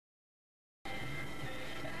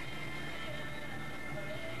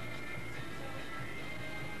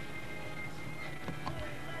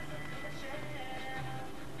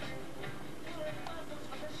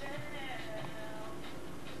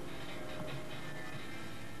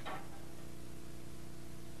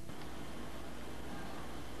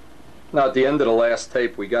Now at the end of the last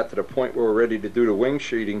tape we got to the point where we're ready to do the wing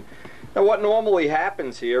sheeting. Now what normally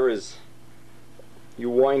happens here is you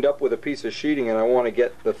wind up with a piece of sheeting, and I want to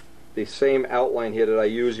get the same outline here that I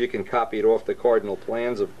use. You can copy it off the Cardinal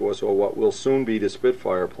plans, of course, or what will soon be the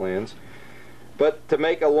Spitfire plans. But to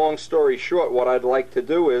make a long story short, what I'd like to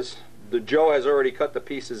do is, Joe has already cut the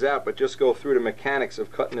pieces out, but just go through the mechanics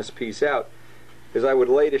of cutting this piece out, is I would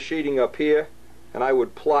lay the sheeting up here, and I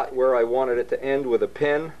would plot where I wanted it to end with a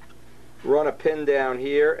pin, run a pin down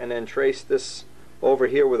here, and then trace this over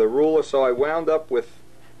here with a ruler. So I wound up with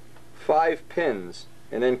 5 pins,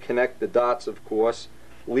 and then connect the dots, of course,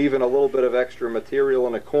 leaving a little bit of extra material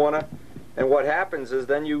in the corner. And what happens is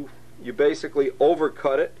then you basically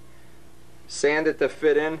overcut it, sand it to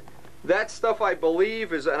fit in. That stuff, I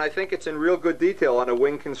believe, is, and I think it's in real good detail on a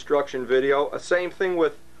wing construction video. Same thing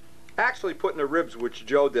with actually putting the ribs, which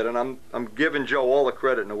Joe did, and I'm giving Joe all the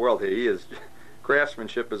credit in the world here. He is,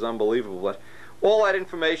 craftsmanship is unbelievable. But all that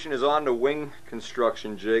information is on the wing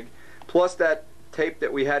construction jig, plus that tape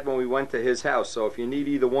that we had when we went to his house. So if you need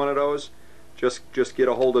either one of those, just get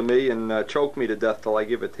a hold of me and choke me to death till I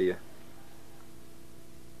give it to you.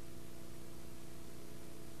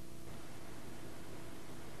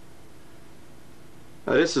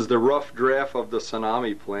 Now this is the rough draft of the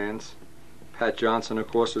Tsunami plans. Pat Johnson, of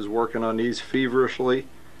course, is working on these feverishly.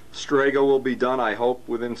 Strega will be done, I hope,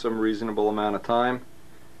 within some reasonable amount of time.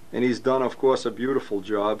 And he's done, of course, a beautiful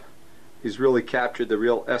job. He's really captured the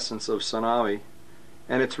real essence of Tsunami.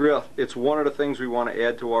 And it's one of the things we want to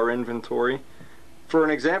add to our inventory. For an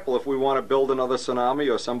example, if we want to build another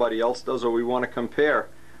Tsunami, or somebody else does, or we want to compare,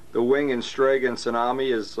 the wing in Strega and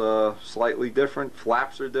Tsunami is slightly different.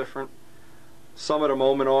 Flaps are different. Some of the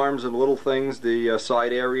moment arms and little things, the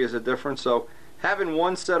side areas are different. So having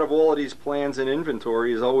one set of all of these plans in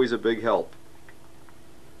inventory is always a big help.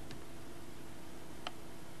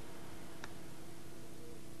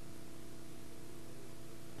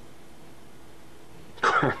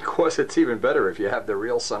 Of course, it's even better if you have the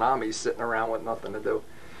real Tsunamis sitting around with nothing to do.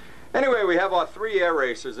 Anyway, we have our 3 air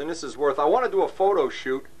racers, and this is worth, I want to do a photo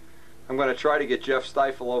shoot. I'm going to try to get Jeff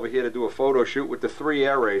Stifel over here to do a photo shoot with the 3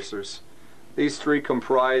 air racers. These 3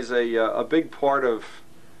 comprise a big part of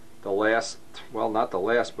the last, well, not the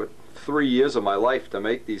last, but 3 years of my life to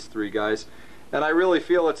make these 3 guys. And I really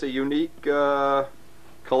feel it's a unique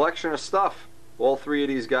collection of stuff. All 3 of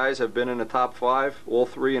these guys have been in the top 5, all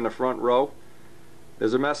 3 in the front row.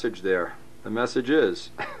 There's a message there. The message is,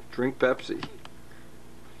 drink Pepsi.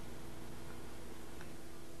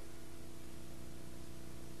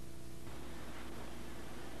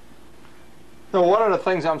 Now, one of the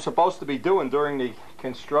things I'm supposed to be doing during the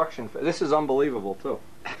construction, this is unbelievable too.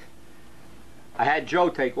 I had Joe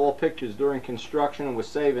take all pictures during construction and was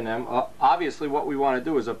saving them. Obviously what we want to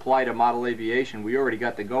do is apply to model aviation. We already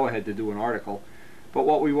got the go-ahead to do an article. But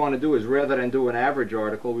what we want to do is, rather than do an average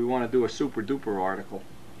article, we want to do a super duper article.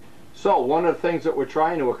 So one of the things that we're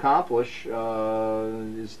trying to accomplish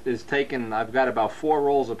is taking, I've got about 4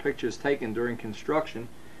 rolls of pictures taken during construction.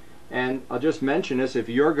 And I'll just mention this, if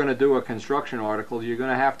you're going to do a construction article, you're going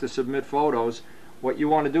to have to submit photos. What you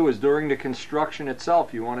want to do is, during the construction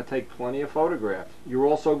itself, you want to take plenty of photographs. You're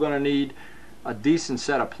also going to need a decent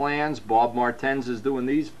set of plans. Bob Martens is doing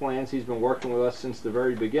these plans. He's been working with us since the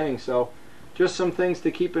very beginning. So just some things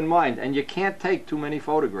to keep in mind. And you can't take too many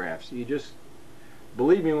photographs. You just,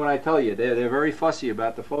 believe me when I tell you, they're very fussy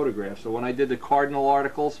about the photographs. So when I did the Cardinal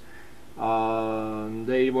articles,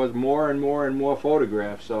 there was more and more and more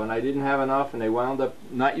photographs, and I didn't have enough, and they wound up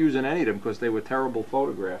not using any of them because they were terrible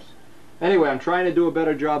photographs. Anyway, I'm trying to do a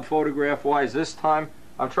better job photograph wise this time.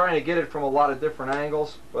 I'm trying to get it from a lot of different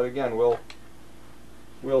angles, but again,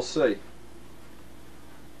 we'll see.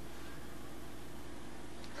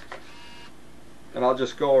 And I'll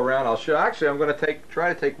just go around. I'll show. Actually, I'm going to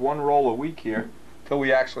try to take 1 roll a week here till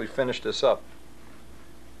we actually finish this up.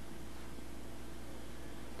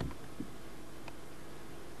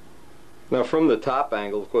 Now from the top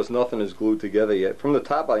angle, of course nothing is glued together yet. From the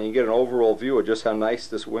top angle you get an overall view of just how nice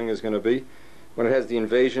this wing is going to be. When it has the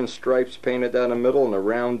invasion stripes painted down the middle and the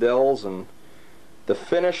roundels and the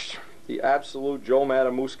finish, the absolute Joe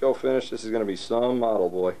Matamusco finish, this is going to be some model,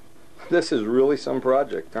 boy. This is really some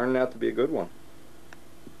project. Turned out to be a good one.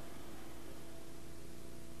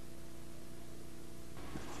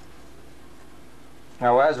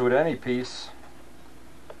 Now, as with any piece,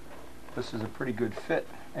 this is a pretty good fit.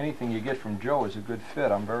 Anything you get from Joe is a good fit.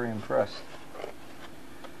 I'm very impressed.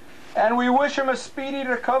 And we wish him a speedy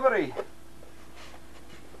recovery.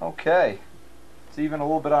 Okay. It's even a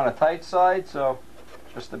little bit on the tight side, so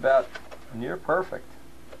just about near perfect.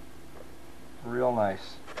 Real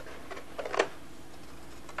nice.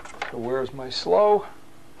 So where's my slow?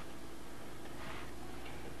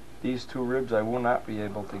 These two ribs I will not be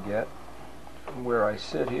able to get from where I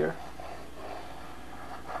sit here.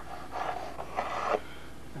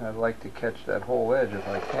 And I'd like to catch that whole edge if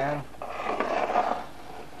I can.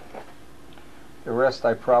 The rest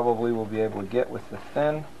I probably will be able to get with the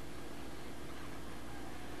thin.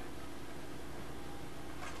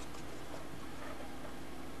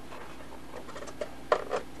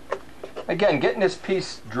 Again, getting this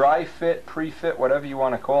piece dry fit, pre-fit, whatever you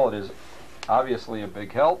want to call it, is obviously a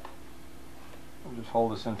big help. I'll just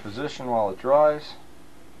hold this in position while it dries.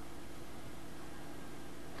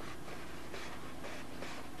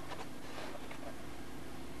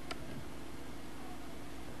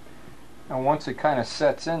 And once it kind of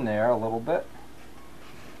sets in there a little bit,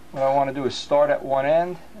 what I want to do is start at one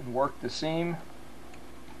end and work the seam.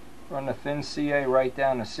 Run the thin CA right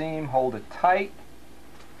down the seam, hold it tight.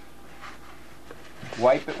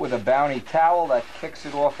 Wipe it with a Bounty towel. That kicks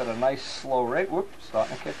it off at a nice slow rate. Whoops,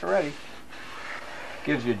 starting to kick already.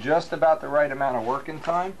 Gives you just about the right amount of working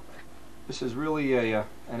time. This is really an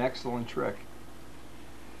excellent trick.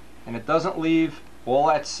 And it doesn't leave all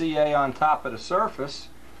that CA on top of the surface,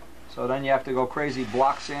 so then you have to go crazy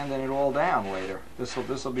block sanding it all down later. This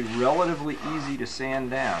will be relatively easy to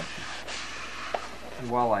sand down. And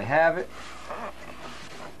while I have it,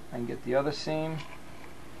 I can get the other seam.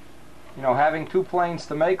 You know, having two planes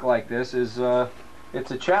to make like this is,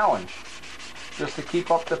 it's a challenge, just to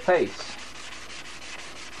keep up the pace.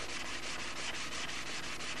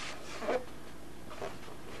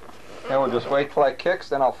 And we'll just wait till it kicks,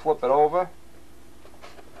 then I'll flip it over.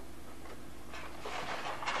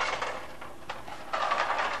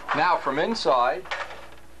 Now from inside,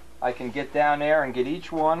 I can get down there and get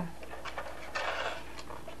each one.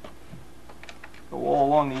 Go all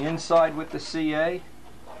along the inside with the CA.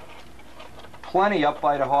 Plenty up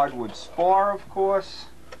by the hardwood spar, of course.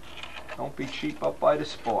 Don't be cheap up by the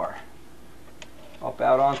spar. Up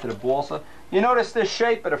out onto the balsa. You notice this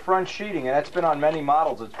shape of the front sheeting, and that's been on many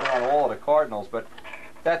models. It's been on all of the Cardinals, but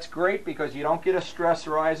that's great because you don't get a stress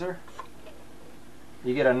riser.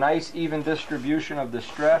 You get a nice even distribution of the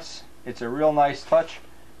stress. It's a real nice touch,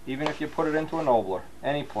 even if you put it into a Nobler.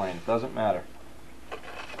 Any plane, it doesn't matter.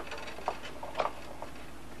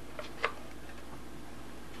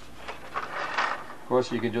 Of course,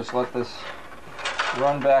 you can just let this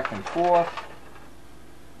run back and forth.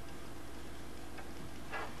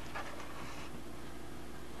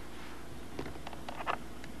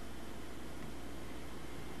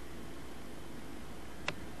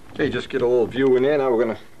 Okay, just get a little view in there. Now we're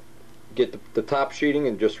going to get the top sheeting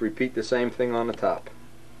and just repeat the same thing on the top.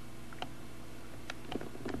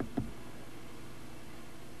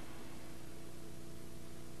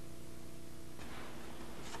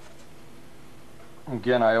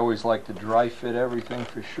 Again, I always like to dry fit everything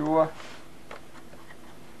for sure.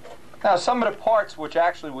 Now, some of the parts which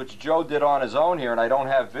Joe did on his own here, and I don't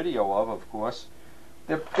have video of course,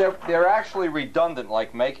 they're actually redundant,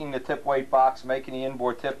 like making the tip weight box, making the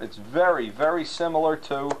inboard tip. It's very, very similar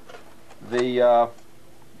to the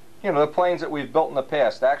the planes that we've built in the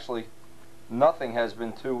past. Actually, nothing has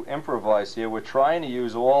been too improvised here. We're trying to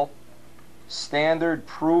use all standard,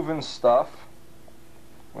 proven stuff.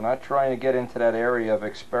 We're not trying to get into that area of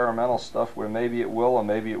experimental stuff where maybe it will or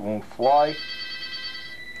maybe it won't fly.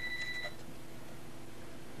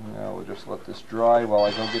 Now we'll just let this dry while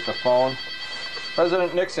I go get the phone.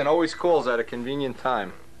 President Nixon always calls at a convenient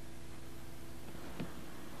time.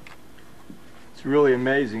 It's really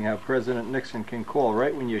amazing how President Nixon can call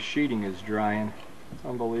right when your sheeting is drying. It's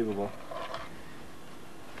unbelievable.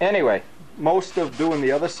 Anyway, most of doing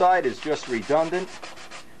the other side is just redundant.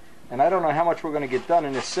 And I don't know how much we're going to get done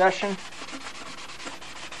in this session.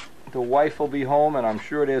 The wife will be home, and I'm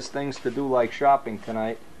sure there's things to do like shopping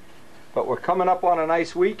tonight. But we're coming up on a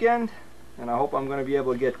nice weekend, and I hope I'm going to be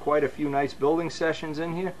able to get quite a few nice building sessions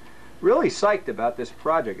in here. Really psyched about this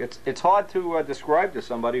project. It's hard to describe to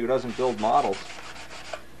somebody who doesn't build models.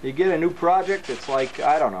 You get a new project, it's like,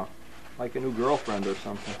 I don't know, like a new girlfriend or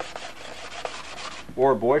something.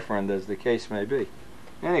 Or a boyfriend, as the case may be.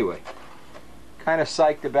 Anyway. Kind of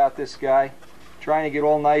psyched about this guy. Trying to get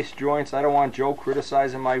all nice joints. I don't want Joe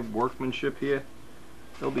criticizing my workmanship here.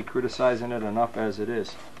 He'll be criticizing it enough as it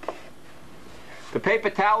is. The paper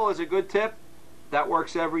towel is a good tip. That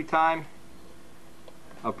works every time.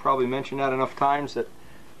 I'll probably mention that enough times that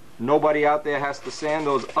nobody out there has to sand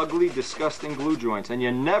those ugly, disgusting glue joints. And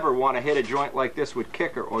you never want to hit a joint like this with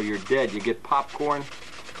kicker or you're dead. You get popcorn.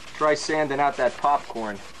 Try sanding out that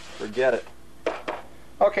popcorn. Forget it.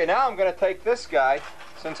 Okay, now I'm going to take this guy,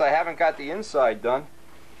 since I haven't got the inside done,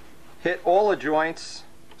 hit all the joints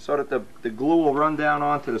so that the glue will run down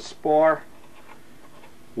onto the spar.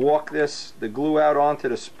 Walk the glue out onto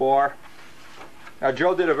the spar. Now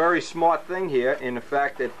Joe did a very smart thing here in the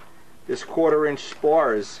fact that this 1/4 inch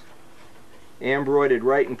spar is ambroided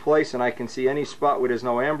right in place, and I can see any spot where there's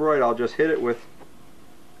no ambroid. I'll just hit it with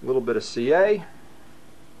a little bit of CA.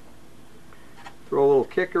 Throw a little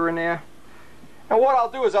kicker in there. And what I'll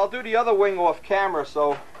do is I'll do the other wing off camera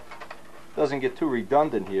so it doesn't get too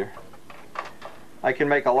redundant here. I can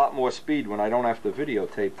make a lot more speed when I don't have to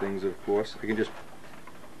videotape things, of course. I can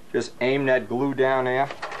just aim that glue down there.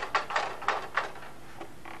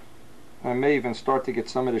 I may even start to get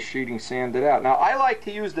some of the sheeting sanded out. Now I like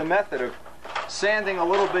to use the method of sanding a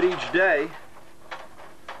little bit each day.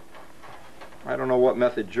 I don't know what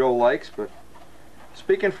method Joe likes, but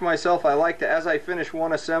speaking for myself, I like to, as I finish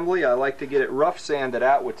one assembly, I like to get it rough sanded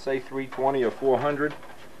out with, say, 320 or 400,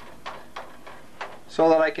 so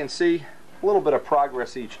that I can see a little bit of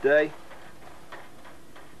progress each day.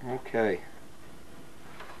 Okay.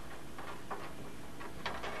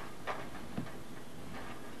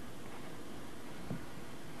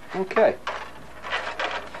 Okay.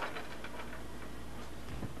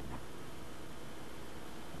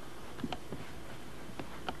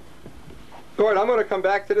 Alright, I'm going to come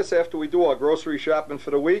back to this after we do our grocery shopping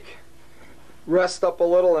for the week. Rest up a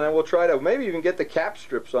little, and then we'll try to maybe even get the cap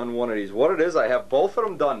strips on one of these. What it is, I have both of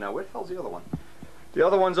them done now. Where the hell's the other one? The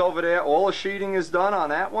other one's over there. All the sheeting is done on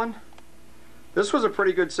that one. This was a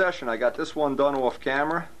pretty good session. I got this one done off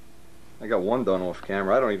camera. I got one done off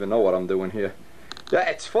camera. I don't even know what I'm doing here. Yeah,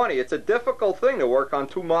 it's funny. It's a difficult thing to work on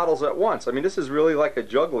 2 models at once. I mean, this is really like a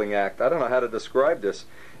juggling act. I don't know how to describe this.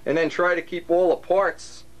 And then try to keep all the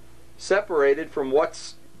parts separated from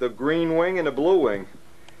what's the green wing and the blue wing.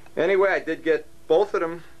 Anyway, I did get both of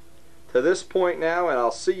them to this point now, and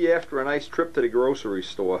I'll see you after a nice trip to the grocery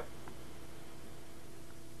store.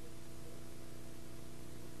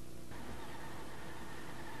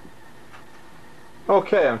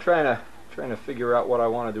 Okay, I'm trying to figure out what I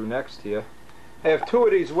want to do next here. I have 2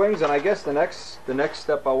 of these wings, and I guess the next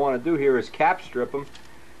step I want to do here is cap strip them.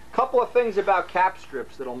 A couple of things about cap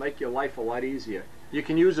strips that'll make your life a lot easier. You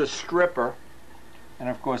can use a stripper, and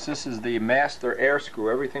of course this is the master air screw.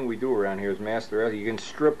 Everything we do around here is master air. You can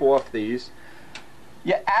strip off these.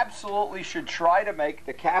 You absolutely should try to make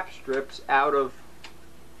the cap strips out of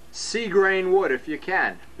sea grain wood if you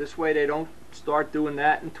can. This way they don't start doing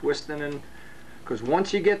that and twisting, and because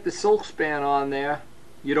once you get the silk span on there,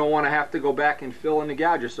 you don't want to have to go back and fill in the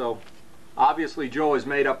gouges. So obviously Joe has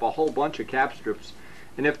made up a whole bunch of cap strips,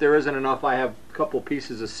 and if there isn't enough, I have a couple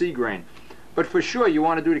pieces of sea grain. But for sure you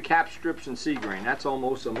want to do the cap strips and sea grain. That's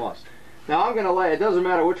almost a must. Now I'm going to lay, it doesn't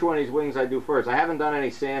matter which one of these wings I do first. I haven't done any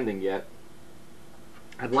sanding yet.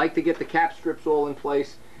 I'd like to get the cap strips all in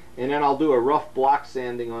place, and then I'll do a rough block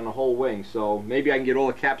sanding on the whole wing. So maybe I can get all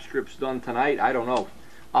the cap strips done tonight. I don't know.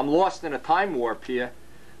 I'm lost in a time warp here.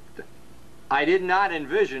 I did not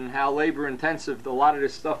envision how labor intensive a lot of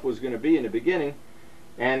this stuff was going to be in the beginning,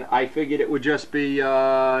 and I figured it would just be you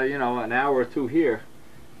know, an hour or 2 here.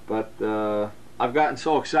 But I've gotten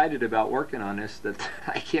so excited about working on this that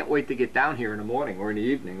I can't wait to get down here in the morning or in the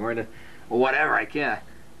evening or whatever I can.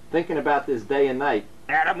 Thinking about this day and night.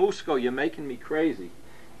 Adamusko, you're making me crazy.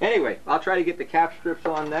 Anyway, I'll try to get the cap strips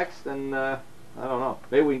on next, and I don't know.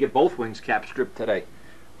 Maybe we can get both wings cap stripped today.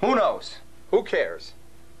 Who knows? Who cares?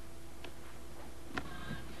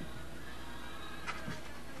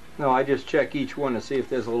 No, I just check each one to see if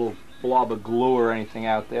there's a little blob of glue or anything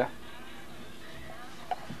out there.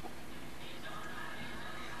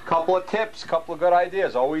 Couple of tips, couple of good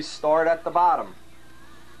ideas. Always start at the bottom.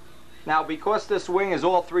 Now, because this wing is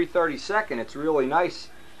all 3/32, it's really nice.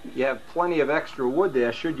 You have plenty of extra wood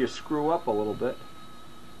there should you screw up a little bit.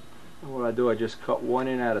 And what I do, I just cut one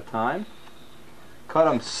in at a time. Cut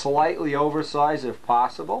them slightly oversized if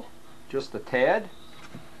possible, just a tad.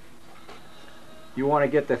 You want to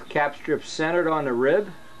get the cap strip centered on the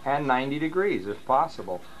rib and 90 degrees if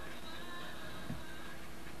possible.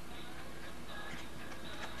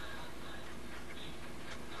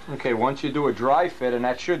 Okay, once you do a dry fit, and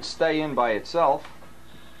that should stay in by itself,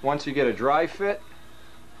 once you get a dry fit,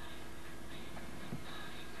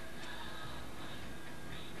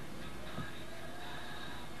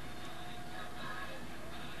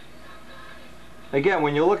 again,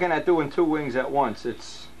 when you're looking at doing 2 wings at once,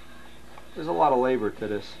 there's a lot of labor to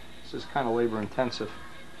this. This is kind of labor intensive.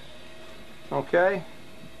 Okay,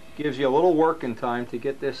 gives you a little working time to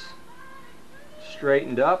get this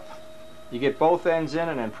straightened up. You get both ends in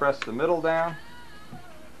and then press the middle down.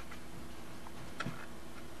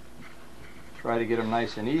 Try to get them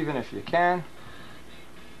nice and even if you can.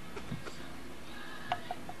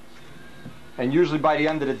 And usually by the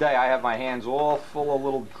end of the day I have my hands all full of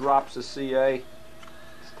little drops of CA.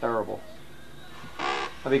 It's terrible.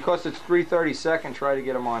 And because it's 3/32, try to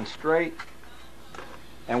get them on straight.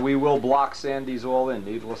 And we will block sand these all in,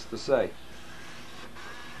 needless to say.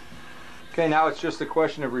 Okay, now it's just a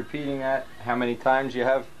question of repeating that how many times you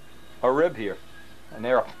have a rib here. And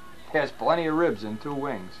there's plenty of ribs in 2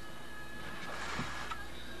 wings.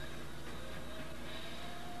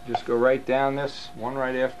 Just go right down this, one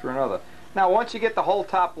right after another. Now once you get the whole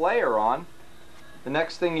top layer on, the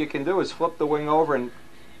next thing you can do is flip the wing over and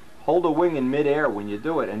hold the wing in midair when you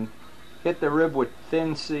do it and hit the rib with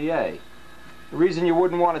thin CA. The reason you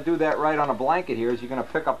wouldn't want to do that right on a blanket here is you're going to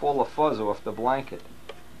pick up all the fuzz off the blanket.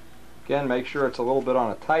 Again, make sure it's a little bit on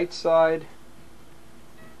a tight side.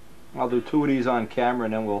 I'll do 2 of these on camera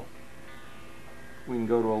and then we can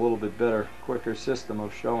go to a little bit better, quicker system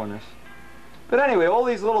of showing this. But anyway, all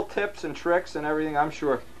these little tips and tricks and everything, I'm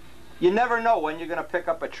sure you never know when you're going to pick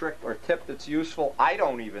up a trick or tip that's useful. I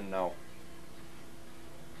don't even know.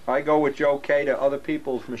 I go with Joe K to other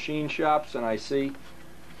people's machine shops and I see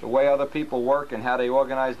the way other people work and how they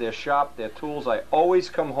organize their shop, their tools. I always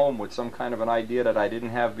come home with some kind of an idea that I didn't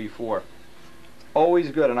have before. Always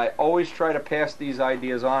good, and I always try to pass these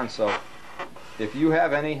ideas on, so if you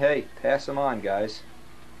have any, hey, pass them on, guys.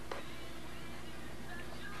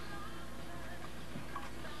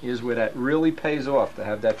 Here's where that really pays off, to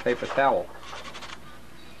have that paper towel.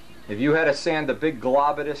 If you had to sand a big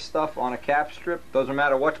glob of this stuff on a cap strip, doesn't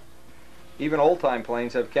matter what, even old-time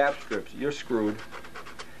planes have cap strips, you're screwed.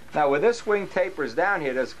 Now where this wing tapers down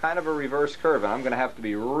here, there's kind of a reverse curve, and I'm going to have to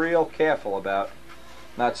be real careful about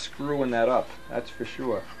not screwing that up, that's for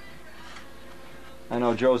sure. I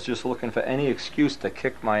know Joe's just looking for any excuse to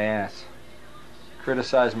kick my ass,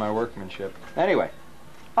 criticize my workmanship. Anyway,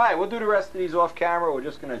 alright, we'll do the rest of these off camera. We're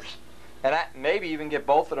just going to, and maybe even get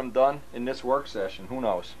both of them done in this work session, who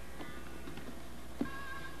knows.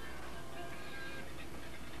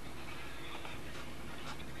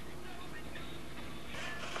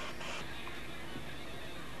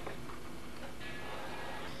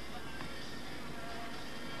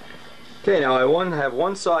 Okay, now I have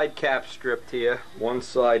one side cap stripped here, one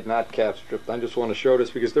side not cap stripped. I just want to show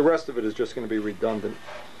this because the rest of it is just going to be redundant.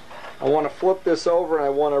 I want to flip this over and I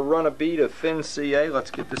want to run a bead of thin CA.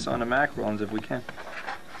 Let's get this on the macarons if we can.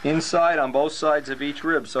 Inside on both sides of each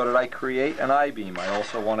rib so that I create an I-beam. I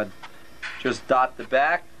also want to just dot the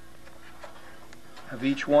back of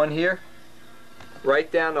each one here, right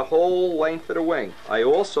down the whole length of the wing. I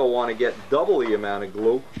also want to get double the amount of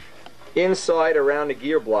glue inside around the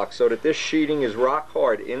gear block so that this sheeting is rock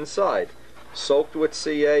hard inside, soaked with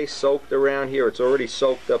CA, soaked around here. It's already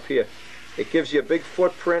soaked up here. It gives you a big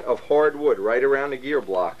footprint of hardwood right around the gear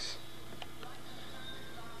blocks.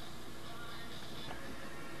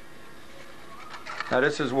 Now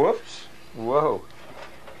this is, whoops, whoa,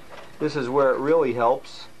 this is where it really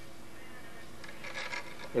helps.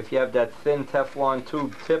 If you have that thin Teflon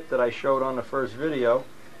tube tip that I showed on the first video,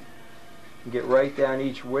 get right down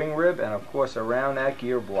each wing rib and of course around that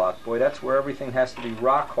gear block. Boy, that's where everything has to be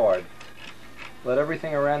rock hard. Let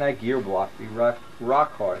everything around that gear block be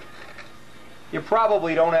rock hard. You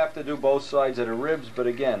probably don't have to do both sides of the ribs, but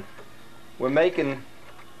again, I'm making,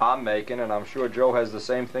 and I'm sure Joe has the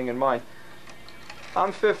same thing in mind.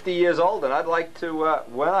 I'm 50 years old and I'd like to,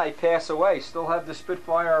 when I pass away, still have the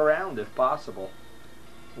Spitfire around if possible.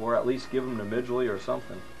 Or at least give them to Midgley or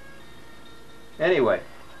something. Anyway,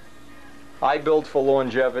 I build for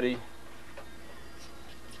longevity.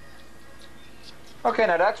 Okay,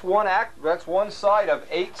 now that's one side of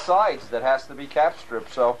 8 sides that has to be cap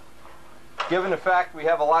stripped. So, given the fact we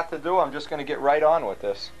have a lot to do, I'm just going to get right on with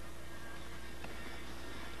this.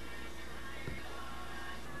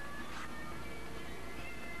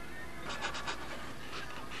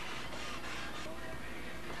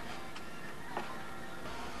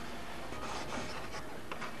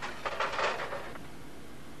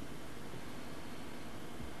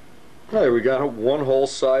 Hey, we got one whole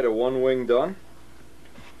side of one wing done.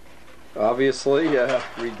 Obviously,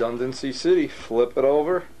 redundancy city. Flip it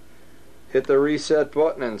over, hit the reset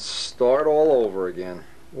button, and start all over again.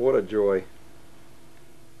 What a joy.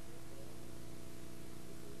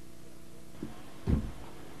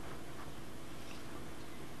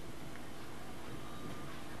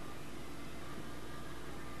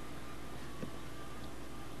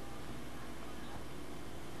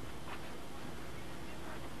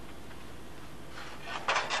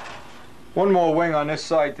 One more wing on this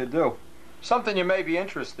side to do. Something you may be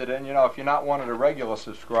interested in, you know, if you're not one of the regular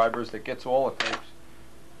subscribers that gets all the tapes.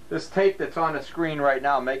 This tape that's on the screen right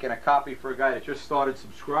now, I'm making a copy for a guy that just started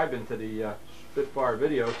subscribing to the Spitfire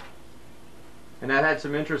videos. And that had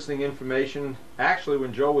some interesting information. Actually,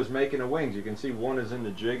 when Joe was making the wings, you can see one is in the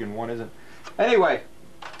jig and one isn't. Anyway,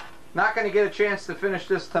 not going to get a chance to finish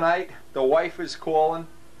this tonight. The wife is calling,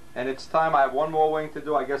 and it's time. I have one more wing to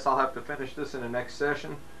do. I guess I'll have to finish this in the next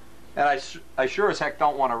session. And I sure as heck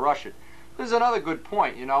don't want to rush it. This is another good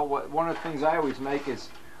point. You know, one of the things I always make is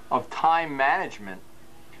of time management.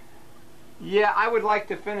 Yeah, I would like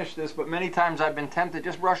to finish this, but many times I've been tempted,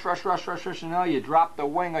 just rush, you know, you drop the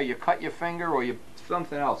wing or you cut your finger or you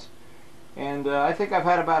something else. And I think I've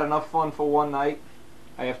had about enough fun for one night.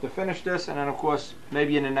 I have to finish this, and then of course,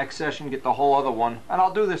 maybe in the next session get the whole other one. And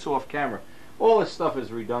I'll do this off camera. All this stuff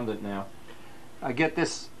is redundant now. I get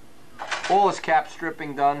this, all this cap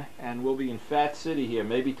stripping done, and we'll be in Fat City here,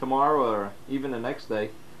 maybe tomorrow or even the next day.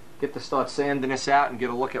 Get to start sanding this out and get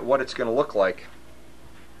a look at what it's going to look like.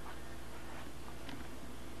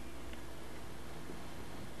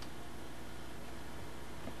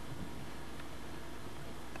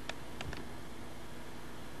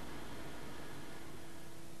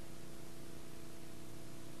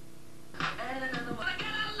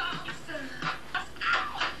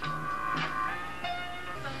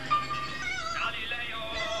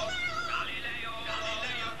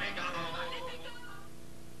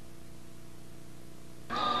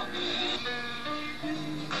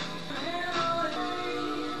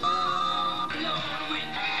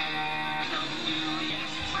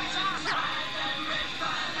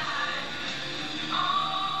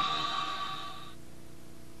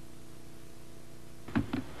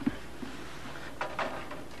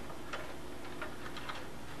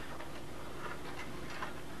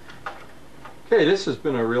 Okay, this has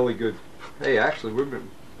been a really good, hey, actually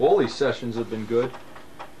all these sessions have been good.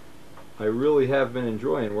 I really have been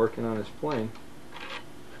enjoying working on this plane.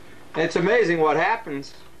 And it's amazing what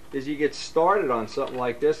happens is you get started on something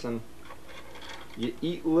like this and you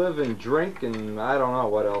eat, live, and drink, and I don't know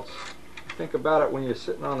what else. Think about it when you're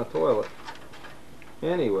sitting on the toilet.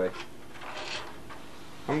 Anyway,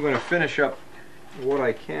 I'm going to finish up what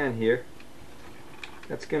I can here.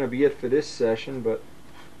 That's going to be it for this session, but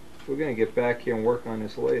we're going to get back here and work on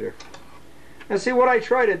this later. And see, what I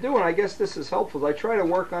try to do, and I guess this is helpful, is I try to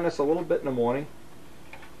work on this a little bit in the morning.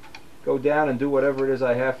 Go down and do whatever it is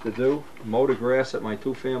I have to do. Mow the grass at my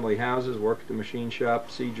two family houses, work at the machine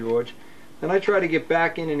shop, see George. Then I try to get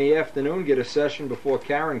back in the afternoon, get a session before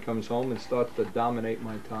Karen comes home and starts to dominate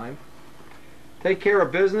my time. Take care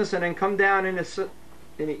of business, and then come down in the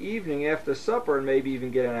evening after supper and maybe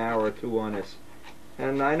even get an hour or two on this.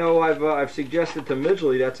 And I know I've suggested to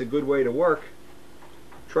Midgley that's a good way to work.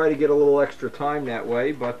 Try to get a little extra time that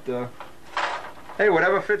way, but hey,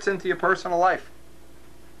 whatever fits into your personal life.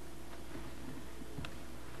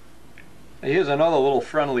 Hey, here's another little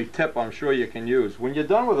friendly tip I'm sure you can use. When you're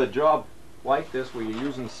done with a job like this where you're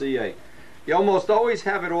using CA, you almost always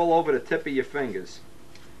have it all over the tip of your fingers.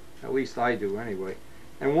 At least I do anyway.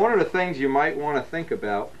 And one of the things you might want to think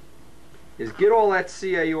about is get all that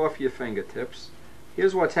CA off your fingertips.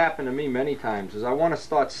 Here's what's happened to me many times is I want to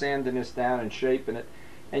start sanding this down and shaping it,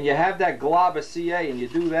 and you have that glob of CA and you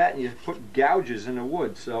do that and you put gouges in the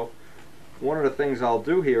wood. So one of the things I'll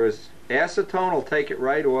do here is acetone will take it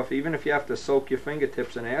right off. Even if you have to soak your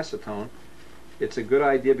fingertips in acetone, it's a good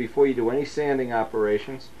idea before you do any sanding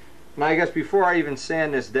operations. And I guess before I even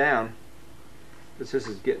sand this down, because this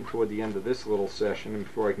is getting toward the end of this little session and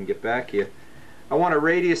before I can get back here, I want to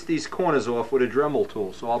radius these corners off with a Dremel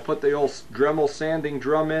tool. So I'll put the old Dremel sanding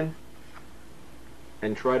drum in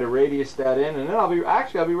and try to radius that in, and then I'll be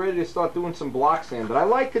ready to start doing some block sand. But I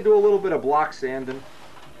like to do a little bit of block sanding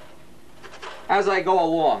as I go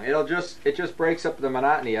along. It just breaks up the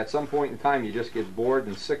monotony. At some point in time you just get bored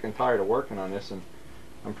and sick and tired of working on this, and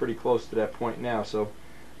I'm pretty close to that point now. So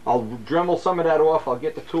I'll Dremel some of that off. I'll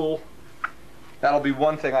get the tool. That'll be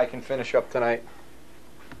one thing I can finish up tonight.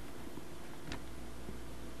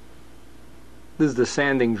 This is the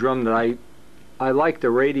sanding drum that I like the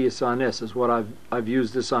radius on this. Is what I've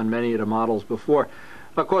used this on many of the models before.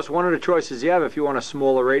 Of course, one of the choices you have, if you want a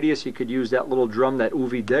smaller radius, you could use that little drum, that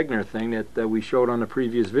Uwe Degner thing that we showed on the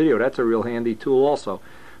previous video. That's a real handy tool also.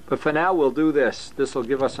 But for now, we'll do this. This will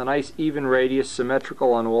give us a nice even radius,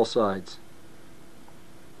 symmetrical on all sides.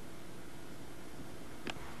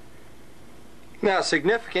 Now,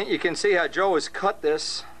 significant, you can see how Joe has cut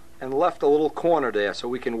this and left a little corner there, so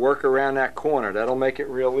we can work around that corner. That'll make it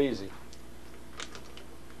real easy.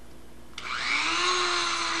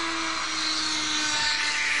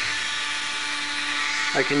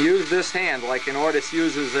 I can use this hand like an artist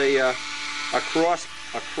uses a cross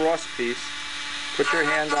piece. Put your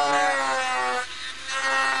hand on that.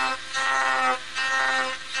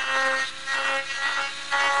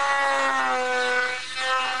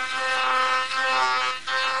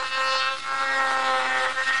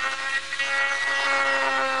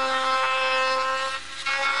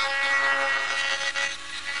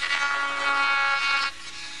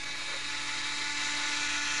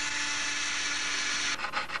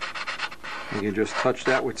 You can just touch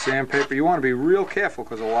that with sandpaper. You want to be real careful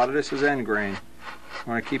because a lot of this is end grain.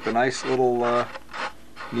 You want to keep a nice little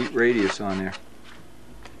neat radius on there.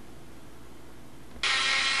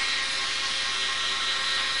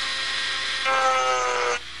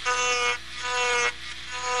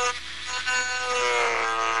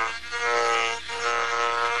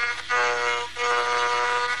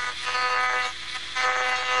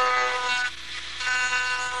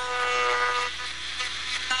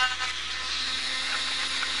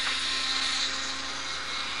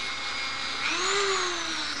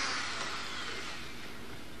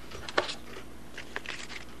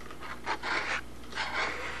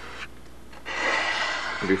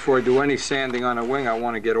 Before I do any sanding on a wing, I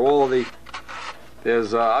want to get all the,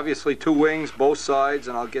 there's obviously 2 wings, both sides,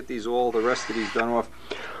 and I'll get these all, the rest of these done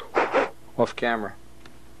off camera.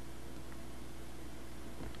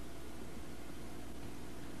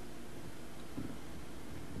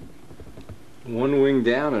 One wing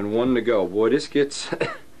down and one to go. Boy, this gets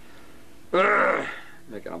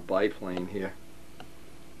making a biplane here.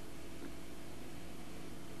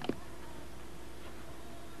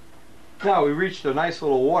 Now we reached a nice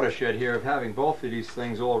little watershed here of having both of these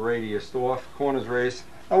things all radiused off, corners raised.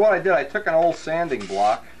 Now what I did, I took an old sanding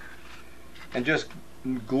block and just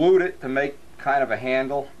glued it to make kind of a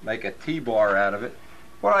handle, make a T-bar out of it.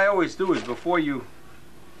 What I always do is before you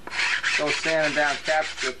go sanding down cap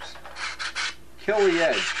strips, kill the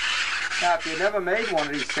edge. Now if you never made one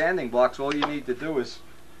of these sanding blocks, all you need to do is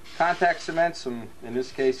contact cement some, in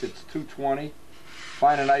this case it's 220.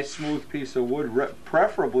 Find a nice smooth piece of wood,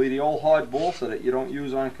 preferably the old hard balsa that you don't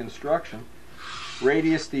use on construction.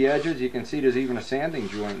 Radius the edges. You can see there's even a sanding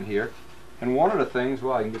joint in here. And one of the things,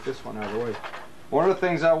 well, I can get this one out of the way. One of the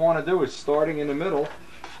things I want to do is, starting in the middle,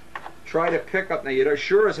 try to pick up, now you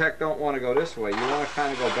sure as heck don't want to go this way. You want to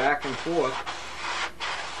kind of go back and forth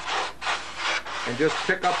and just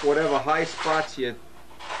pick up whatever high spots you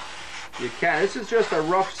can. This is just a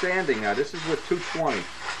rough sanding now. This is with 220.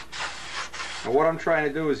 And what I'm trying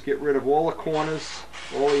to do is get rid of all the corners,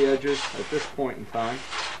 all the edges at this point in time.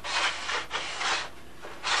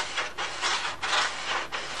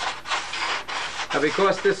 Now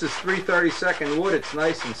because this is 3/32 wood, it's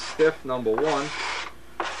nice and stiff, number one.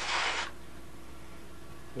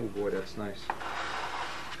 Oh boy, that's nice.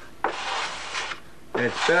 And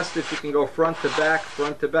it's best if you can go front to back,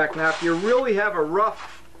 front to back. Now if you really have a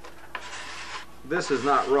rough, this is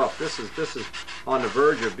not rough, this is on the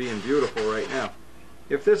verge of being beautiful right now.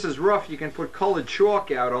 If this is rough, you can put colored chalk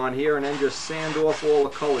out on here and then just sand off all the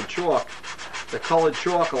colored chalk. The colored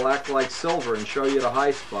chalk will act like silver and show you the high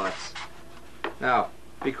spots. Now,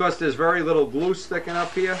 because there's very little glue sticking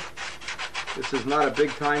up here, this is not a big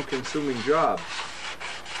time consuming job.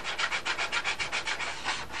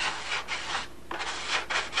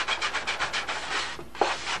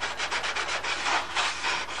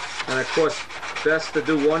 And of course, best to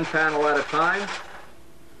do one panel at a time.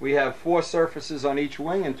 We have 4 surfaces on each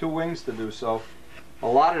wing and 2 wings to do, so a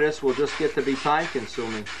lot of this will just get to be time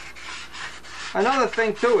consuming. Another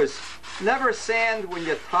thing too is never sand when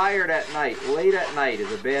you're tired at night. Late at night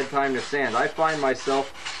is a bad time to sand. I find myself,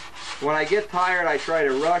 when I get tired, I try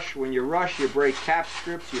to rush. When you rush, you break cap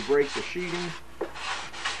strips, you break the sheeting.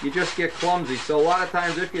 You just get clumsy. So a lot of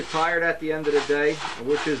times if you're tired at the end of the day,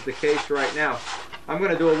 which is the case right now, I'm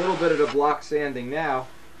going to do a little bit of the block sanding now,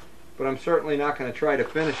 but I'm certainly not going to try to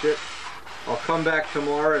finish it. I'll come back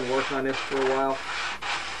tomorrow and work on this for a while.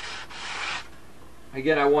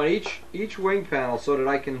 Again, I want each wing panel so that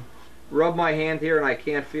I can rub my hand here and I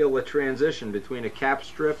can't feel the transition between a cap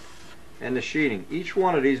strip and the sheeting. Each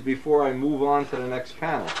one of these before I move on to the next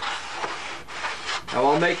panel. Now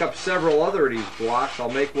I'll make up several other of these blocks.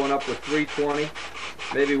 I'll make one up with 320,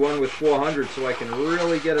 maybe one with 400, so I can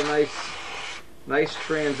really get a nice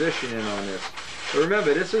transition in on this. But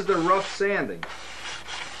remember, this is the rough sanding.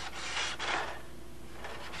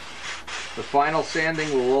 The final sanding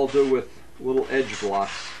we'll all do with little edge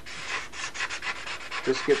blocks.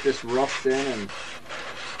 Just get this roughed in. And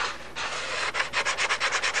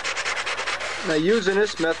now using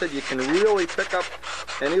this method, you can really pick up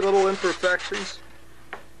any little imperfections.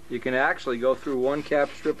 You can actually go through one cap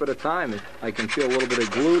strip at a time. I can feel a little bit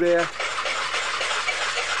of glue there.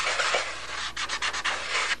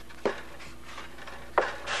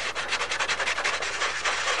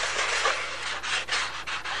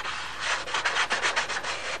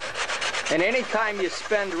 And any time you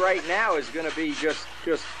spend right now is going to be just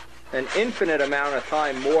an infinite amount of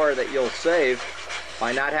time more that you'll save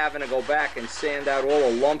by not having to go back and sand out all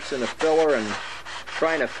the lumps in the filler and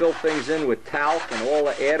trying to fill things in with talc and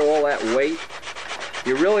add all that weight.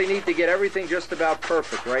 You really need to get everything just about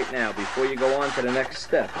perfect right now before you go on to the next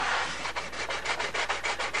step.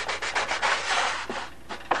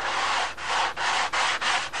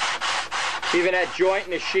 Even that joint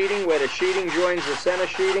in the sheeting where the sheeting joins the center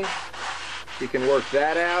sheeting, you can work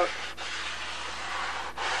that out.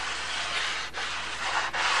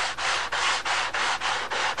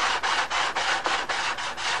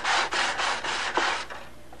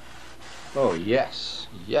 Oh yes,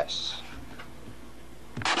 yes.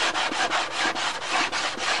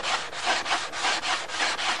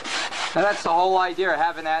 Now that's the whole idea of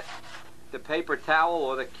having the paper towel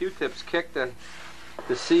or the Q-tips kick the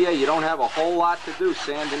CA. You don't have a whole lot to do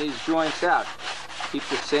sanding these joints out. Keep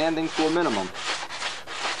the sanding to a minimum.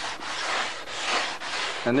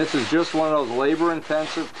 And this is just one of those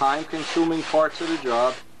labor-intensive, time-consuming parts of the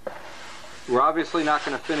job. We're obviously not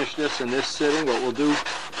going to finish this in this sitting, but we'll do,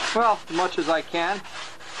 well, as much as I can.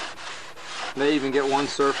 May even get one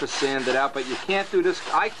surface sanded out, but you can't do this,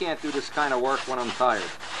 I can't do this kind of work when I'm tired.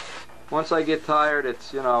 Once I get tired,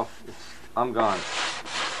 it's, you know, I'm gone.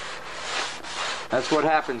 That's what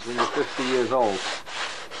happens when you're 50 years old.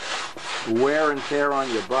 Wear and tear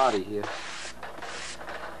on your body here.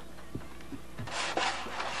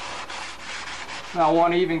 Now I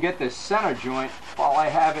want to even get this center joint while I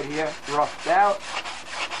have it here roughed out.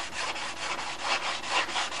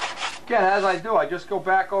 Again, as I do, I just go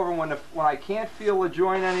back over when I can't feel the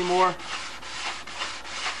joint anymore.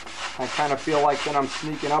 I kind of feel like then I'm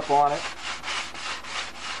sneaking up on it.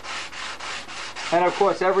 And of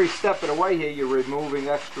course, every step of the way here, you're removing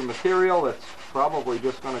extra material that's probably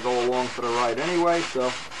just going to go along for the ride anyway.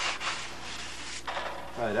 So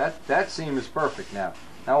that seam is perfect now.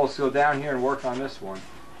 Now let's go down here and work on this one.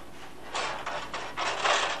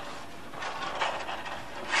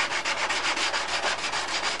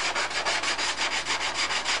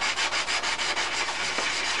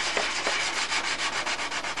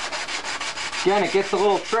 Again, it gets a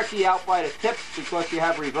little tricky out by the tips because you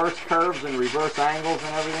have reverse curves and reverse angles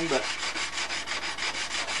and everything,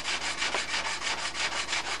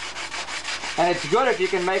 and it's good if you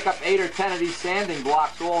can make up 8 or 10 of these sanding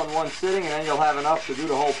blocks all in one sitting, and then you'll have enough to do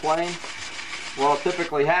the whole plane. What'll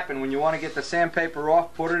typically happen when you want to get the sandpaper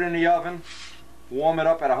off, put it in the oven, warm it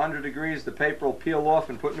up at 100 degrees, the paper will peel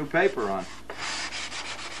off and put new paper on.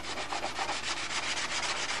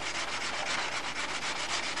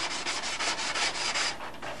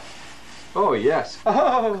 Oh yes.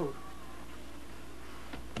 Oh!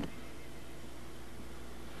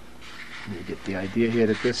 You get the idea here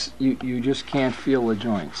that this, you just can't feel the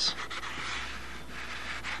joints.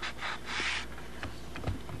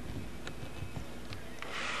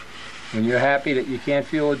 When you're happy that you can't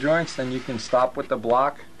feel the joints, then you can stop with the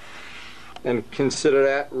block and consider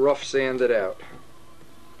that rough sanded out.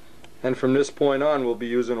 And from this point on, we'll be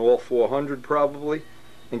using all 400 probably,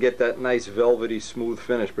 and get that nice velvety smooth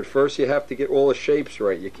finish. But first you have to get all the shapes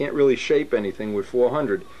right. You can't really shape anything with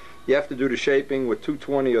 400. You have to do the shaping with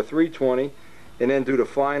 220 or 320 and then do the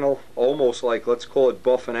final, almost like, let's call it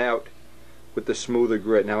buffing out with the smoother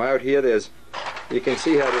grit. Now out here you can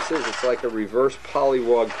see how this is. It's like a reverse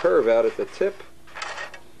polywog curve out at the tip.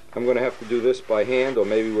 I'm going to have to do this by hand or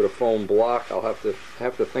maybe with a foam block. I'll have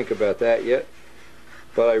to think about that yet.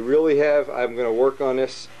 But I'm going to work on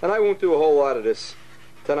this, and I won't do a whole lot of this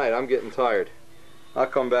tonight. I'm getting tired. I'll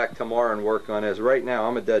come back tomorrow and work on this. Right now,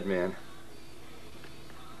 I'm a dead man.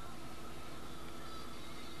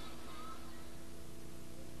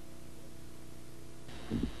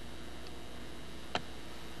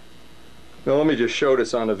 Now let me just show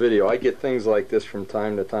this on the video. I get things like this from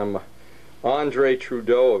time to time. Andre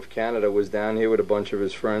Trudeau of Canada was down here with a bunch of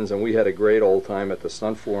his friends, and we had a great old time at the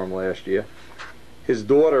Stunt Forum last year. His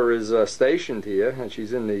daughter is stationed here, and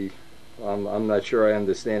she's in the I'm not sure I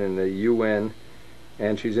understand, in the UN,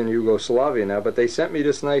 and she's in Yugoslavia now, but they sent me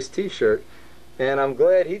this nice t-shirt, and I'm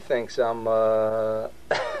glad he thinks I'm glad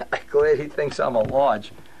he thinks I'm a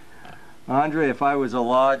large. Andre, if I was a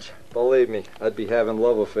large, believe me, I'd be having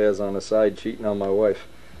love affairs on the side, cheating on my wife.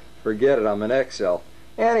 Forget it, I'm an XL.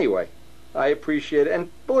 Anyway, I appreciate it,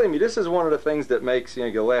 and believe me, this is one of the things that makes, you know,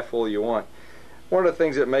 you laugh all you want, one of the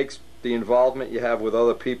things that makes the involvement you have with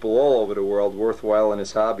other people all over the world worthwhile in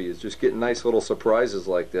this hobby is just getting nice little surprises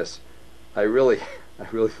like this. I really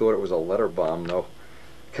thought it was a letter bomb, though.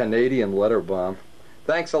 Canadian letter bomb.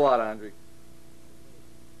 Thanks a lot, Andre.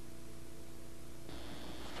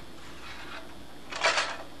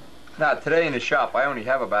 Now, today in the shop, I only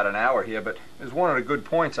have about an hour here, but there's one of the good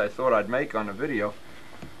points I thought I'd make on the video.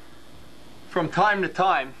 From time to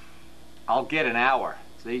time, I'll get an hour.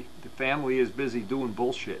 See, the family is busy doing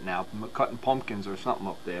bullshit now, cutting pumpkins or something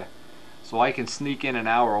up there. so I can sneak in an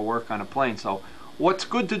hour of work on a plane. So what's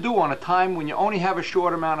good to do on a time when you only have a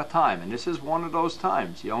short amount of time, and this is one of those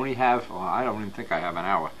times. You only have, well, I don't even think I have an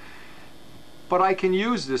hour. But I can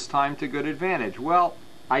use this time to good advantage. Well,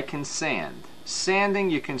 I can sand. Sanding,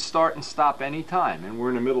 you can start and stop any time, and we're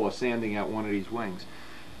in the middle of sanding out one of these wings.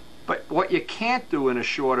 But what you can't do in a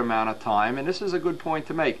short amount of time, and this is a good point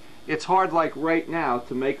to make, it's hard like right now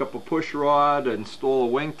to make up a push rod, install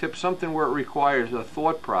a wingtip, something where it requires a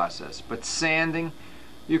thought process. But sanding,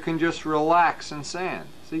 you can just relax and sand.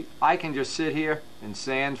 See, I can just sit here and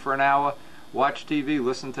sand for an hour, watch TV,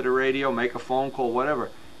 listen to the radio, make a phone call,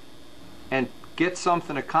 whatever, and get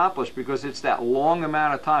something accomplished, because it's that long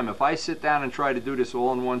amount of time. If I sit down and try to do this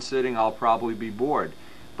all in one sitting, I'll probably be bored.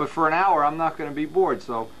 But for an hour, I'm not going to be bored.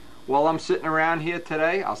 So while I'm sitting around here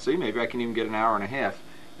today, I'll see, maybe I can even get an hour and a half.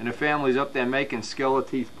 And the family's up there making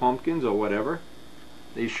skeleton pumpkins or whatever.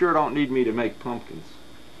 They sure don't need me to make pumpkins.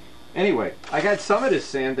 Anyway, I got some of this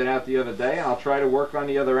sanded out the other day, and I'll try to work on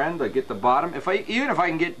the other end to get the bottom. Even if I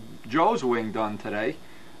can get Joe's wing done today,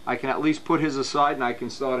 I can at least put his aside and I can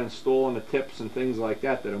start installing the tips and things like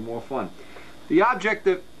that that are more fun. The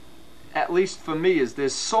objective, at least for me, is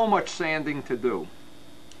there's so much sanding to do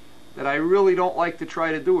that I really don't like to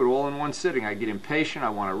try to do it all in one sitting. I get impatient, I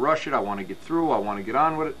want to rush it, I want to get through, I want to get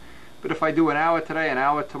on with it. But if I do an hour today, an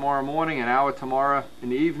hour tomorrow morning, an hour tomorrow in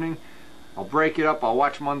the evening, I'll break it up, I'll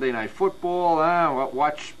watch Monday Night Football, I'll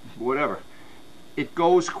watch whatever. It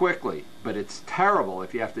goes quickly, but it's terrible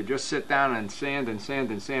if you have to just sit down and sand and sand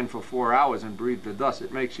and sand for 4 hours and breathe the dust.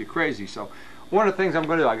 It makes you crazy. So one of the things I'm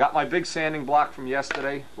going to do, I got my big sanding block from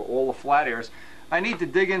yesterday for all the flat areas. I need to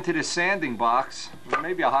dig into this sanding box.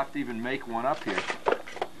 Maybe I'll have to even make one up here.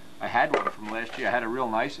 I had one from last year. I had a real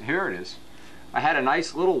nice, here it is. I had a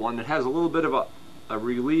nice little one that has a little bit of a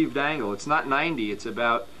relieved angle. It's not 90, it's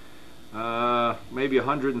about maybe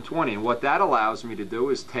 120. And what that allows me to do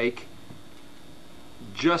is take,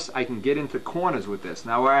 I can get into corners with this.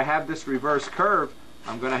 Now where I have this reverse curve,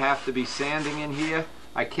 I'm going to have to be sanding in here.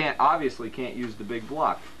 I obviously can't use the big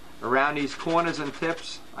block. Around these corners and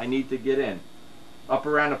tips, I need to get in. Up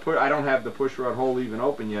around the push, I don't have the push rod hole even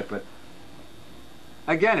open yet, but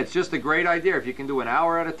again, it's just a great idea. If you can do an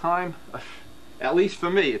hour at a time, at least for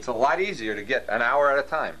me, it's a lot easier to get an hour at a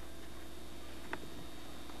time.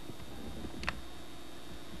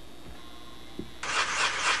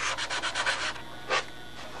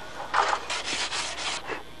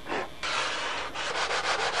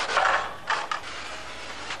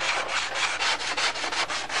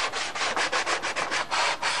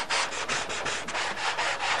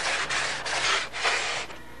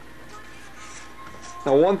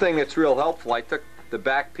 Now one thing that's real helpful, I took the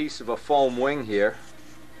back piece of a foam wing here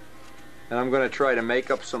and I'm going to try to make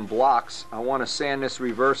up some blocks. I want to sand this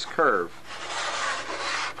reverse curve.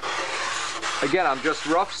 Again, I'm just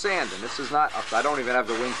rough sanding. This is not, I don't even have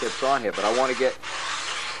the wingtips on here, but I want to get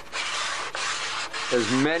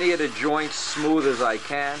as many of the joints smooth as I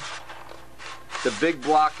can. The big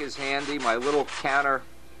block is handy, my little counter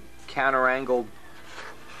angled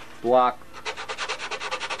block.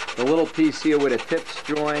 The little piece here with a tips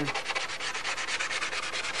join.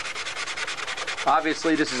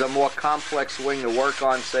 Obviously this is a more complex wing to work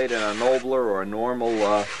on, say, than a Nobler or a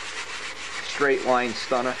normal straight line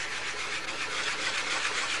stunner.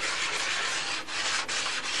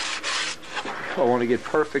 I want to get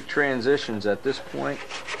perfect transitions at this point.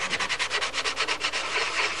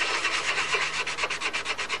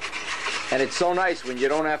 And it's so nice when you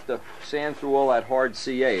don't have to sand through all that hard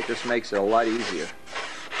CA. It just makes it a lot easier.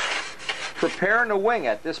 Preparing the wing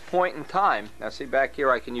at this point in time, now see back here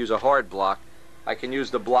I can use a hard block. I can use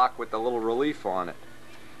the block with the little relief on it.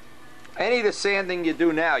 Any of the sanding you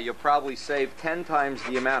do now, you'll probably save 10 times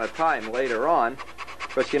the amount of time later on,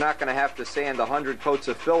 but you're not going to have to sand 100 coats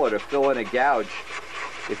of filler to fill in a gouge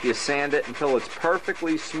if you sand it until it's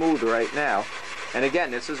perfectly smooth right now. And again,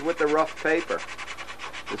 this is with the rough paper.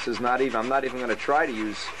 This is not even, I'm not even going to try to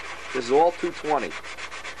use, this is all 220.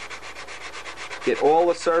 Get all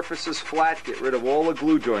the surfaces flat, get rid of all the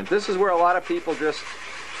glue joints. This is where a lot of people just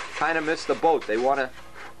kind of miss the boat. They want to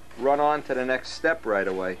run on to the next step right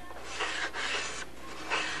away.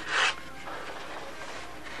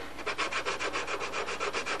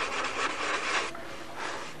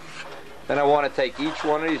 Then I want to take each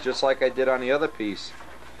one of these just like I did on the other piece.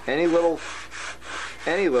 Any little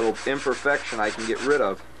imperfection I can get rid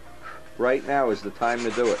of, right now is the time to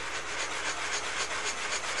do it.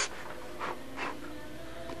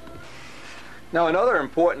 Now another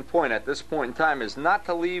important point at this point in time is not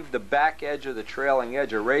to leave the back edge of the trailing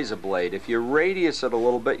edge a razor blade. If you radius it a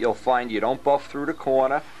little bit, you'll find you don't buff through the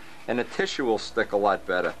corner and the tissue will stick a lot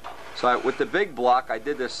better. So with the big block, I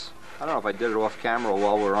did this, I don't know if I did it off camera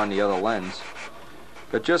while we were on the other lens,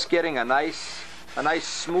 but just getting a nice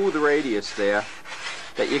smooth radius there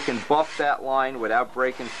that you can buff that line without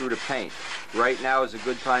breaking through the paint. Right now is a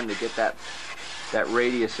good time to get that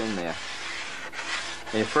radius in there.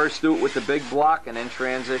 And you first do it with the big block and then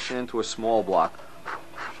transition into a small block.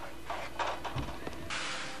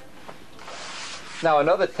 Now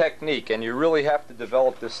another technique, and you really have to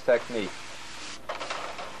develop this technique,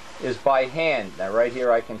 is by hand. Now right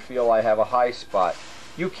here I can feel I have a high spot.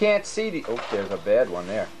 You can't see the, oh, there's a bad one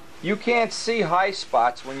there. You can't see high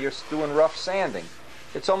spots when you're doing rough sanding.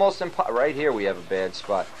 It's almost impossible. Right here we have a bad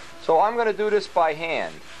spot. So I'm going to do this by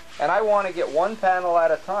hand. And I want to get one panel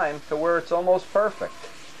at a time to where it's almost perfect.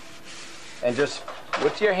 And just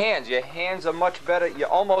with your hands are much better. You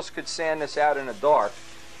almost could sand this out in the dark.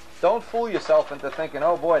 Don't fool yourself into thinking,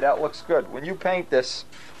 oh boy, that looks good. When you paint this,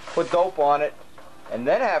 put dope on it, and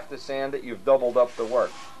then have to sand it, you've doubled up the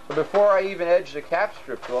work. So before I even edge the cap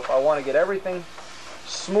strips off, I want to get everything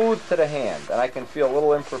smooth to the hand. And I can feel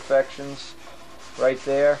little imperfections right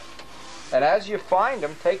there. And as you find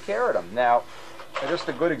them, take care of them. Now, just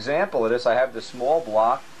a good example of this, I have the small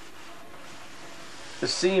block. The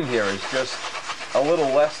seam here is just a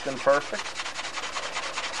little less than perfect.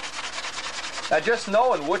 Now just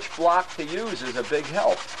knowing which block to use is a big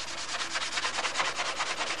help.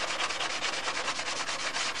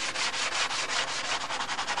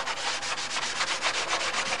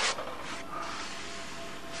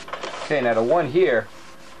 Okay, now the one here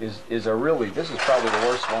is a really, this is probably the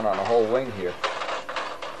worst one on the whole wing here.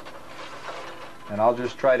 And I'll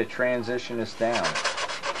just try to transition this down.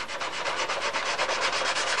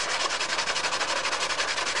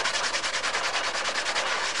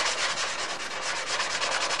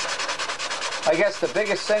 I guess the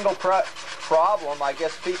biggest single problem I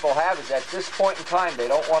guess people have is at this point in time they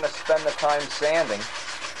don't want to spend the time sanding.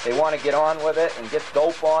 They want to get on with it and get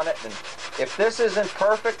dope on it. And if this isn't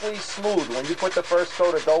perfectly smooth, when you put the first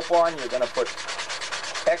coat of dope on, you're going to put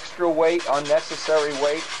extra weight, unnecessary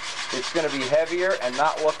weight. It's going to be heavier and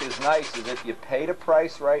not look as nice as if you pay the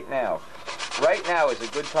price right now. Right now is a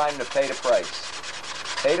good time to pay the price.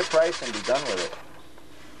 Pay the price and be done with it.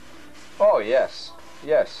 Oh yes,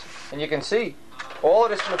 yes. And you can see all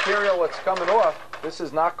of this material that's coming off, this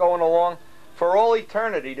is not going along. For all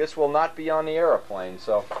eternity, this will not be on the airplane.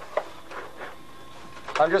 So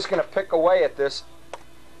I'm just going to pick away at this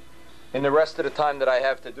in the rest of the time that I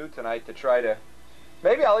have to do tonight to try to,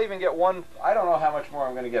 maybe I'll even get one, I don't know how much more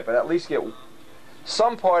I'm going to get, but at least get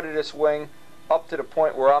some part of this wing up to the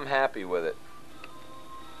point where I'm happy with it.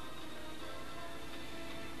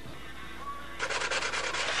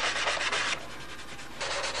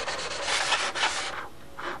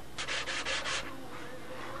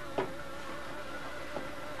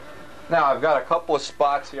 Now I've got a couple of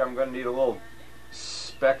spots here I'm going to need a little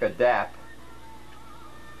speck of DAP.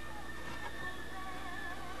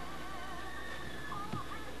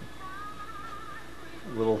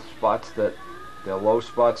 Little spots that, they're low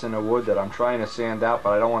spots in the wood that I'm trying to sand out,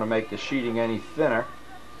 but I don't want to make the sheeting any thinner.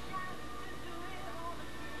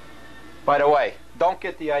 By the way, don't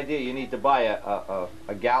get the idea you need to buy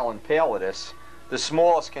a gallon pail of this. The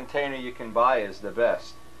smallest container you can buy is the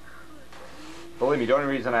best. Believe me, the only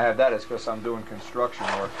reason I have that is because I'm doing construction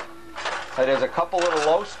work. And there's a couple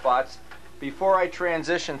little low spots. Before I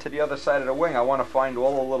transition to the other side of the wing, I want to find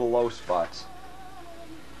all the little low spots.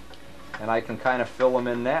 And I can kind of fill them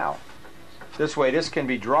in now. This way, this can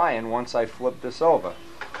be drying once I flip this over.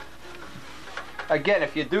 Again,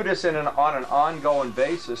 if you do this on an ongoing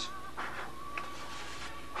basis,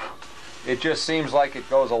 it just seems like it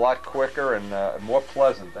goes a lot quicker and more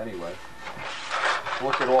pleasant anyway.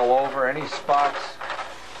 Look it all over, any spots.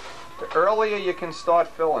 The earlier you can start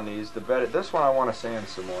filling these, the better. This one I want to sand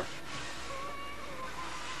some more.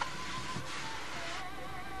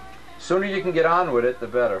 Sooner you can get on with it, the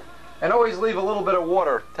better. And always leave a little bit of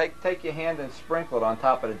water. Take your hand and sprinkle it on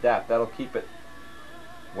top of the DAP. That'll keep it,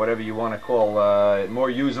 whatever you want to call, more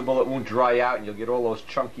usable. It won't dry out and you'll get all those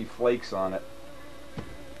chunky flakes on it.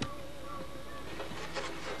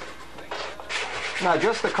 Now,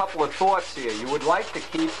 just a couple of thoughts here. You would like to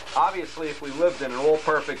keep, obviously, if we lived in an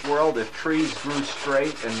all-perfect world, if trees grew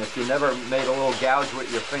straight and if you never made a little gouge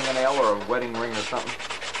with your fingernail or a wedding ring or something,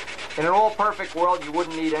 in an all-perfect world, you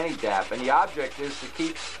wouldn't need any DAP. And the object is to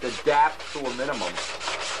keep the DAP to a minimum.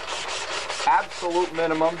 Absolute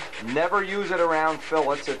minimum. Never use it around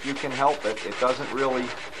fillets if you can help it. It doesn't really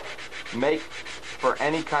make for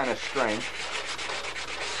any kind of strength.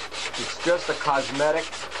 It's just a cosmetic.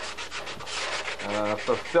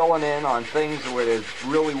 for filling in on things where there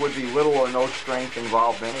really would be little or no strength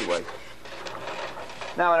involved anyway.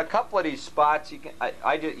 Now, in a couple of these spots, you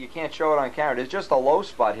can't show it on camera. There's just a low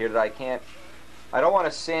spot here that I don't want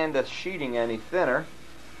to sand the sheeting any thinner.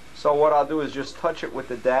 So what I'll do is just touch it with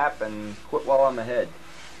the DAP and quit while I'm ahead.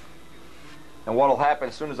 And what'll happen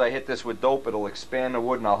as soon as I hit this with dope, it'll expand the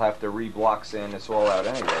wood and I'll have to re-block sand this all out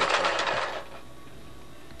anyway. So.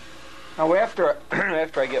 Now after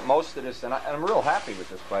I get most of this, and I'm real happy with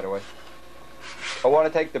this, by the way, I want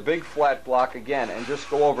to take the big flat block again and just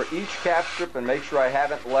go over each cap strip and make sure I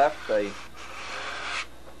haven't left a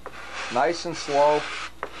nice and slow.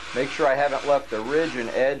 Make sure I haven't left a ridge, an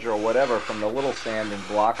edge, or whatever from the little sanding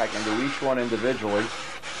block. I can do each one individually.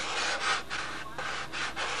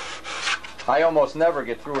 I almost never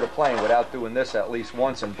get through with a plane without doing this at least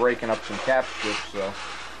once and breaking up some cap strips, so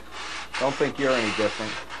don't think you're any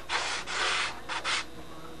different.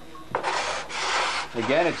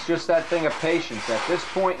 Again, it's just that thing of patience at this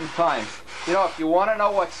point in time. You know, if you want to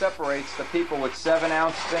know what separates the people with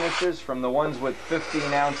 7-ounce finishes from the ones with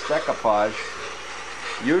 15-ounce decoupage,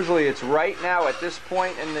 usually it's right now at this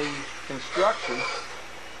point in the construction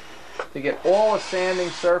to get all the sanding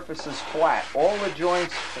surfaces flat, all the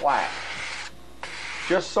joints flat.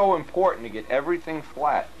 Just so important to get everything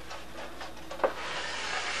flat.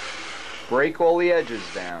 Break all the edges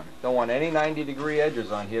down. Don't want any 90-degree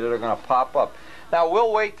edges on here that are going to pop up. Now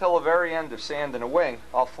we'll wait till the very end of sanding the wing.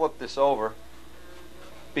 I'll flip this over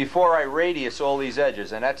before I radius all these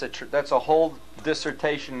edges, and that's a whole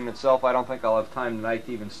dissertation in itself. I don't think I'll have time tonight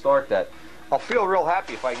to even start that. I'll feel real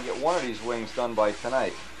happy if I can get one of these wings done by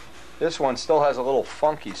tonight. This one still has a little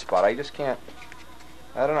funky spot. I just can't,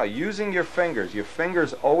 I don't know, using your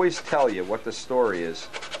fingers always tell you what the story is.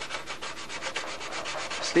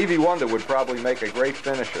 Stevie Wonder would probably make a great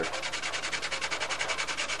finisher.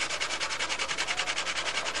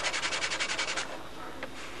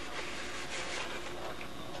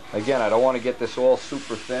 Again, I don't want to get this all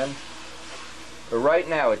super thin, but right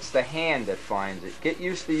now it's the hand that finds it. Get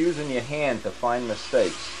used to using your hand to find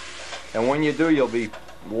mistakes, and when you do, you'll be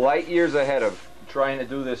light years ahead of trying to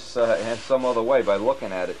do this in some other way by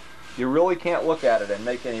looking at it. You really can't look at it and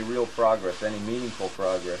make any real progress, any meaningful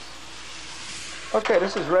progress. Okay,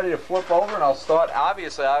 this is ready to flip over, and I'll start.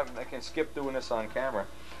 Obviously, I can skip doing this on camera.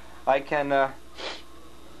 I can.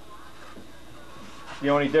 The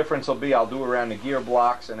only difference will be I'll do around the gear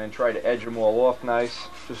blocks and then try to edge them all off nice.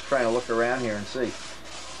 Just trying to look around here and see.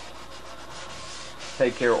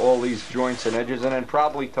 Take care of all these joints and edges, and then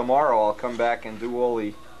probably tomorrow I'll come back and do all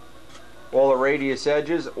the radius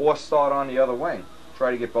edges or start on the other wing. Try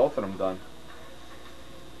to get both of them done.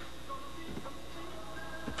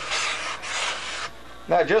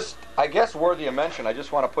 Now, just, I guess worthy of mention, I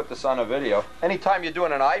just want to put this on a video. Anytime you're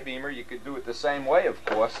doing an I-beamer, you could do it the same way, of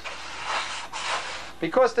course.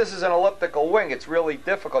 Because this is an elliptical wing, it's really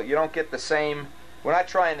difficult. You don't get the same, we're not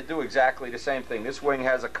trying to do exactly the same thing. This wing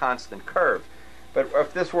has a constant curve. But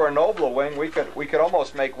if this were a nobler wing, we could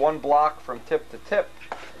almost make one block from tip to tip.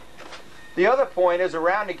 The other point is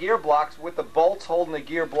around the gear blocks, with the bolts holding the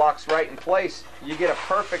gear blocks right in place, you get a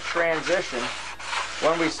perfect transition.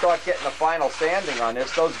 When we start getting the final sanding on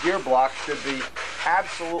this, those gear blocks should be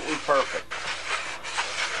absolutely perfect.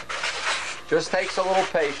 Just takes a little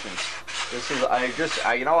patience. This is,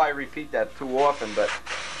 you know I repeat that too often, but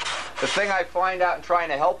the thing I find out in trying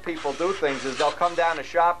to help people do things is they'll come down the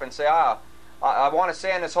shop and say, I want to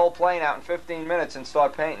sand this whole plane out in 15 minutes and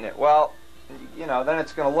start painting it. Well, you know, then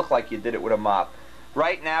it's going to look like you did it with a mop.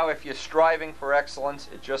 Right now, if you're striving for excellence,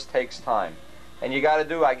 it just takes time. And you got to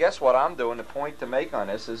do, I guess what I'm doing, the point to make on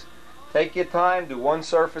this is take your time, do one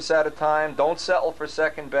surface at a time, don't settle for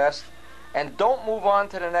second best. And don't move on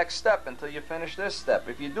to the next step until you finish this step.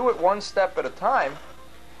 If you do it one step at a time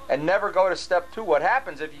and never go to step 2, what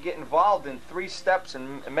happens if you get involved in 3 steps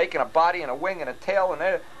and making a body and a wing and a tail,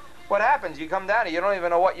 and what happens? You come down and you don't even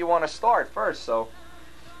know what you want to start first. So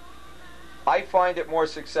I find it more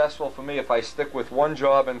successful for me if I stick with one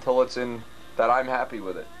job until it's in that I'm happy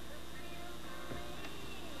with it.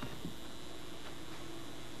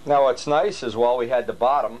 Now what's nice is while we had the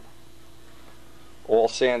bottom all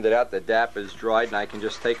sanded out, the DAP is dried, and I can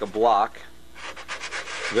just take a block,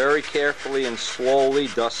 very carefully and slowly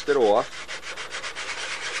dust it off.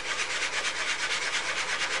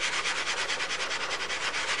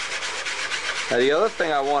 Now the other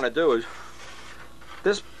thing I want to do is,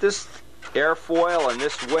 this airfoil and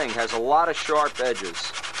this wing has a lot of sharp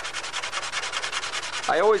edges.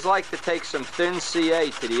 I always like to take some thin CA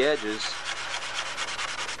to the edges.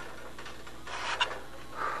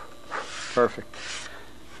 Perfect.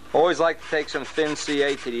 Always like to take some thin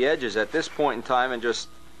CA to the edges at this point in time and just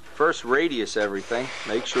first radius everything.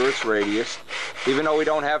 Make sure it's radius. Even though we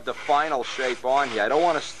don't have the final shape on here, I don't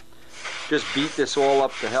want to just beat this all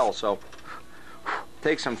up to hell. So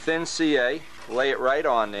take some thin CA, lay it right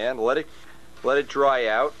on there, and let it dry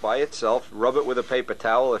out by itself. Rub it with a paper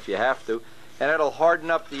towel if you have to, and it'll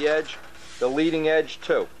harden up the edge, the leading edge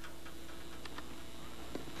too.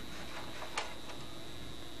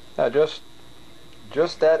 Now just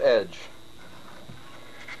that edge.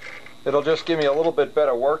 It'll just give me a little bit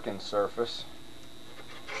better working surface.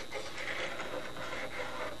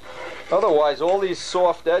 Otherwise, all these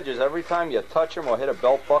soft edges, every time you touch them or hit a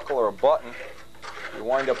belt buckle or a button, you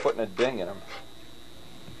wind up putting a ding in them.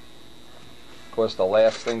 Of course, the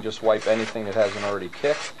last thing, just wipe anything that hasn't already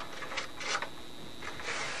kicked.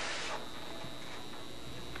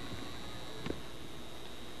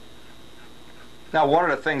 Now,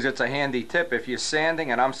 one of the things that's a handy tip, if you're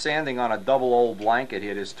sanding, and I'm sanding on a double old blanket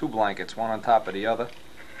here, there's two blankets, one on top of the other.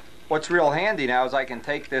 What's real handy now is I can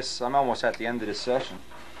take this, I'm almost at the end of this session,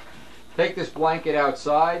 take this blanket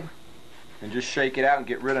outside and just shake it out and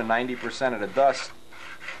get rid of 90% of the dust.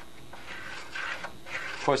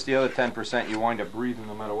 Of course, the other 10% you wind up breathing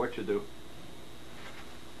no matter what you do.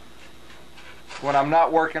 When I'm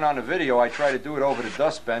not working on the video, I try to do it over the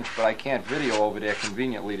dust bench, but I can't video over there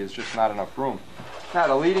conveniently. There's just not enough room. Now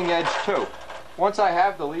the leading edge too. Once I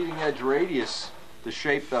have the leading edge radius, the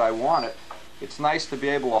shape that I want it, it's nice to be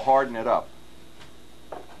able to harden it up.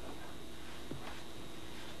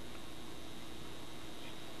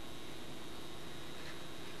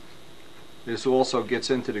 This also gets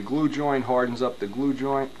into the glue joint, hardens up the glue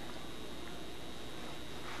joint.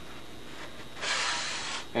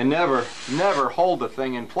 And never hold the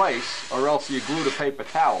thing in place, or else you glue the paper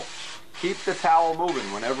towel. Keep the towel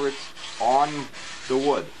moving whenever it's on the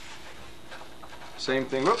wood. Same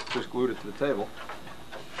thing, whoop, just glued it to the table.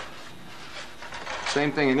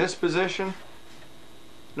 Same thing in this position.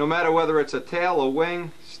 No matter whether it's a tail, a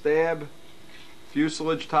wing, stab,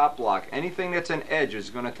 fuselage, top block, anything that's an edge is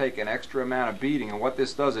going to take an extra amount of beating, and what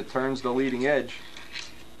this does, it turns the leading edge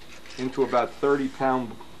into about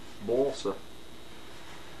 30-pound balsa.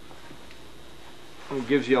 It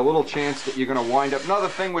gives you a little chance that you're going to wind up. Another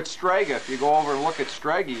thing with Strega, if you go over and look at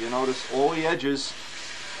Strega, you notice all the edges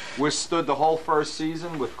withstood the whole first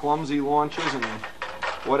season with clumsy launches and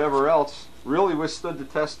whatever else. Really withstood the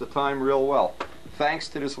test of time real well, thanks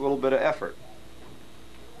to this little bit of effort.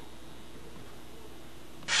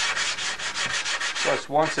 Plus,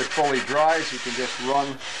 once it fully dries, you can just run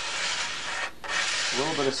a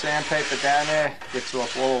little bit of sandpaper down there, gets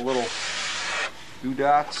off all the little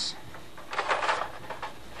doodads.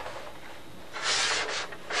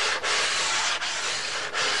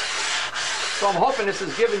 So I'm hoping this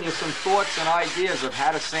has given you some thoughts and ideas of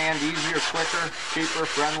how to sand easier, quicker, cheaper,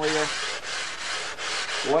 friendlier,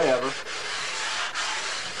 whatever.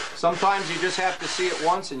 Sometimes you just have to see it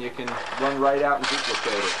once and you can run right out and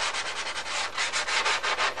duplicate it.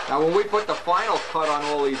 Now when we put the final cut on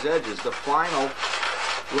all these edges, the final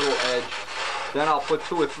little edge, then I'll put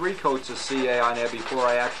 2 or 3 coats of CA on there before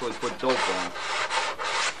I actually put dope on.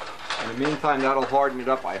 In the meantime, that'll harden it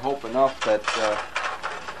up, I hope, enough that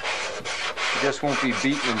you just won't be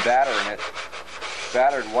beating and battering it.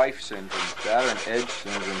 Battered wife syndrome, battered edge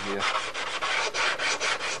syndrome here.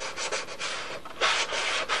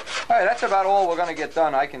 Alright, that's about all we're going to get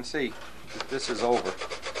done. I can see this is over.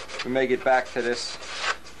 We may get back to this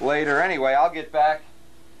later. Anyway, I'll get back.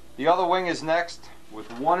 The other wing is next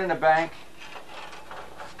with 1 in the bank.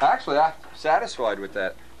 Actually, I'm satisfied with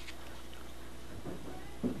that.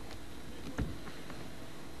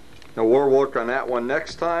 Now we'll work on that one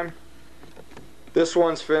next time. This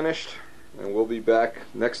one's finished, and we'll be back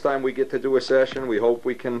next time we get to do a session. We hope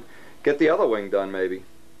we can get the other wing done, maybe.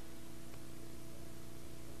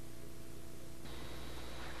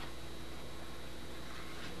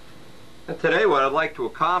 And today what I'd like to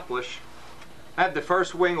accomplish, I have the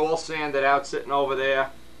first wing all sanded out, sitting over there.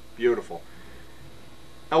 Beautiful.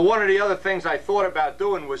 Now one of the other things I thought about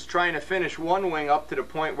doing was trying to finish one wing up to the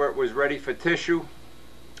point where it was ready for tissue,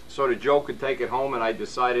 so that Joe could take it home, and I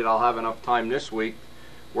decided I'll have enough time this week.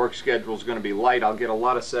 Work schedule's going to be light. I'll get a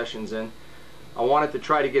lot of sessions in. I wanted to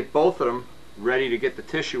try to get both of them ready to get the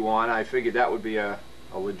tissue on. I figured that would be a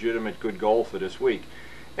legitimate good goal for this week.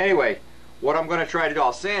 Anyway, what I'm going to try to do,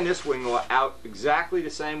 I'll sand this wing out exactly the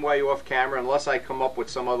same way off camera, unless I come up with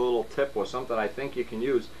some other little tip or something I think you can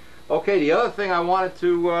use. Okay, the other thing I wanted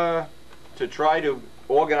to try to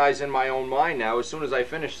organize in my own mind now, as soon as I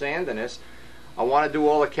finish sanding this, I want to do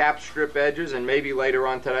all the cap strip edges, and maybe later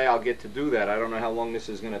on today I'll get to do that. I don't know how long this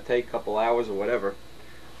is going to take, a couple hours or whatever.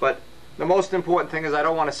 But the most important thing is I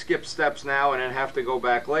don't want to skip steps now and then have to go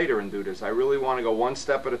back later and do this. I really want to go one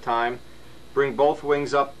step at a time, bring both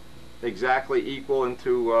wings up exactly equal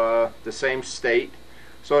into the same state,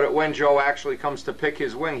 so that when Joe actually comes to pick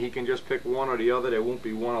his wing, he can just pick one or the other. There won't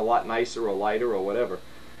be one a lot nicer or lighter or whatever.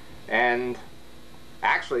 And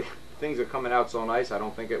actually, things are coming out so nice I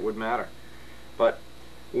don't think it would matter. But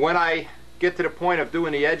when I get to the point of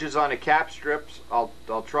doing the edges on the cap strips, I'll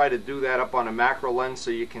try to do that up on a macro lens so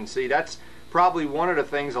you can see. That's probably one of the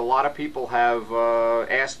things a lot of people have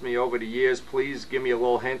asked me over the years. Please give me a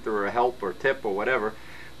little hint or a help or tip or whatever.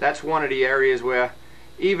 That's one of the areas where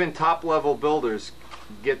even top level builders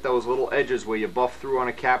get those little edges where you buff through on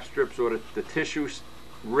a cap strips, or the tissue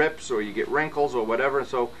rips, or you get wrinkles or whatever.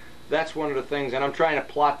 So that's one of the things, and I'm trying to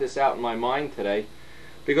plot this out in my mind today.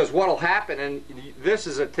 Because what will happen, and this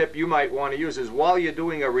is a tip you might want to use, is while you're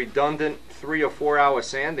doing a redundant 3 or 4 hour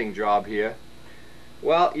sanding job here,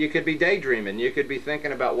 well, you could be daydreaming. You could be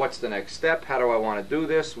thinking about what's the next step, how do I want to do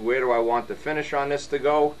this, where do I want the finish on this to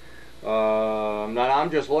go.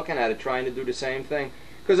 I'm just looking at it, trying to do the same thing.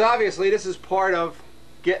 Because obviously this is part of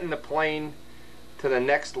getting the plane to the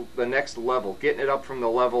next level, getting it up from the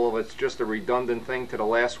level of it's just a redundant thing to the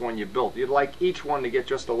last one you built. You'd like each one to get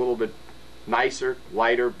just a little bit nicer,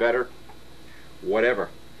 lighter, better, whatever.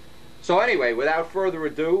 So anyway, without further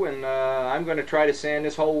ado, and I'm going to try to sand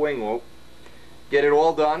this whole wing loop, get it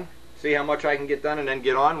all done, see how much I can get done, and then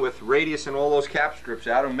get on with radius and all those cap strips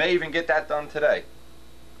out, and may even get that done today.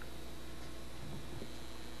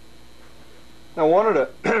 Now one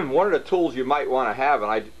of the tools you might want to have,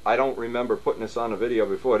 and I don't remember putting this on the video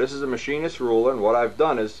before, this is a machinist ruler, and what I've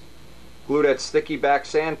done is glue that sticky back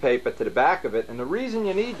sandpaper to the back of it. And the reason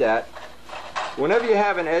you need that, whenever you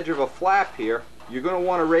have an edge of a flap here, you're going to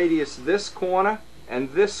want to radius this corner and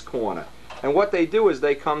this corner. And what they do is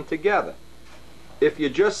they come together. If you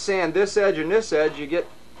just sand this edge and this edge, you get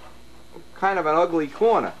kind of an ugly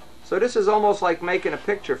corner. So this is almost like making a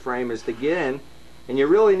picture frame, is to get in, and you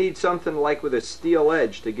really need something like with a steel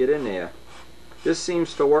edge to get in there. This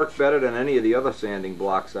seems to work better than any of the other sanding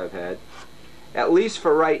blocks I've had. At least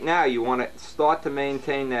for right now, you want to start to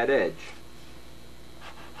maintain that edge.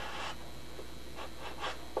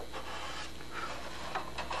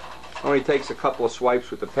 Only takes a couple of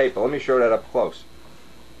swipes with the paper. Let me show that up close.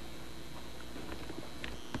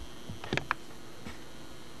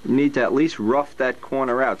 You need to at least rough that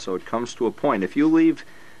corner out so it comes to a point. If you leave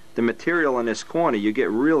the material in this corner, you get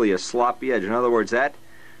really a sloppy edge. In other words, that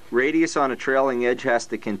radius on a trailing edge has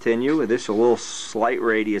to continue. This a little slight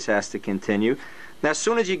radius has to continue. Now as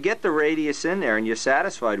soon as you get the radius in there and you're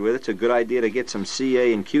satisfied with it, it's a good idea to get some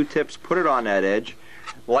CA and Q-tips, put it on that edge.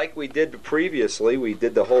 Like we did previously, we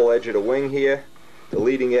did the whole edge of the wing here, the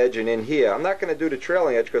leading edge, and in here. I'm not going to do the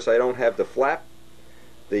trailing edge because I don't have the flap,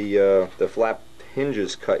 the flap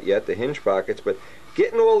hinges cut yet, the hinge pockets, but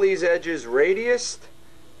getting all these edges radiused,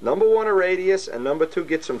 number one a radius, and number two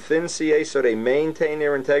get some thin CA so they maintain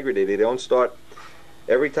their integrity. They don't start,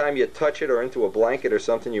 every time you touch it or into a blanket or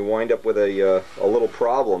something, you wind up with a little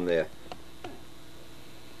problem there.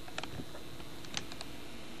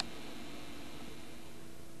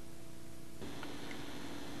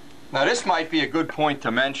 Now this might be a good point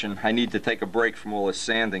to mention. I need to take a break from all this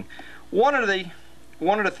sanding. One of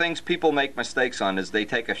the things people make mistakes on is they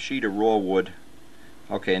take a sheet of raw wood.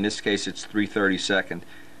 Okay, in this case it's 3/32,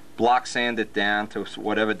 block sand it down to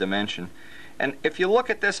whatever dimension. And if you look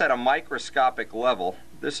at this at a microscopic level,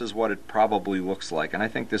 this is what it probably looks like. And I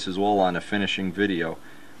think this is all on a finishing video.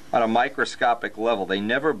 At a microscopic level, they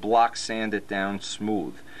never block sand it down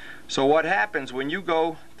smooth. So what happens when you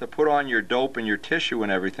go to put on your dope and your tissue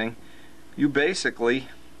and everything, you basically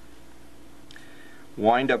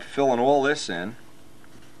wind up filling all this in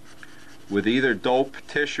with either dope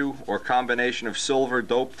tissue or combination of silver,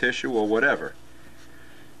 dope tissue, or whatever.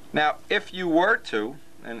 Now if you were to,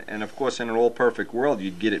 and of course in an all-perfect world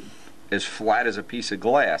you'd get it as flat as a piece of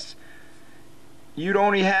glass, you'd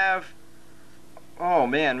only have, oh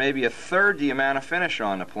man, maybe a third the amount of finish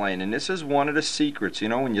on the plane. And this is one of the secrets, you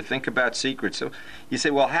know, when you think about secrets. So you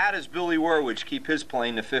say, well, how does Billy Werwich keep his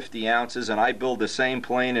plane to 50 ounces and I build the same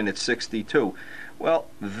plane and it's 62? Well,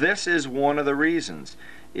 this is one of the reasons,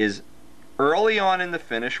 is early on in the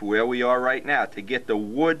finish, where we are right now, to get the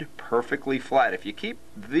wood perfectly flat. If you keep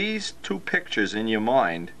these two pictures in your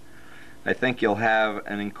mind, I think you'll have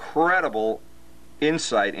an incredible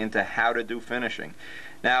insight into how to do finishing.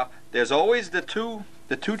 Now, there's always the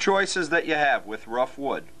two choices that you have with rough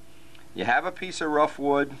wood. You have a piece of rough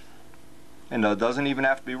wood, and it doesn't even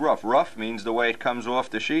have to be rough. Rough means the way it comes off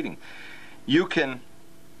the sheeting. You can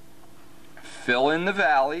fill in the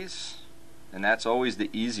valleys and that's always the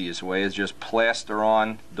easiest way, is just plaster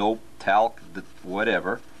on dope, talc,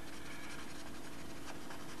 whatever.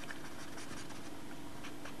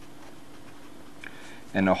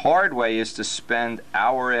 And the hard way is to spend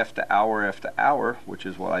hour after hour after hour, which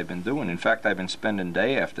is what I've been doing. In fact, I've been spending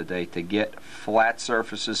day after day to get flat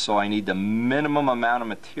surfaces, so I need the minimum amount of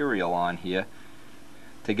material on here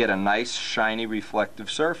to get a nice, shiny,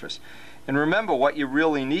 reflective surface. And remember, what you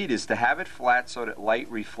really need is to have it flat so that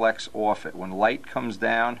light reflects off it. When light comes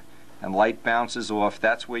down and light bounces off,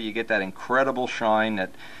 that's where you get that incredible shine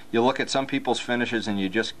that you look at some people's finishes and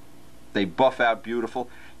they buff out beautiful.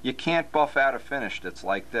 You can't buff out a finish that's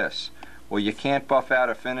like this. Or you can't buff out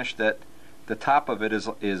a finish that the top of it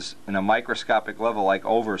is in a microscopic level, like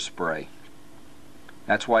overspray.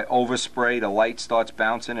 That's why overspray, the light starts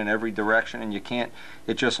bouncing in every direction and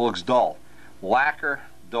it just looks dull. Lacquer,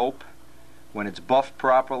 dope, when it's buffed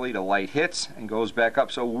properly, the light hits and goes back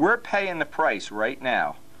up. So we're paying the price right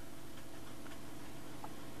now.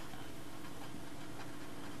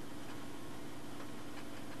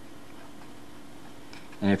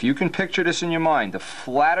 And if you can picture this in your mind, the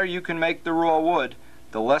flatter you can make the raw wood,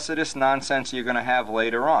 the less of this nonsense you're going to have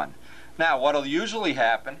later on. Now, what'll usually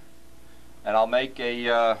happen, and I'll make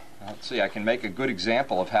a, let's see, I can make a good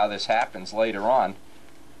example of how this happens later on.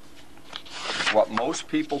 What most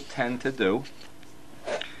people tend to do.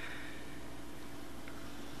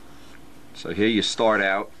 So here you start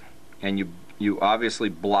out, and you obviously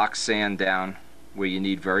block sand down where you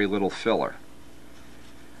need very little filler.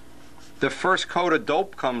 The first coat of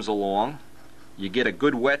dope comes along, you get a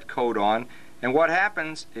good wet coat on, and what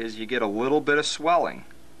happens is you get a little bit of swelling.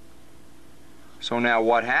 So now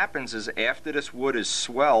what happens is, after this wood is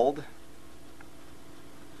swelled,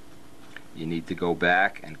 you need to go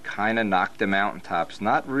back and kind of knock the mountaintops,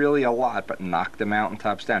 not really a lot, but knock the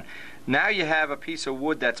mountaintops down. Now you have a piece of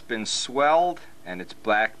wood that's been swelled and it's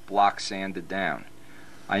block sanded down.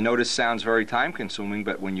 I know this sounds very time consuming,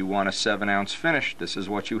 but when you want a 7-ounce finish, this is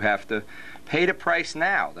what you have to pay the price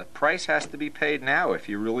now. The price has to be paid now if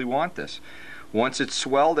you really want this. Once it's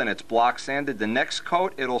swelled and it's block sanded, the next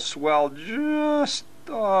coat, it'll swell just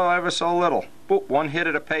ever so little. Boop, one hit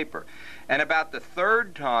of the paper. And about the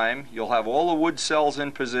third time, you'll have all the wood cells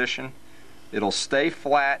in position. It'll stay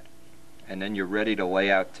flat, and then you're ready to lay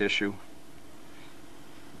out tissue.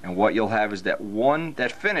 And what you'll have is that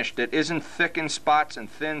finish that isn't thick in spots and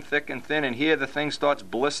thin, thick and thin, and here the thing starts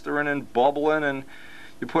blistering and bubbling, and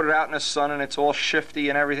you put it out in the sun and it's all shifty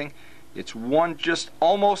and everything. It's one, just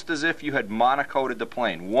almost as if you had monocoated the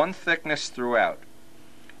plane. One thickness throughout.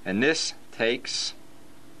 And this takes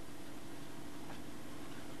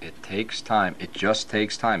time. It just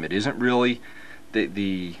takes time. It isn't really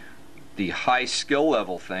the high skill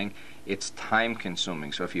level thing. It's time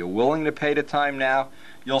consuming. So if you're willing to pay the time now,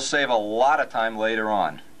 you'll save a lot of time later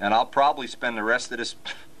on. And I'll probably spend the rest of this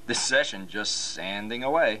session just sanding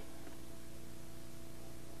away.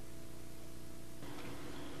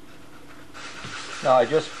 Now I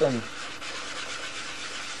just been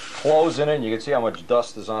closing in. You can see how much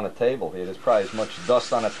dust is on the table here. There's probably as much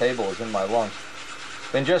dust on the table as in my lungs.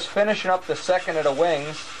 Been just finishing up the second of the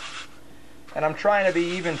wings, and I'm trying to be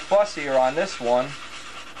even fussier on this one,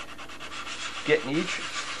 getting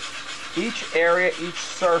each area, each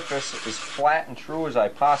surface as flat and true as I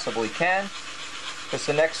possibly can. Because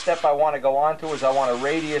the next step I want to go on to is I want to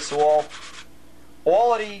radius all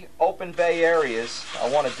of the open bay areas. I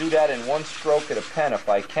want to do that in one stroke of the pen if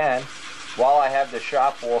I can, while I have the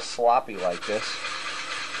shop all sloppy like this.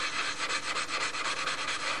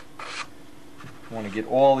 I want to get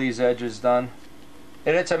all these edges done.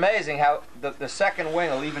 And it's amazing how the second wing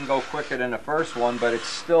will even go quicker than the first one, but it's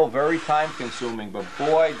still very time consuming. But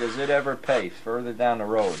boy, does it ever pay further down the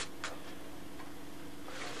road.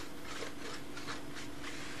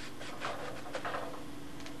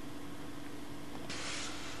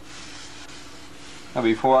 Now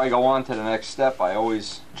before I go on to the next step, I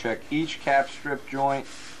always check each cap strip joint.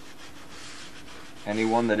 Any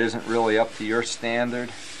one that isn't really up to your standard.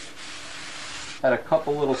 Had a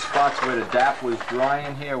couple little spots where the DAP was dry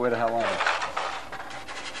in here. Where the hell are they?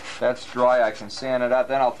 That's dry. I can sand it out.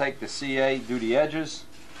 Then I'll take the CA, do the edges,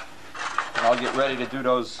 and I'll get ready to do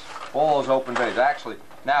all those open bays. Actually,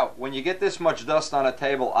 now when you get this much dust on a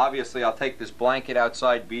table, obviously I'll take this blanket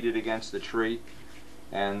outside, beat it against the tree,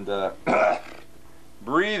 and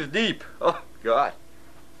breathe deep. Oh God.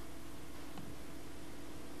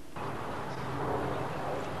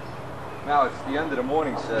 Now it's the end of the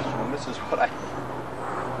morning session, and this is what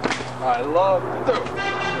I love to do.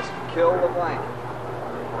 Just kill the blanket.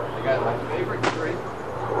 I got my favorite tree.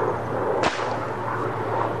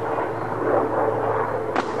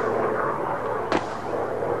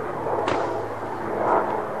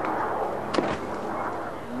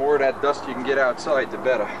 more of that dust you can get outside, the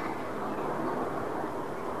better.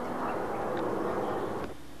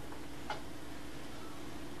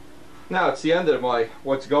 Now it's the end of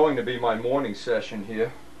what's going to be my morning session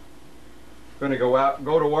here. Going to go out,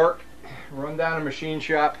 go to work, run down a machine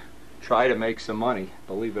shop, try to make some money,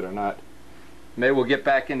 believe it or not. Maybe we'll get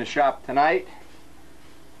back in the shop tonight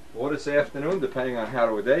or this afternoon, depending on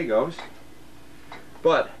how the day goes.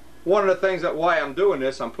 But one of the things that why I'm doing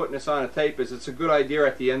this, I'm putting this on a tape, is it's a good idea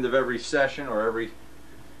at the end of every session or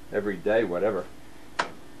every day, whatever.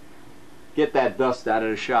 Get that dust out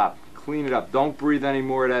of the shop. Clean it up. Don't breathe any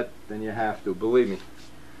more of that than you have to. Believe me.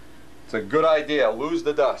 It's a good idea. Lose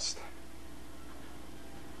the dust.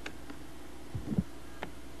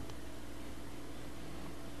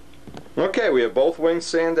 Okay, we have both wings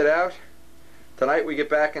sanded out. Tonight we get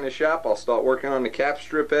back in the shop. I'll start working on the cap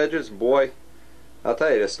strip edges. Boy, I'll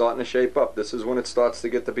tell you, they're starting to shape up. This is when it starts to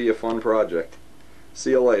get to be a fun project.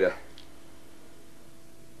 See you later.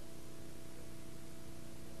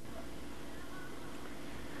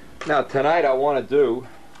 Now tonight I want to do,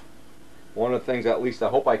 one of the things at least I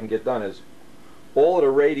hope I can get done, is all of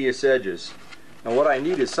the radius edges. And what I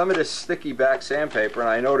need is some of this sticky back sandpaper, and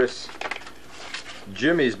I notice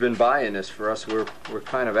Jimmy's been buying this for us. We're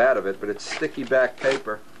kind of out of it, but it's sticky back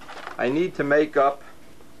paper. I need to make up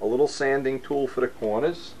a little sanding tool for the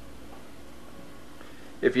corners.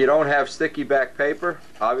 If you don't have sticky back paper,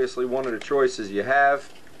 obviously one of the choices you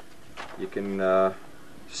have, you can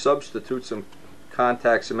substitute some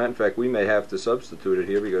contact cement. In fact, we may have to substitute it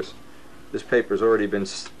here because this paper's already been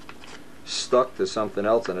stuck to something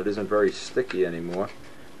else and it isn't very sticky anymore.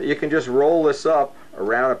 But you can just roll this up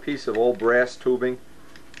around a piece of old brass tubing,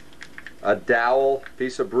 a dowel,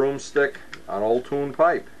 piece of broomstick, an old tune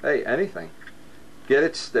pipe. Hey, anything. Get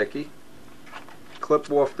it sticky.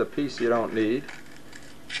 Clip off the piece you don't need.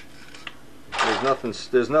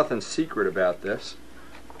 There's nothing secret about this.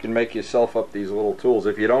 You can make yourself up these little tools.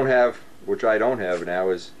 If you don't have, which I don't have now,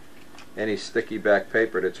 is any sticky back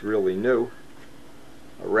paper that's really new.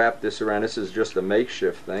 I'll wrap this around. This is just a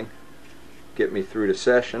makeshift thing. Get me through the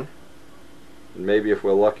session. And maybe if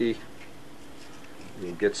we're lucky,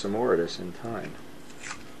 we'll get some more of this in time.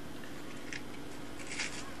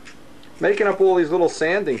 Making up all these little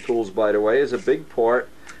sanding tools, by the way, is a big part.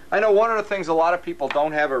 I know one of the things a lot of people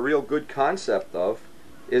don't have a real good concept of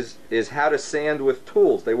is how to sand with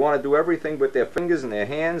tools. They want to do everything with their fingers and their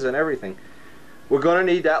hands and everything. We're going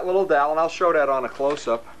to need that little dowel, and I'll show that on a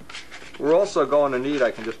close-up. We're also going to need,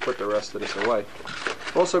 I can just put the rest of this away,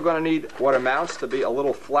 we're also going to need what amounts to be a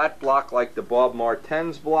little flat block like the Bob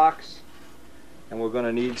Martens blocks. And we're going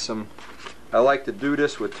to need some, I like to do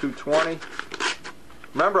this with 220.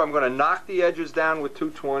 Remember, I'm going to knock the edges down with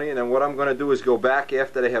 220, and then what I'm going to do is go back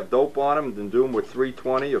after they have dope on them and do them with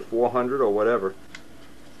 320 or 400 or whatever.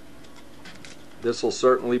 This will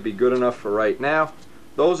certainly be good enough for right now.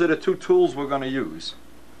 Those are the two tools we're going to use.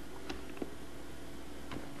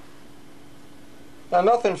 Now,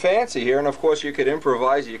 nothing fancy here, and of course you could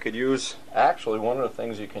improvise. You could use, actually one of the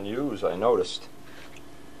things you can use, I noticed,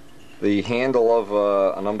 the handle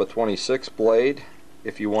of a number 26 blade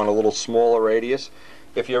if you want a little smaller radius.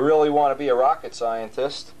 If you really want to be a rocket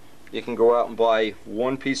scientist, you can go out and buy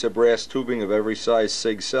one piece of brass tubing of every size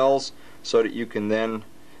sig cells so that you can then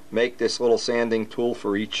make this little sanding tool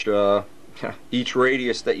for each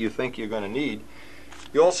radius that you think you're going to need.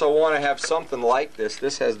 You also want to have something like this.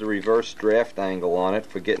 This has the reverse draft angle on it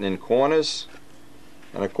for getting in corners.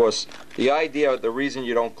 And of course, the idea, the reason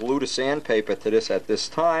you don't glue the sandpaper to this at this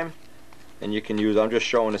time, and you can use, I'm just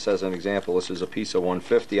showing this as an example, this is a piece of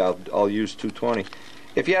 150, I'll use 220.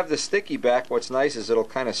 If you have the sticky back, what's nice is it'll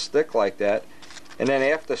kind of stick like that, and then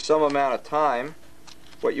after some amount of time,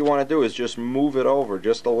 what you want to do is just move it over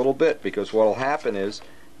just a little bit, because what will happen is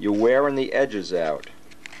you're wearing the edges out.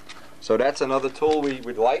 So that's another tool we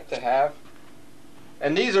would like to have.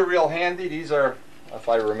 And these are real handy. These are, if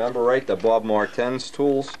I remember right, the Bob Martens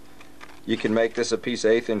tools. You can make this a piece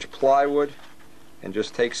of 1/8 inch plywood and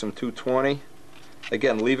just take some 220.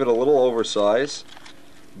 Again, leave it a little oversized.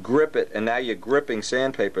 Grip it, and now you're gripping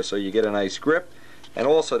sandpaper so you get a nice grip. And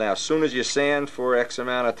also now, as soon as you sand for X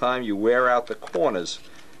amount of time, you wear out the corners.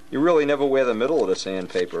 You really never wear the middle of the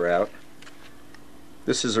sandpaper out.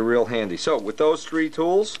 This is a real handy. So with those three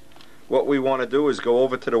tools, what we want to do is go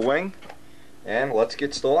over to the wing and let's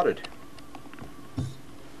get started.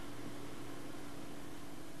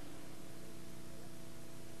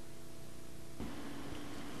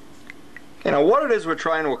 You know, what it is we're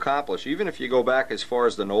trying to accomplish, even if you go back as far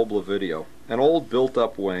as the Nobler video, an old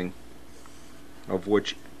built-up wing, of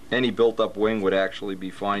which any built-up wing would actually be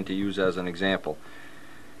fine to use as an example.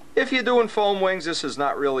 If you're doing foam wings, this is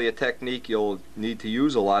not really a technique you'll need to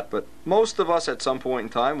use a lot, but most of us at some point in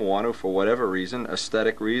time want to, for whatever reason,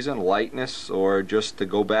 aesthetic reason, lightness, or just to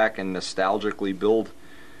go back and nostalgically build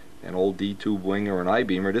an old D-tube wing or an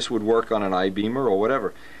I-beamer. This would work on an I-beamer or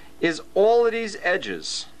whatever. Is all of these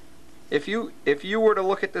edges, if you were to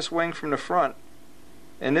look at this wing from the front,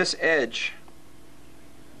 and this edge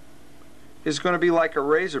is going to be like a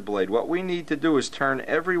razor blade, what we need to do is turn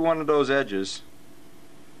every one of those edges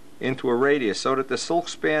into a radius so that the silk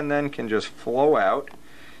span then can just flow out.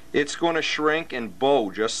 It's going to shrink and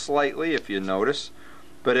bow just slightly, if you notice,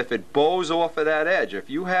 but if it bows off of that edge, if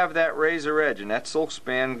you have that razor edge and that silk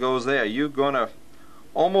span goes there, you're going to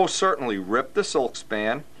almost certainly rip the silk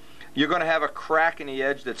span. You're going to have a crack in the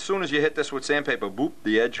edge that as soon as you hit this with sandpaper, boop,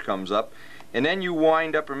 the edge comes up, and then you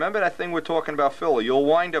wind up, remember that thing we're talking about, filler, you'll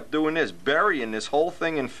wind up doing this, burying this whole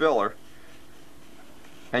thing in filler,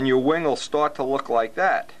 and your wing will start to look like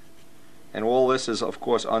that. And all this is, of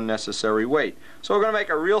course, unnecessary weight. So we're going to make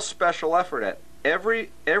a real special effort at every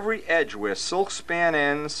edge where silk span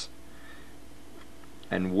ends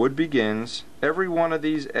and wood begins, every one of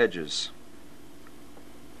these edges.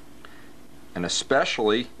 And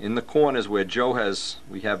especially in the corners where Joe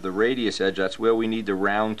we have the radius edge, that's where we need the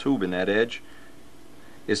round tube in that edge,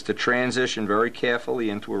 is to transition very carefully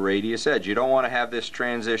into a radius edge. You don't want to have this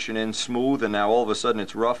transition in smooth and now all of a sudden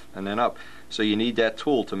it's rough and then up. So you need that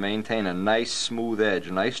tool to maintain a nice smooth edge,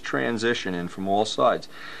 a nice transition in from all sides.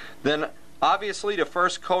 Then obviously the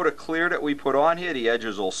first coat of clear that we put on here, the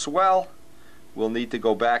edges will swell. We'll need to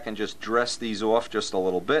go back and just dress these off just a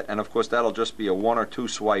little bit, and of course that'll just be a 1 or 2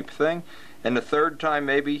 swipe thing. And the third time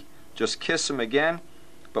maybe just kiss them again.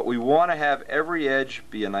 But we want to have every edge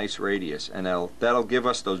be a nice radius, and that'll give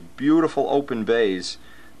us those beautiful open bays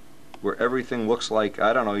where everything looks like,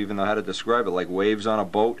 I don't know even know how to describe it, like waves on a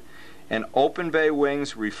boat. And open bay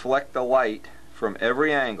wings reflect the light from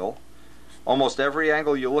every angle. Almost every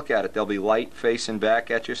angle you look at it, there'll be light facing back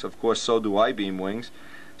at you. So of course, so do I-beam wings.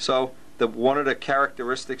 So one of the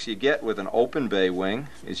characteristics you get with an open bay wing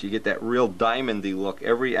is you get that real diamondy look.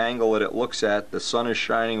 Every angle that it looks at, the sun is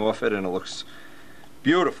shining off it, and it looks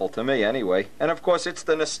beautiful to me anyway. And of course, it's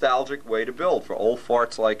the nostalgic way to build for old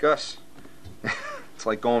farts like us. It's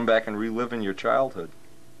like going back and reliving your childhood.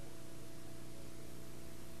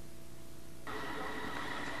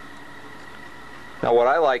 Now what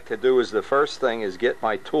I like to do is the first thing is get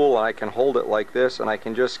my tool and I can hold it like this and I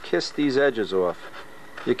can just kiss these edges off.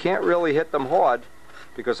 You can't really hit them hard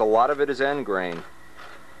because a lot of it is end grain.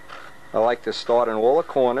 I like to start in all the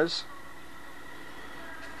corners.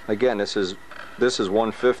 Again, this is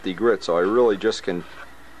 150 grit, so I really just can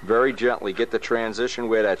very gently get the transition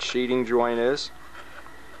where that sheeting joint is.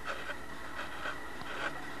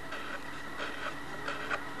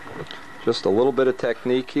 Just a little bit of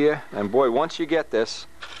technique here, and boy, once you get this,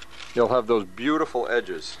 you'll have those beautiful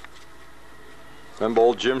edges. Remember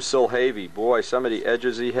old Jim Silhavy? Boy, some of the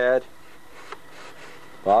edges he had.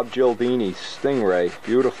 Bob Gildini, Stingray,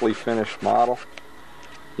 beautifully finished model.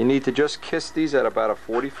 You need to just kiss these at about a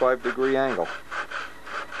 45-degree angle.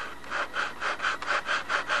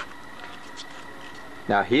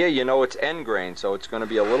 Now here you know it's end grain, so it's going to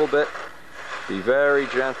be a little bit, be very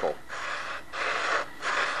gentle.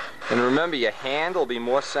 And remember, your hand will be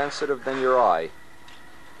more sensitive than your eye.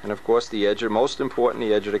 And of course the edge, most important,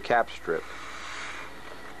 the edge of the cap strip.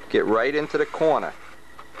 Get right into the corner.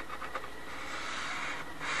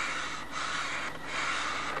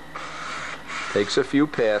 Takes a few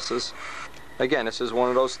passes. Again, this is one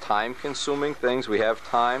of those time-consuming things. We have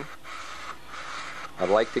time. I'd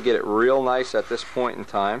like to get it real nice at this point in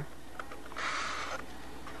time.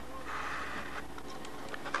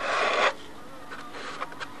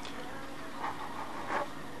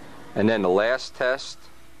 And then the last test,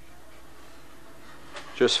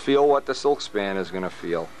 just feel what the silk span is going to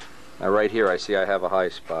feel. Now right here I see I have a high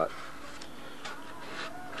spot.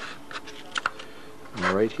 And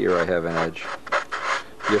right here I have an edge.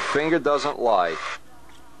 Your finger doesn't lie.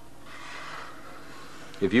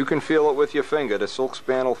 If you can feel it with your finger, the silk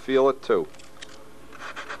span will feel it too.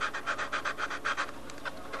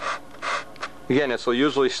 Again, this will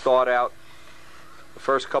usually start out, the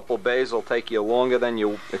first couple of bays will take you longer than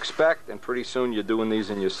you expect, and pretty soon you're doing these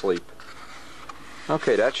in your sleep.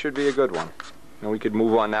 Okay, that should be a good one. Now we could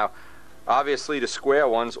move on now. Obviously the square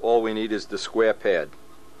ones, all we need is the square pad.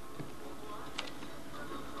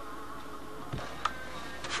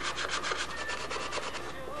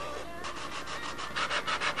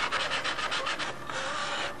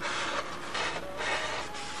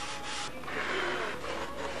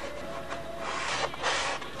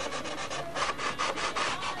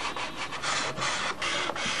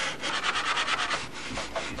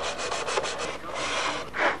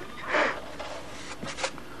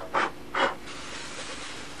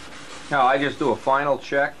 Now I just do a final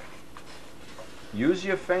check. Use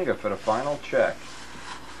your finger for the final check.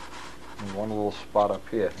 And one little spot up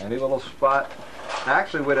here. Any little spot.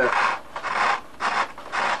 Actually, where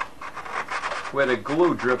the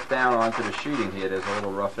glue dripped down onto the sheeting here, there's a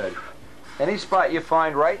little rough edge. Any spot you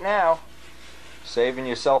find right now, saving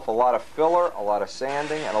yourself a lot of filler, a lot of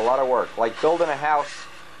sanding, and a lot of work. Like building a house,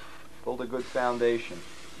 build a good foundation,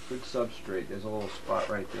 good substrate. There's a little spot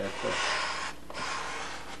right there too.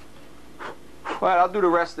 Well, I'll do the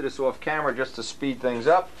rest of this off camera just to speed things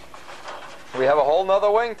up. We have a whole nother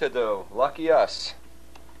wing to do. Lucky us.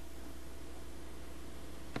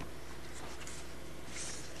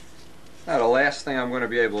 Now the last thing I'm going to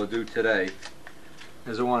be able to do today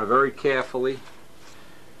is I want to very carefully,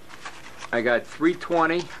 I got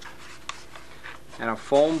 320 and a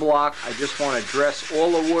foam block. I just want to dress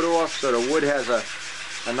all the wood off so the wood has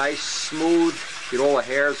a nice smooth, get all the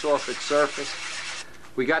hairs off its surface.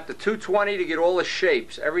 We got the 220 to get all the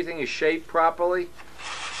shapes. Everything is shaped properly.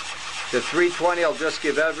 The 320 will just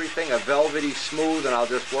give everything a velvety smooth, and I'll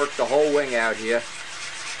just work the whole wing out here.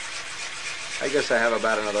 I guess I have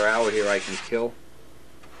about another hour here I can kill.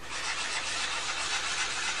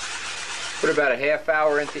 Put about a half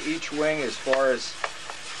hour into each wing as far as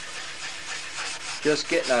just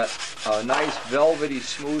getting a nice velvety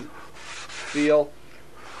smooth feel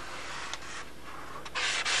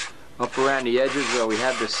up around the edges where we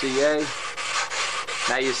have the CA.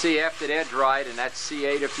 Now you see after they're dried and that's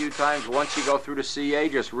CA'd a few times, once you go through the CA,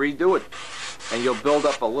 just redo it and you'll build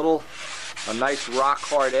up a nice rock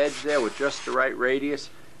hard edge there with just the right radius.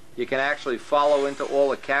 You can actually follow into all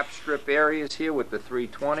the cap strip areas here with the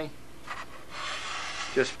 320.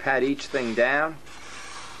 Just pat each thing down.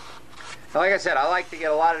 Now, like I said, I like to get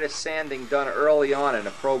a lot of this sanding done early on in the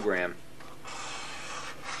program.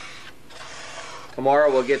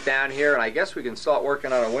 Tomorrow we'll get down here and I guess we can start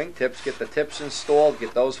working on our wing tips, get the tips installed,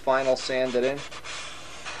 get those final sanded in.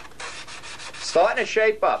 Starting to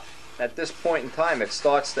shape up at this point in time. It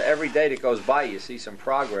starts to, every day that goes by you see some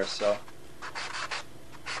progress, so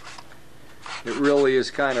it really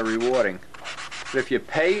is kind of rewarding. But if you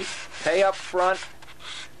pay up front,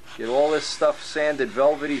 get all this stuff sanded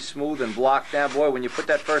velvety smooth and blocked down, boy, when you put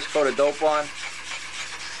that first coat of dope on,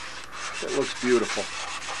 it looks beautiful.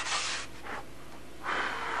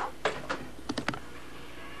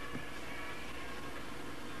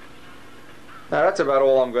 Now that's about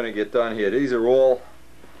all I'm going to get done here. These are all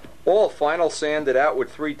final sanded out with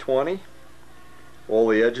 320. All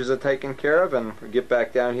the edges are taken care of, and we'll get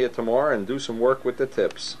back down here tomorrow and do some work with the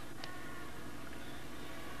tips.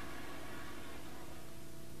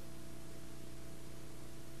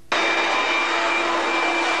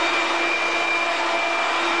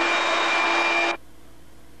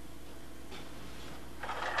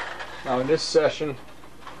 Now in this session,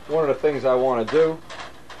 one of the things I want to do,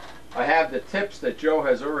 I have the tips that Joe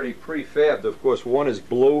has already prefabbed. Of course, one is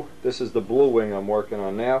blue. This is the blue wing I'm working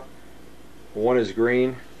on now. One is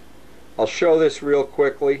green. I'll show this real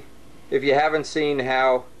quickly. If you haven't seen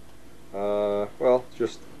how, well,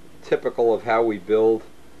 just typical of how we build,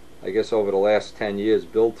 I guess over the last 10 years,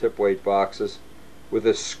 build tip weight boxes with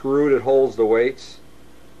a screw that holds the weights.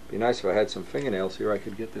 Be nice if I had some fingernails here, I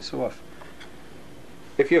could get this off.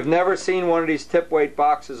 If you've never seen one of these tip weight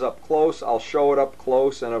boxes up close, I'll show it up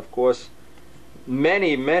close, and of course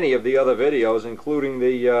many of the other videos, including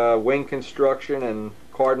the wing construction and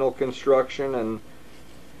cardinal construction and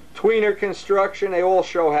tweener construction, they all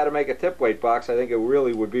show how to make a tip weight box. I think it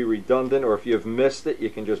really would be redundant, or if you've missed it, you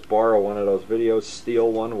can just borrow one of those videos,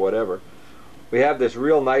 steal one, whatever. We have this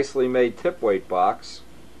real nicely made tip weight box.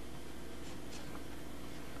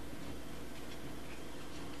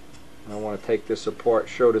 I want to take this apart,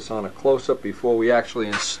 show this on a close-up before we actually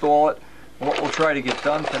install it. And what we'll try to get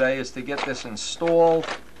done today is to get this installed.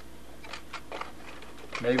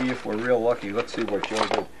 Maybe if we're real lucky. Let's see what Joe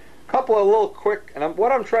did. A couple of little quick, and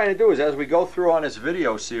what I'm trying to do is, as we go through on this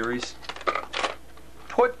video series,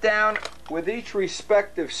 put down with each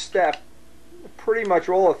respective step pretty much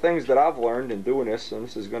all the things that I've learned in doing this, and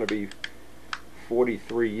this is going to be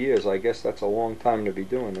 43 years. I guess that's a long time to be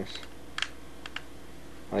doing this.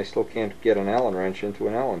 I still can't get an Allen wrench into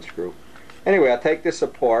an Allen screw. Anyway, I'll take this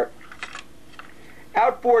apart.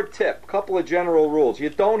 Outboard tip, couple of general rules. You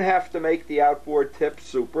don't have to make the outboard tip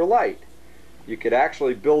super light. You could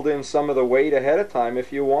actually build in some of the weight ahead of time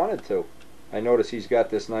if you wanted to. I notice he's got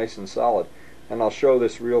this nice and solid, and I'll show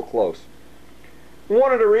this real close.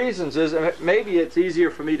 One of the reasons is, and maybe it's easier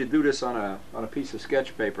for me to do this on a piece of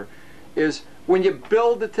sketch paper, is when you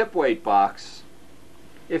build the tip weight box,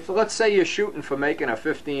 if let's say you're shooting for making a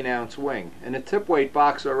 15-ounce wing and the tip weight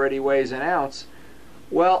box already weighs an ounce,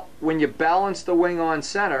 Well, when you balance the wing on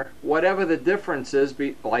center, whatever the difference is,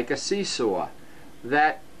 be like a seesaw,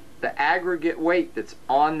 that the aggregate weight that's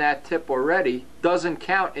on that tip already doesn't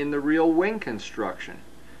count in the real wing construction.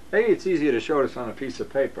 Maybe it's easier to show this on a piece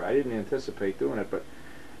of paper. I didn't anticipate doing it, but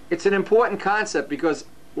it's an important concept because,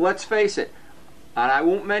 let's face it, and I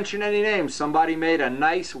won't mention any names, somebody made a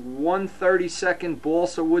nice 1/32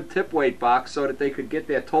 balsa wood tip weight box so that they could get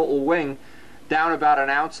their total wing down about an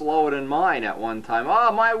ounce lower than mine at one time.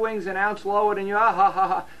 Oh, my wing's an ounce lower than you. Ah, ha, ha,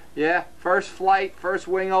 ha. Yeah, first flight, first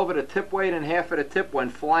wing over, the tip weight and half of the tip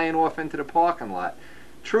went flying off into the parking lot.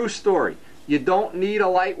 True story. You don't need a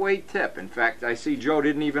lightweight tip. In fact, I see Joe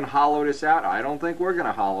didn't even hollow this out. I don't think we're going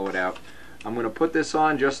to hollow it out. I'm going to put this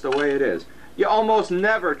on just the way it is. You almost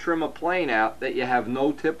never trim a plane out that you have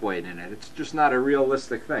no tip weight in it. It's just not a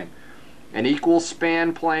realistic thing. An equal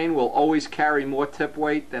span plane will always carry more tip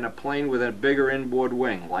weight than a plane with a bigger inboard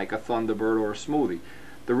wing, like a Thunderbird or a Smoothie.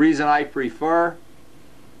 The reason I prefer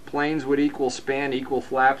planes with equal span, equal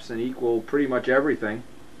flaps, and equal pretty much everything,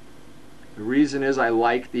 the reason is I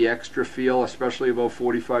like the extra feel, especially above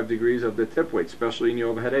 45 degrees, of the tip weight, especially in the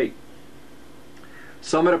overhead 8.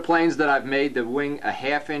 Some of the planes that I've made the wing a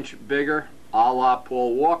 ½ inch bigger, a la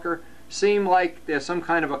Paul Walker, seem like there's some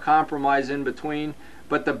kind of a compromise in between,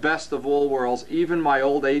 but the best of all worlds, even my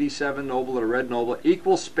old 87 Noble, the Red Noble,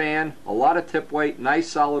 equal span, a lot of tip weight, nice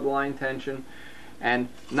solid line tension, and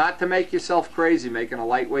not to make yourself crazy making a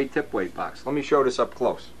lightweight tip weight box. Let me show this up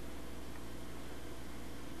close.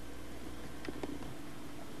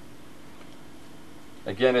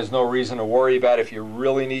 Again, there's no reason to worry about it. If you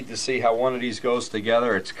really need to see how one of these goes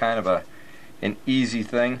together, it's kind of an easy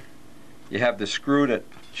thing. You have the screw that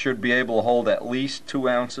should be able to hold at least 2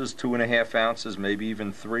 ounces, 2½ ounces, maybe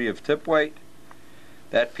even 3 of tip weight.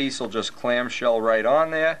 That piece will just clamshell right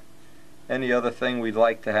on there. And the other thing we'd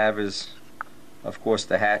like to have is, of course,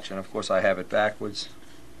 the hatch, and of course I have it backwards.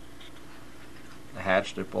 The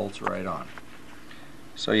hatch that bolts right on.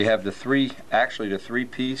 So you have the three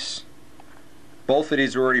piece. Both of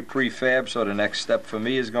these are already prefab, so the next step for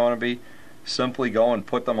me is going to be simply go and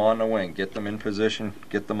put them on the wing. Get them in position,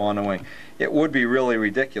 get them on the wing. It would be really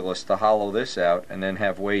ridiculous to hollow this out and then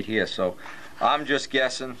have weight here, so I'm just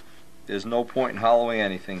guessing. There's no point in hollowing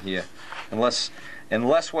anything here. Unless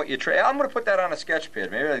what you try. I'm going to put that on a sketch pad.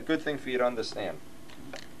 Maybe that's a good thing for you to understand.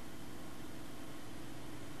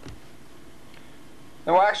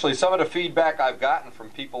 Now actually, some of the feedback I've gotten from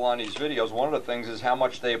people on these videos, one of the things is how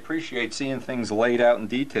much they appreciate seeing things laid out in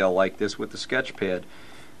detail like this with the sketch pad.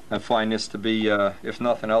 I find this to be, if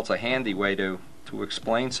nothing else, a handy way to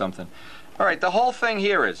explain something. Alright, the whole thing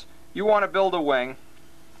here is, you want to build a wing.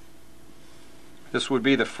 This would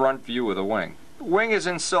be the front view of the wing. The wing is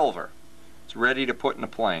in silver. It's ready to put in a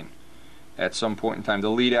plane at some point in time. The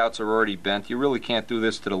lead outs are already bent. You really can't do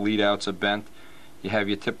this till the lead outs are bent. You have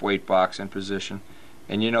your tip weight box in position.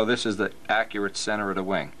 And you know this is the accurate center of the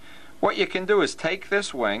wing. What you can do is take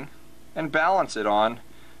this wing and balance it on.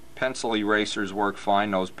 Pencil erasers work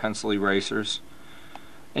fine, those pencil erasers.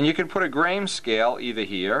 And you can put a grain scale either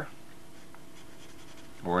here,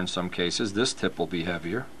 or in some cases this tip will be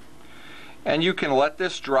heavier. And you can let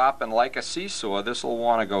this drop, and like a seesaw, this will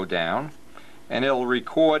want to go down, and it'll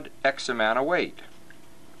record X amount of weight.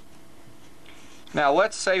 Now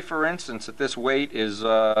let's say, for instance, that this weight is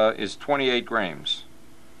 28 grams.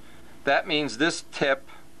 That means this tip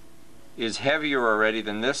is heavier already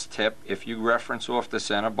than this tip if you reference off the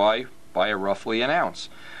center by a roughly an ounce.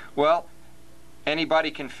 Well, anybody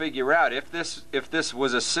can figure out if this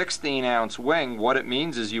was a 16-ounce wing, what it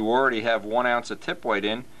means is you already have 1 ounce of tip weight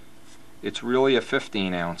in. It's really a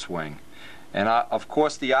 15-ounce wing. And of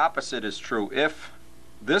course the opposite is true. If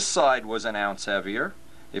this side was an ounce heavier,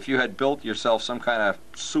 if you had built yourself some kind of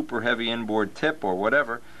super heavy inboard tip or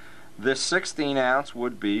whatever, this 16-ounce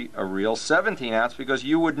would be a real 17-ounce because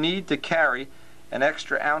you would need to carry an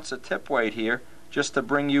extra ounce of tip weight here just to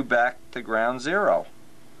bring you back to ground zero.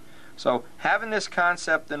 So having this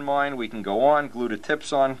concept in mind, we can go on, glue the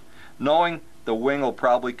tips on, knowing the wing will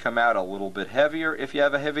probably come out a little bit heavier if you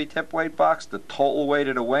have a heavy tip weight box, the total weight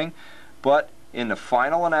of the wing, but in the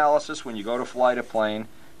final analysis when you go to fly the plane,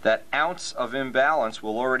 that ounce of imbalance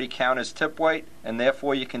will already count as tip weight, and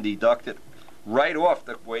therefore you can deduct it right off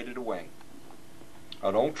the weight of the wing.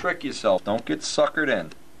 Now don't trick yourself, don't get suckered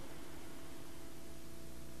in.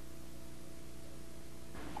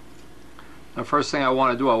 The first thing I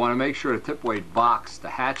want to do, I want to make sure the tip weight box, the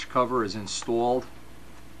hatch cover, is installed.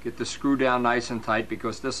 Get the screw down nice and tight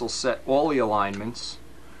because this will set all the alignments.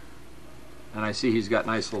 And I see he's got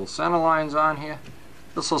nice little center lines on here.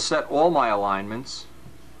 This will set all my alignments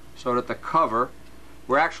so that the cover,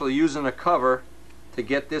 we're actually using a cover to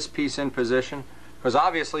get this piece in position, because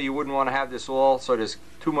obviously you wouldn't want to have this all so there's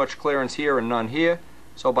too much clearance here and none here.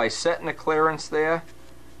 So by setting the clearance there,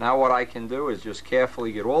 now what I can do is just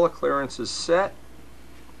carefully get all the clearances set,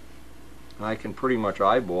 and I can pretty much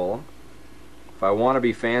eyeball them. If I want to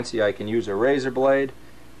be fancy, I can use a razor blade.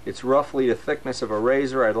 It's roughly the thickness of a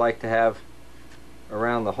razor I'd like to have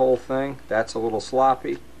around the whole thing. That's a little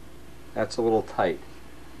sloppy. That's a little tight.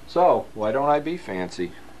 So, why don't I be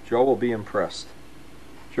fancy? Joe will be impressed.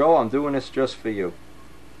 Joe, I'm doing this just for you.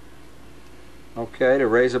 Okay, the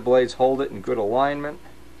razor blades hold it in good alignment.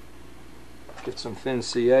 Get some thin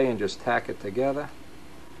CA and just tack it together.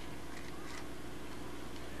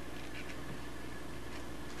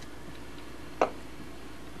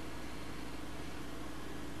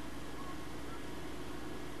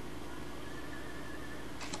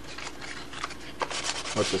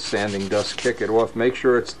 Let the sanding dust kick it off. Make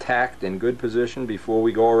sure it's tacked in good position before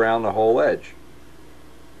we go around the whole edge.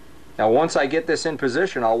 Now once I get this in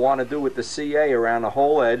position, I'll want to do with the CA around the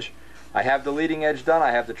whole edge. I have the leading edge done,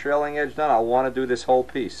 I have the trailing edge done, I'll want to do this whole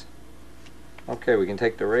piece. Okay, we can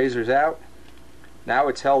take the razors out. Now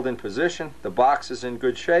it's held in position, the box is in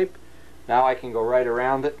good shape. Now I can go right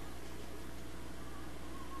around it.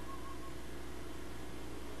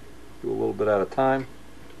 Do a little bit at a time.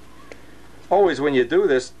 Always when you do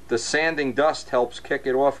this, the sanding dust helps kick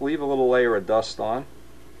it off. Leave a little layer of dust on.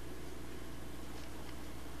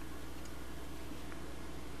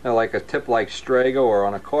 Now like a tip like Strago or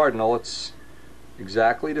on a Cardinal, it's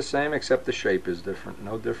exactly the same except the shape is different.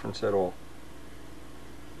 No difference at all.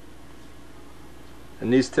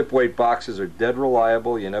 And these tip weight boxes are dead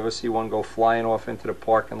reliable. You never see one go flying off into the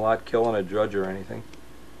parking lot, killing a judge or anything.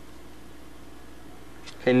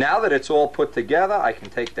 Okay, now that it's all put together, I can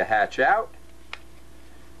take the hatch out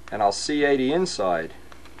and I'll CA the inside.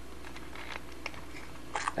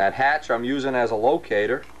 That hatch I'm using as a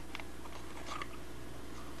locator.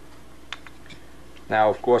 Now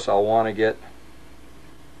of course I'll want to get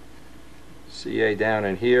CA down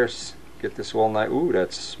in here, get this all nice. Ooh,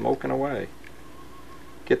 that's smoking away.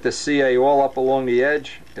 Get the CA all up along the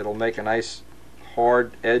edge. It'll make a nice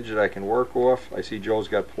hard edge that I can work off. I see Joe's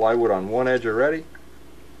got plywood on one edge already.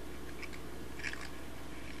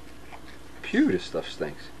 Phew, this stuff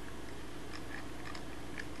stinks.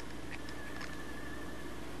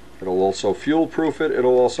 It'll also fuel proof it.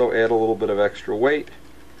 It'll also add a little bit of extra weight,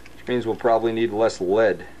 which means we'll probably need less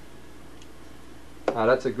lead. Now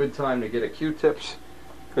that's a good time to get a Q-tips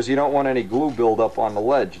because you don't want any glue buildup on the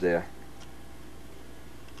ledge there.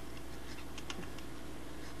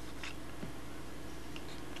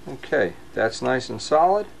 Okay, that's nice and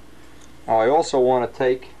solid. Now I also want to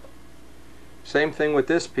take, same thing with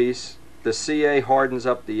this piece, the CA hardens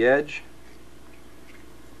up the edge.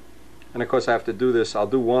 And of course I have to do this, I'll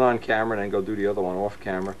do one on camera and then go do the other one off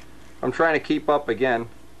camera. I'm trying to keep up again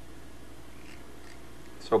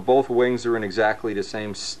so both wings are in exactly the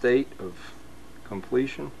same state of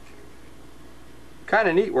completion. Kind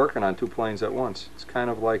of neat working on two planes at once. It's kind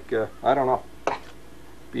of like, I don't know,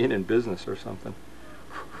 being in business or something.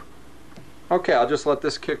 Okay, I'll just let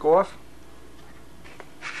this kick off.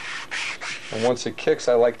 And once it kicks,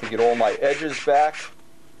 I like to get all my edges back.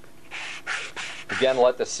 Again,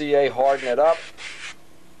 let the CA harden it up.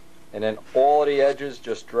 And then all of the edges,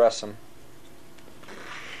 just dress them.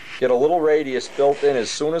 Get a little radius built in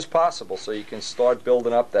as soon as possible so you can start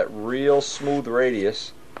building up that real smooth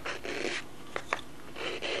radius.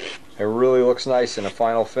 It really looks nice in the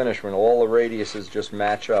final finish when all the radiuses just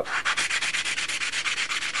match up.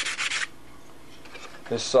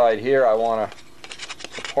 This side here, I want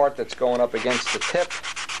the part that's going up against the tip.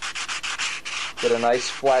 Get a nice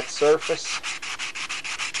flat surface.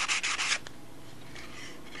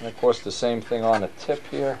 And of course the same thing on the tip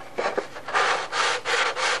here.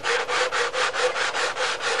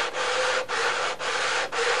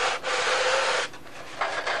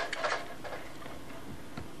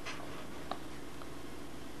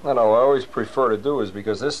 What I always prefer to do is,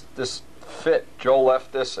 because this fit, Joe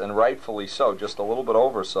left this, and rightfully so, just a little bit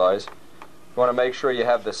oversized. You want to make sure you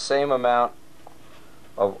have the same amount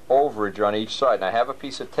of overage on each side. And I have a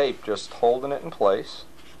piece of tape just holding it in place.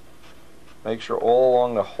 Make sure all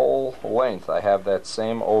along the whole length I have that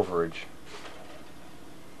same overage.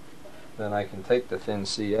 Then I can take the thin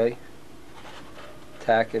CA,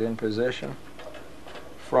 tack it in position,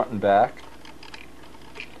 front and back.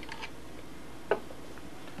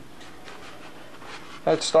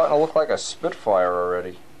 It's starting to look like a Spitfire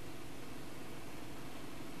already.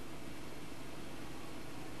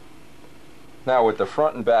 Now with the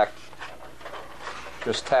front and back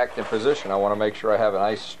just tacked in position, I want to make sure I have a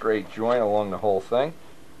nice straight joint along the whole thing.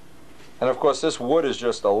 And of course this wood is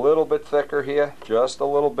just a little bit thicker here, just a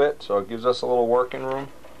little bit, so it gives us a little working room.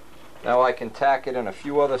 Now I can tack it in a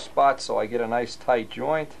few other spots so I get a nice tight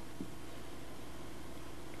joint.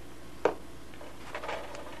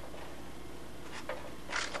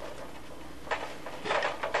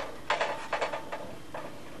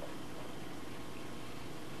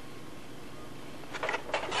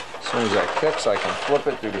 As soon as that kicks, I can flip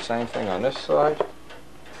it, do the same thing on this side.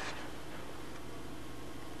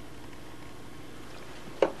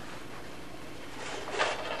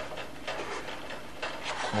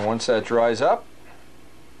 And once that dries up,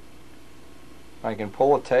 I can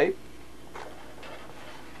pull a tape.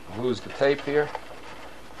 Lose the tape here.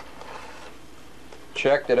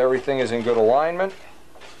 Check that everything is in good alignment.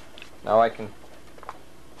 Now I can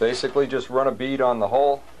basically just run a bead on the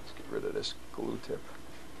hole. Let's get rid of this glue tip.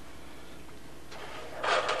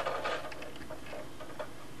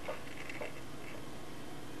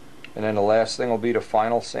 And then the last thing will be to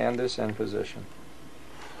final sand this in position.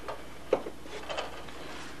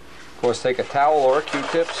 Of course, take a towel or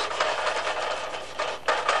Q-tips.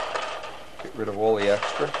 Get rid of all the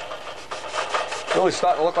extra. It's really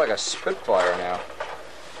starting to look like a Spitfire now.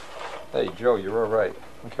 Hey Joe, you're all right.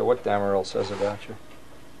 I don't care what Damarel says about you.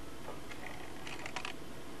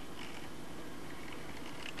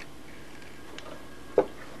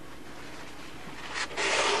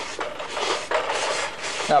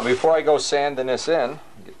 Now before I go sanding this in,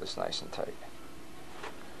 get this nice and tight.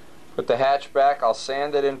 Put the hatch back, I'll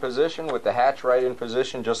sand it in position with the hatch right in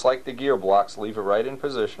position, just like the gear blocks, leave it right in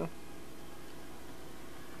position.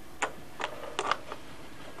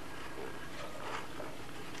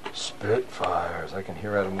 Spitfires, I can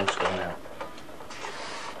hear out of Musco now.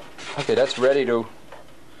 Okay, that's ready to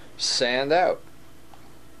sand out.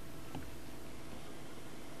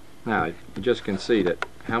 Now, you just can see that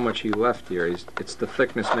how much he left here. It's the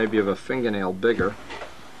thickness maybe of a fingernail bigger.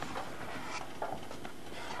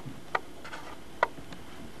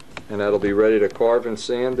 And that'll be ready to carve and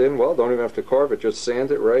sand in. Well, don't even have to carve it, just sand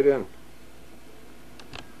it right in.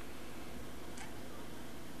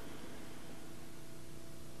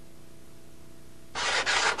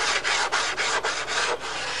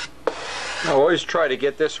 Now always try to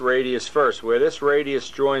get this radius first. Where this radius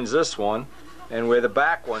joins this one, and where the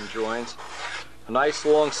back one joins, a nice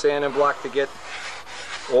long sanding block to get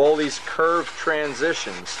all these curved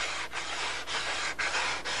transitions.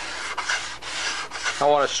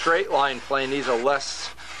 Now on a straight line plane, these are less,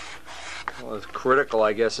 well, critical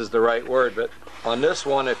I guess is the right word, but on this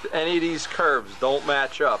one, if any of these curves don't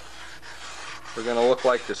match up, we're going to look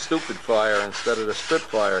like the stupid fire instead of the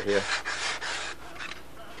Spitfire here.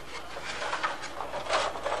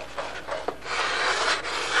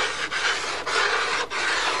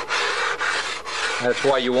 That's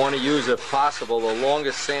why you want to use, if possible, the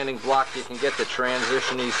longest sanding block you can get to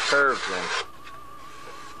transition these curves in.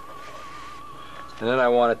 And then I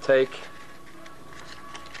want to take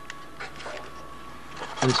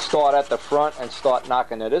and start at the front and start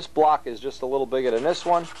knocking it. This block is just a little bigger than this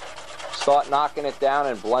one. Start knocking it down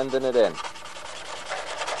and blending it in.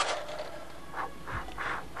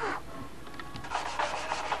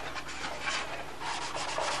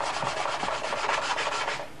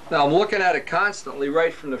 Now I'm looking at it constantly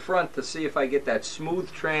right from the front to see if I get that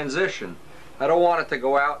smooth transition. I don't want it to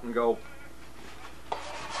go out and go.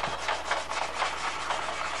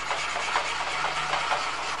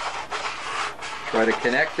 Try to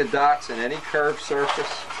connect the dots in any curved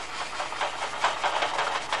surface.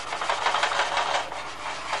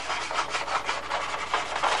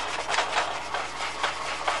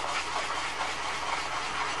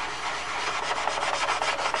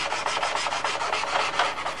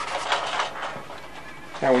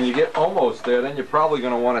 Now when you get almost there, then you're probably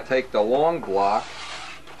going to want to take the long block.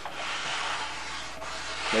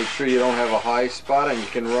 Make sure you don't have a high spot, and you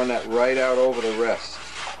can run that right out over the rest.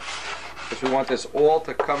 Because we want this all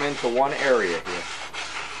to come into one area here.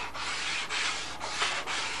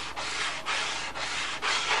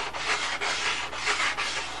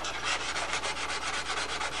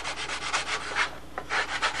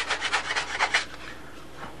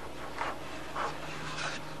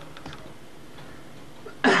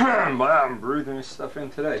 I'm breathing this stuff in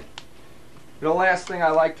today. The last thing I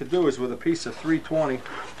like to do is with a piece of 320,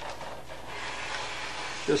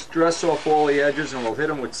 just dress off all the edges, and we'll hit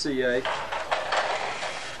them with CA.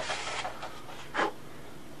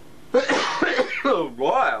 Oh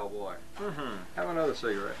boy, oh boy. Have another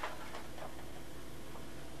cigarette.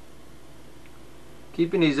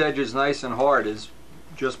 Keeping these edges nice and hard is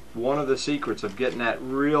just one of the secrets of getting that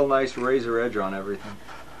real nice razor edge on everything.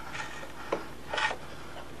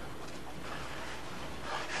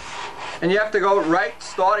 And you have to go right,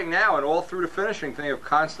 starting now and all through the finishing thing, of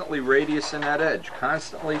constantly radiusing that edge,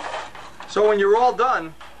 constantly. So when you're all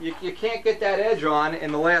done, you can't get that edge on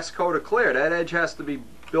in the last coat of clear. That edge has to be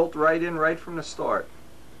built right in right from the start.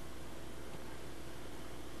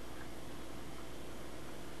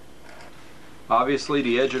 Obviously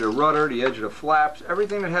the edge of the rudder, the edge of the flaps,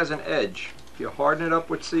 everything that has an edge. If you harden it up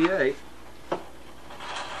with CA,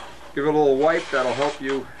 give it a little wipe, that'll help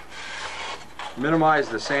you minimize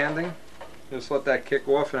the sanding. Just let that kick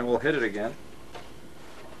off and we'll hit it again.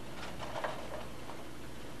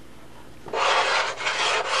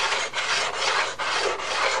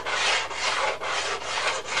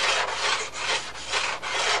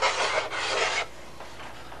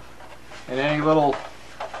 And any little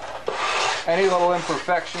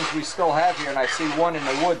imperfections we still have here, and I see one in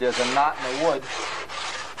the wood, there's a knot in the wood.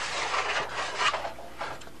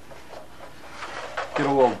 Get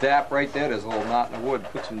a little dap right there, there's a little knot in the wood,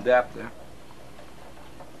 put some dap there.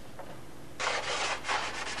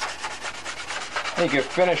 And you can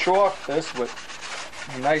finish off this with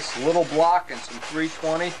a nice little block and some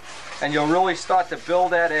 320, and you'll really start to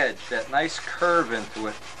build that edge, that nice curve into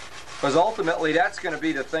it. Because ultimately that's going to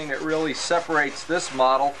be the thing that really separates this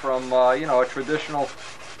model from you know, a traditional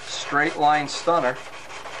straight line stunner.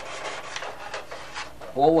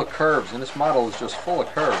 All the curves, and this model is just full of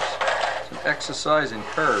curves. It's an exercise in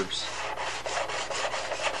curves.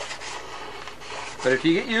 But if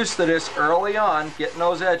you get used to this early on, getting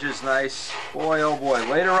those edges nice, boy oh boy,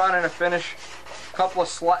 later on in the finish, a couple of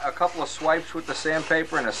swipes with the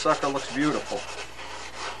sandpaper and the sucker looks beautiful.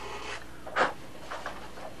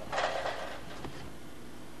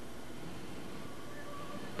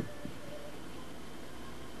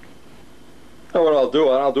 Now what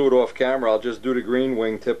I'll do it off camera. I'll just do the green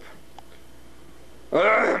wingtip.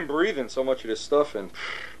 I'm breathing so much of this stuff, and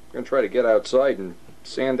I'm going to try to get outside and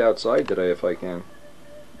sand outside today if I can.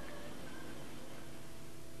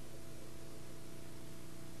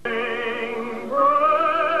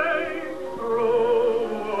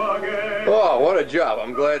 Oh, what a job.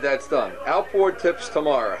 I'm glad that's done. Outboard tips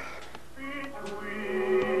tomorrow.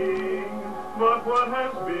 But what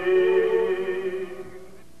has been.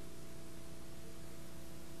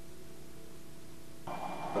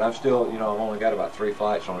 But I'm still, you know, I've only got about 3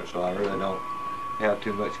 flights on it, so I really don't have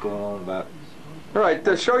too much going on about it. All right,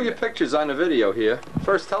 to show you pictures on the video here.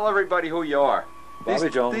 First, tell everybody who you are. Bobby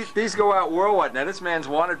Jones. These go out worldwide. Now, this man's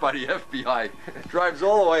wanted by the FBI. Drives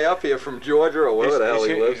all the way up here from Georgia or wherever the hell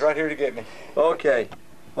he lives. He's right here to get me. Okay,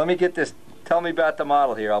 let me get this. Tell me about the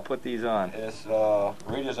model here. I'll put these on. It's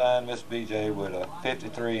redesigned Miss BJ with a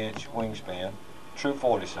 53-inch wingspan, true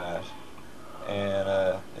 40 size.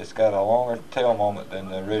 And it's got a longer tail moment than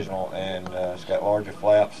the original, and it's got larger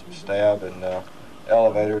flaps, stab, and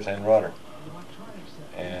elevators and rudder.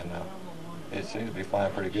 And it seems to be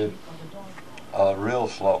flying pretty good. Real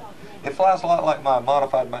slow. It flies a lot like my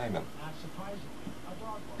modified Magnum.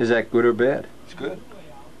 Is that good or bad? It's good.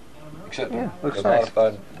 Except yeah, the looks nice.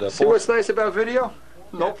 Modified, See what's nice about video?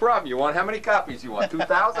 No problem. You want how many copies you want?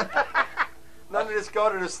 2,000? None of this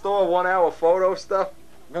go to the store 1 hour photo stuff.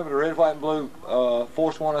 Remember the red, white, and blue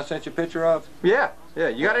Force One I sent you a picture of? Yeah, yeah.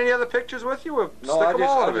 You got any other pictures with you? Or no, I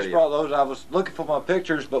just brought those. I was looking for my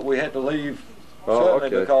pictures, but we had to leave suddenly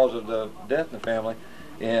because of the death in the family.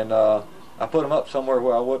 And I put them up somewhere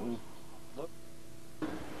where I wouldn't look.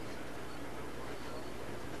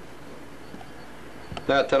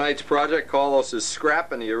 Now tonight's project, Carlos is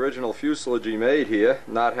scrapping the original fuselage he made here.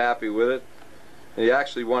 Not happy with it. And he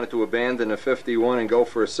actually wanted to abandon the 51 and go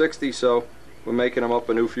for a 60, so we're making him up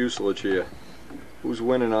a new fuselage here. Who's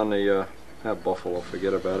winning on the Buffalo?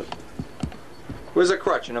 Forget about it. Where's the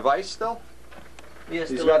crutch? In a vise still? Yeah,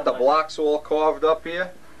 He's got the blocks all carved up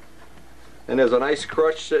here. And there's a nice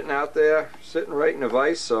crutch sitting out there, sitting right in the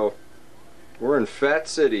vise, so we're in Fat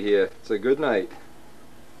City here. It's a good night.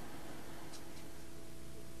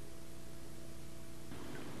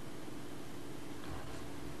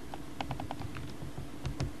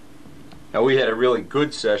 Now we had a really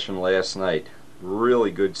good session last night.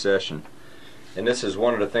 Really good session. And this is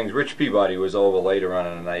one of the things, Rich Peabody was over later on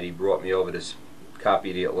in the night. He brought me over this copy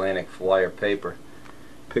of the Atlantic Flyer paper.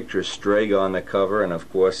 Picture Strega on the cover, and of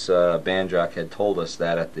course Banjock had told us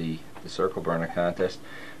that at the Circle Burner contest.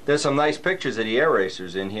 There's some nice pictures of the air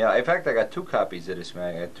racers in here. In fact, I got 2 copies of this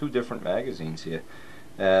mag. I got 2 different magazines here.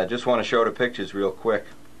 Just want to show the pictures real quick.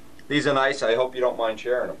 These are nice. I hope you don't mind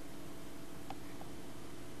sharing them.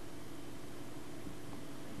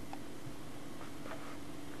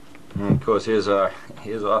 And of course, here's our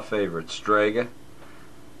favorite, Strega.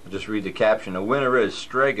 I'll just read the caption. The winner is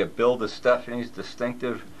Strega, Bill DeStefani's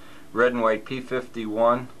distinctive red and white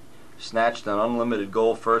P-51 Snatched an unlimited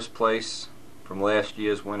gold first place from last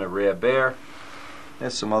year's winner, Rare Bear.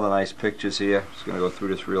 There's some other nice pictures here. Just going to go through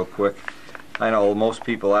this real quick. I know most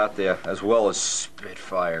people out there, as well as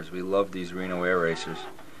Spitfires, we love these Reno air racers.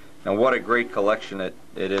 And what a great collection it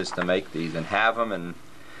is to make these and have them. And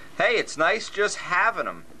hey, it's nice just having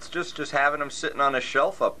them. It's just having them sitting on a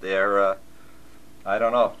shelf up there. I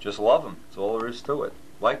don't know, just love them. That's all there is to it.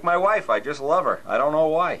 Like my wife, I just love her. I don't know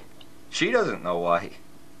why. She doesn't know why.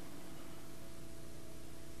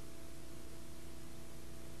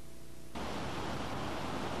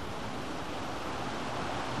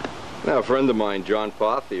 Now, a friend of mine, John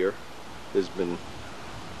Pothier, has been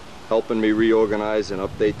helping me reorganize and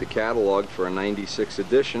update the catalog for a 96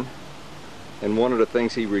 edition. And one of the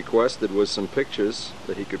things he requested was some pictures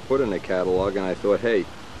that he could put in the catalog, and I thought, hey,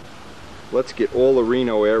 let's get all the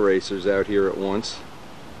Reno air racers out here at once.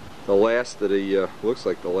 The last of the, looks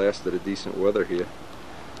like the last of the decent weather here.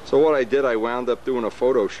 So what I did, I wound up doing a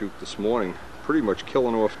photo shoot this morning, pretty much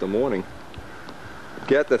killing off the morning.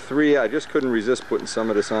 Get the three, I just couldn't resist putting some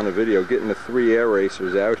of this on a video, getting the three air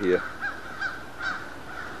racers out here.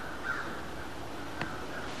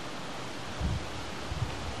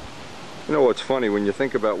 You know what's funny, when you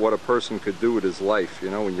think about what a person could do with his life, you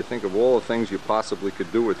know, when you think of all the things you possibly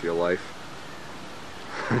could do with your life,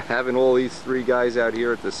 having all these three guys out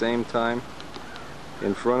here at the same time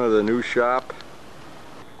in front of the new shop.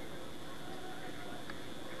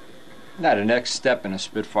 Now the next step in a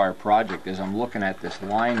Spitfire project is I'm looking at this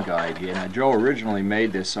line guide here. Now Joe originally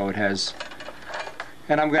made this so it has,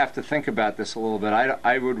 and I'm going to have to think about this a little bit.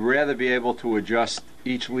 I would rather be able to adjust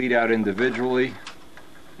each lead out individually,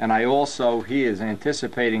 and he is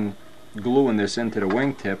anticipating gluing this into the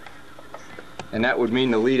wingtip, and that would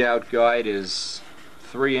mean the lead out guide is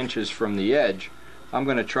 3 inches from the edge. I'm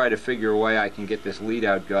going to try to figure a way I can get this lead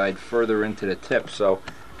out guide further into the tip. So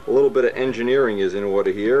a little bit of engineering is in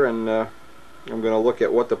order here, and I'm going to look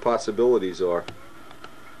at what the possibilities are.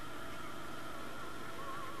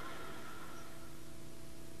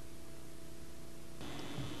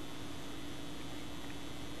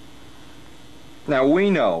 Now we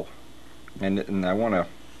know, and I want to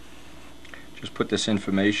just put this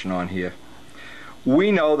information on here,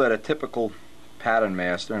 we know that a typical pattern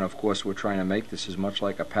master, and of course we're trying to make this as much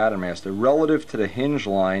like a pattern master, relative to the hinge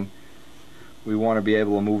line, we want to be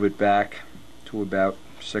able to move it back to about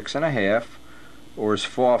 6.5 or as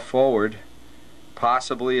far forward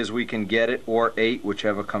possibly as we can get it, or 8,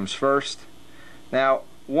 whichever comes first. Now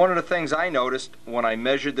one of the things I noticed when I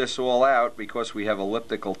measured this all out, because we have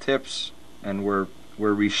elliptical tips and we're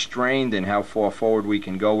restrained in how far forward we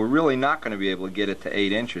can go, we're really not going to be able to get it to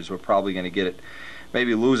 8 inches. We're probably going to get it,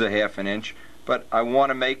 maybe lose a 1/2 inch, but I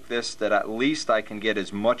want to make this that at least I can get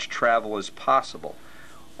as much travel as possible.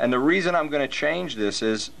 And the reason I'm going to change this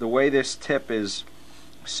is the way this tip is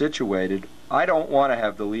situated. I don't want to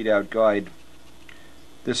have the lead out guide,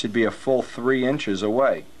 this would be a full 3 inches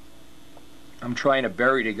away. I'm trying to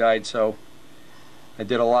bury the guide, so I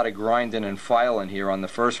did a lot of grinding and filing here on the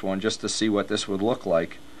first one just to see what this would look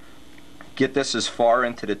like. Get this as far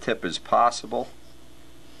into the tip as possible.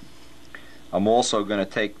 I'm also going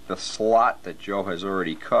to take the slot that Joe has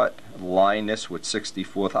already cut, line this with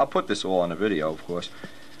 64th, I'll put this all on the video of course,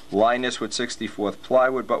 line this with 64th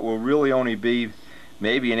plywood, but we'll really only be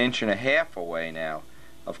maybe 1.5 inches away now.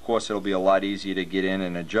 Of course it'll be a lot easier to get in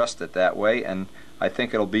and adjust it that way, and I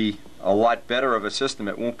think it'll be a lot better of a system.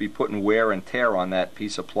 It won't be putting wear and tear on that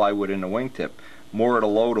piece of plywood in the wingtip. More of the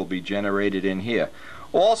load will be generated in here.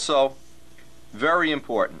 Also, very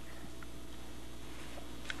important,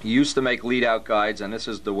 he used to make lead out guides, and this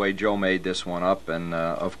is the way Joe made this one up, and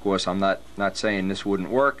of course I'm not saying this wouldn't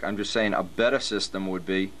work, I'm just saying a better system would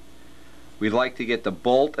be, we'd like to get the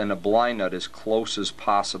bolt and the blind nut as close as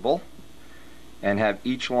possible and have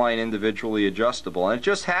each line individually adjustable. And it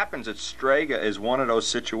just happens that Strega is one of those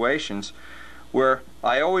situations where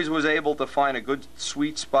I always was able to find a good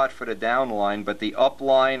sweet spot for the down line, but the up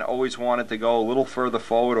line always wanted to go a little further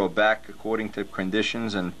forward or back according to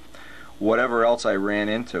conditions and whatever else I ran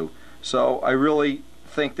into. So I really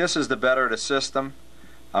think this is the better of the system.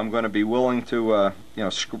 I'm going to be willing to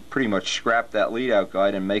pretty much scrap that lead out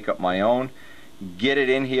guide and make up my own. Get it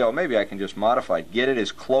in here, or maybe I can just modify it, get it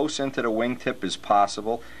as close into the wingtip as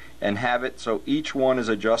possible and have it so each one is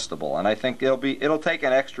adjustable. And I think it'll take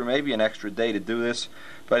maybe an extra day to do this,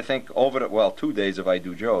 but I think over the, well, 2 days if I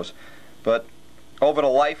do Joe's, but over the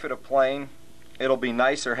life of the plane it'll be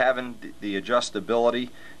nicer having the adjustability.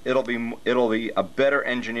 It'll be a better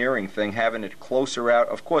engineering thing having it closer out.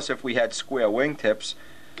 Of course if we had square wingtips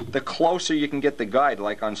the closer you can get the guide.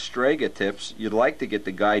 Like on Strega tips, you'd like to get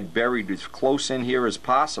the guide buried as close in here as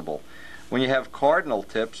possible. When you have cardinal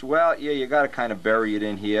tips, well, yeah, you got to kind of bury it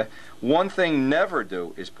in here. One thing never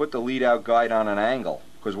do is put the lead out guide on an angle,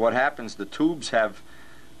 because what happens, the tubes have,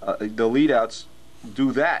 the lead outs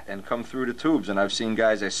do that and come through the tubes, and I've seen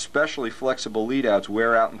guys, especially flexible lead outs,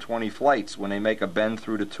 wear out in 20 flights when they make a bend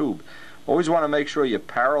through the tube. Always want to make sure you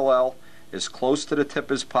parallel as close to the tip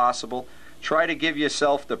as possible. Try to give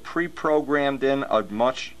yourself the pre-programmed in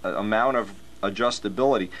amount of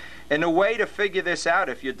adjustability. And the way to figure this out,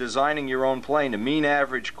 if you're designing your own plane, the mean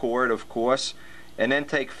average chord, of course, and then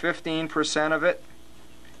take 15% of it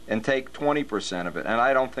and take 20% of it. And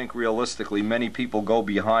I don't think realistically many people go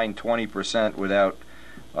behind 20%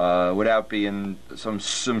 without being some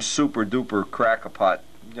super duper crackapot,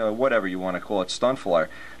 whatever you want to call it, stunt flyer.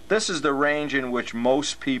 This is the range in which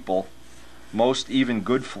most people, most even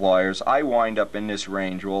good flyers, I wind up in this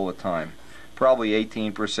range all the time. Probably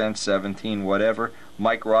 18%, 17, whatever.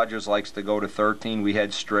 Mike Rogers likes to go to 13. We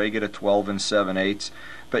had Strega to 12 and 7/8.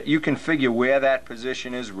 But you can figure where that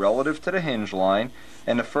position is relative to the hinge line,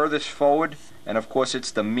 and the furthest forward, and of course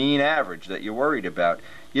it's the mean average that you're worried about.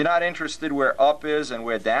 You're not interested where up is and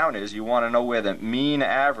where down is. You want to know where the mean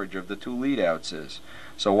average of the two lead outs is.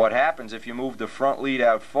 So what happens if you move the front lead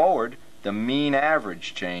out forward, the mean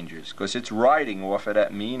average changes, because it's riding off of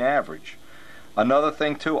that mean average. Another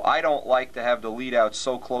thing too, I don't like to have the lead outs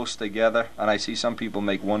so close together, and I see some people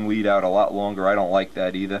make one lead out a lot longer. I don't like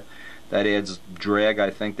that either. That adds drag, I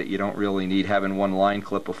think, that you don't really need, having one line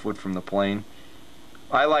clip a foot from the plane.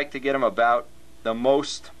 I like to get them about the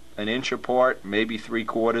most an inch apart, maybe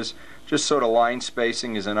 3/4, just so the line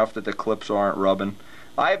spacing is enough that the clips aren't rubbing.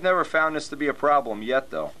 I've never found this to be a problem yet,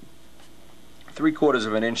 though. 3/4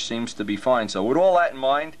 of an inch seems to be fine. So with all that in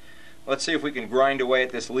mind, let's see if we can grind away at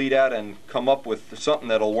this lead out and come up with something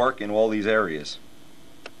that'll work in all these areas.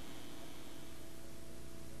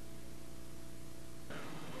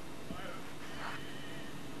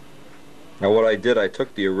 Now what I did, I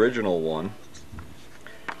took the original one,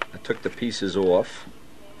 I took the pieces off,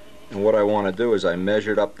 and what I want to do is I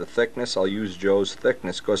measured up the thickness. I'll use Joe's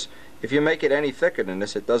thickness, because if you make it any thicker than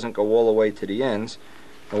this, it doesn't go all the way to the ends.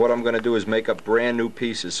 And what I'm going to do is make up brand new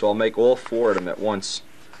pieces, so I'll make all 4 of them at once,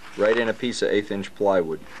 right in a piece of 1/8 inch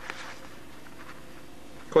plywood.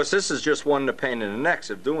 Of course, this is just one of the pain in the necks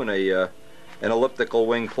of doing an elliptical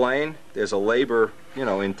wing plane. There's a labor,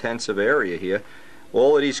 intensive area here.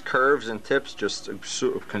 All of these curves and tips just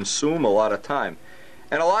consume a lot of time.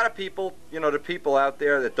 And a lot of people, the people out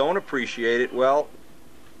there that don't appreciate it, well,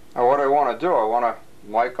 what I want to do, I want to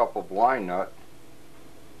mic up a blind nut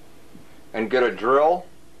and get a drill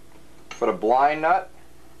for the blind nut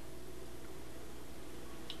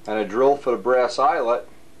and a drill for the brass eyelet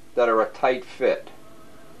that are a tight fit.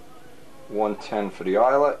 110 for the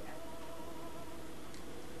eyelet,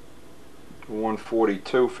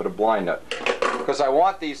 142 for the blind nut. Because I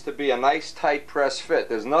want these to be a nice tight press fit.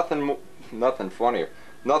 There's nothing funnier,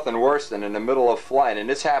 nothing worse than in the middle of flying. And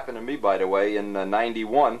this happened to me, by the way, in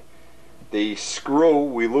 '91. The screw,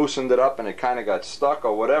 we loosened it up and it kind of got stuck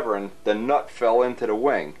or whatever, and the nut fell into the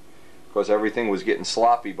wing. Because everything was getting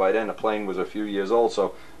sloppy by then. The plane was a few years old,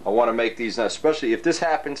 so I want to make these, especially if this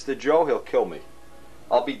happens to Joe, he'll kill me.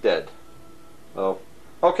 I'll be dead. So,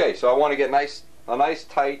 okay, so I want to get a nice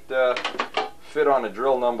tight fit on the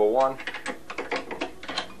drill number 1.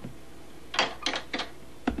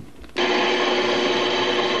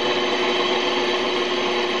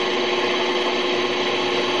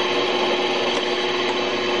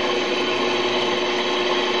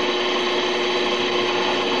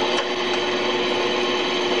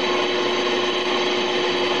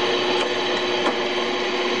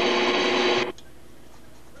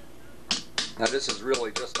 Now this is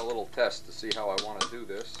really just a little test to see how I want to do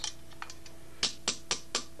this.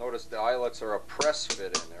 Notice the eyelets are a press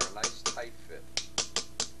fit in. They're a nice tight fit.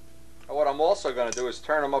 And what I'm also going to do is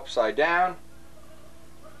turn them upside down.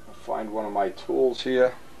 I'll find one of my tools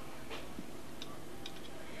here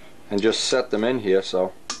and just set them in here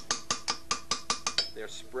so they're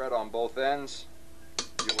spread on both ends.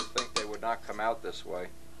 You would think they would not come out this way.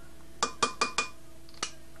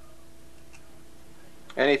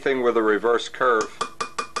 Anything with a reverse curve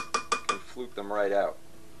can flute them right out.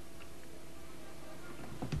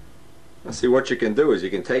 Now see, what you can do is you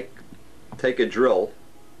can take a drill.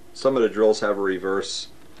 Some of the drills have a reverse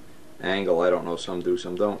angle. I don't know, some do,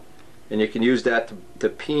 some don't. And you can use that to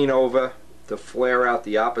peen over, to flare out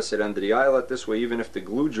the opposite end of the eyelet. This way, even if the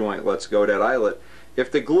glue joint lets go, that eyelet,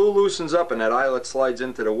 if the glue loosens up and that eyelet slides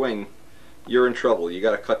into the wing, you're in trouble. You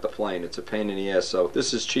got to cut the plane. It's a pain in the ass. So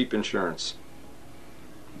this is cheap insurance.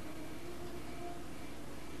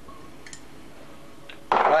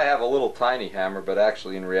 I have a little tiny hammer, but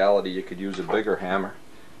actually in reality you could use a bigger hammer.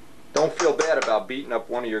 Don't feel bad about beating up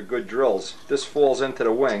one of your good drills. If this falls into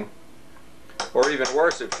the wing, or even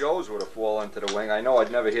worse, if Joe's were to fall into the wing, I know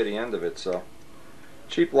I'd never hear the end of it, so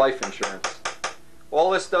cheap life insurance. All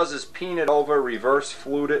this does is peen it over, reverse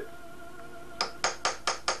flute it,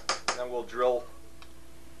 and then we'll drill.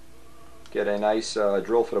 Get a nice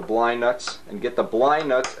drill for the blind nuts, and get the blind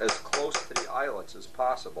nuts as close to the eyelets as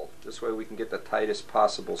possible. This way we can get the tightest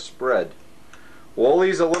possible spread. All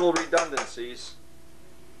these are little redundancies.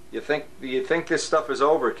 You think this stuff is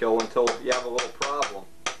overkill until you have a little problem.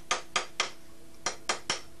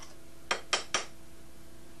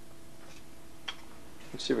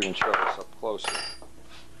 Let's see if we can show this up closer.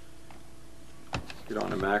 Get on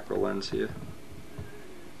the macro lens here.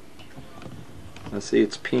 Let's see,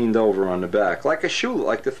 it's peened over on the back, like a shoe,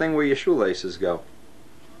 like the thing where your shoelaces go.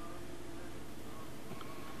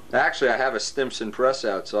 Actually, I have a Stimson press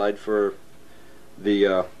outside for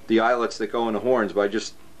the eyelets that go in the horns,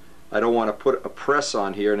 but I don't want to put a press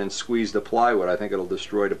on here and then squeeze the plywood. I think it'll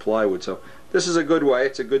destroy the plywood. So this is a good way.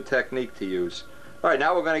 It's a good technique to use. All right,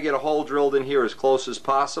 now we're going to get a hole drilled in here as close as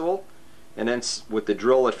possible, and then with the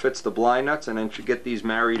drill that fits the blind nuts, and then get these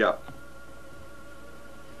married up.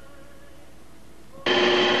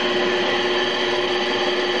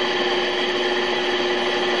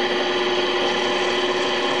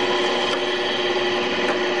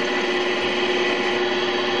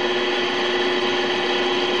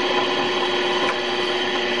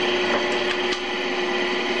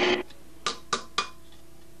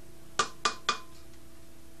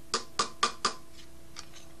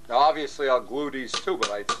 Now obviously I'll glue these too,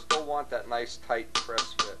 but I still want that nice tight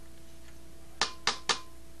press fit.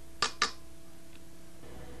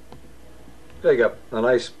 There you go, a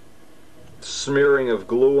nice smearing of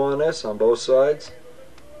glue on this on both sides.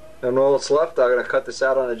 And all that's left, I'm going to cut this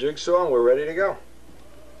out on a jigsaw and we're ready to go.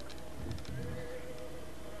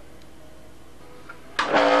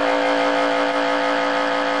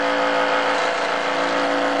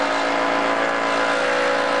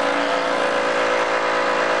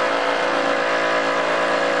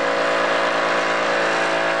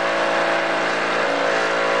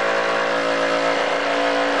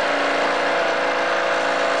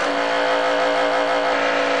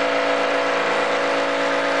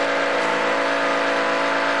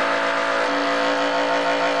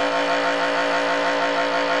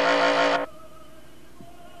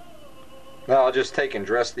 Now I'll just take and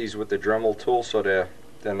dress these with the Dremel tool so they're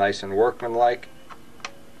nice and workmanlike,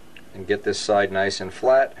 and get this side nice and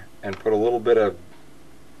flat, and put a little bit of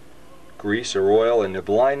grease or oil in the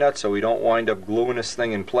blind nut so we don't wind up gluing this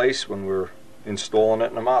thing in place when we're installing it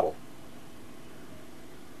in the model.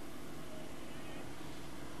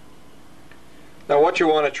 Now what you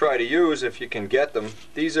want to try to use, if you can get them,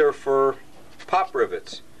 these are for pop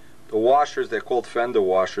rivets. The washers, they're called fender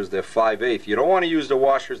washers, they're 5/8. You don't want to use the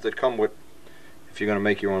washers that come with, if you're going to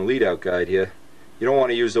make your own lead out guide here, you don't want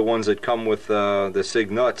to use the ones that come with the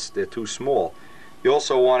SIG nuts. They're too small. You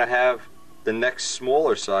also want to have the next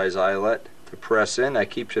smaller size eyelet to press in. That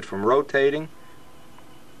keeps it from rotating.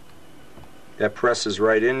 That presses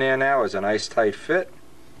right in there now as a nice tight fit.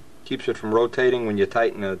 Keeps it from rotating when you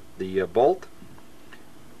tighten the bolt.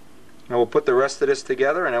 Now we'll put the rest of this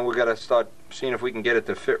together, and then we've got to start seeing if we can get it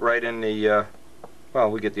to fit right in the,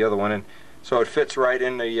 well, we get the other one in. So it fits right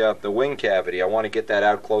in the wing cavity. I want to get that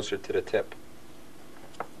out closer to the tip.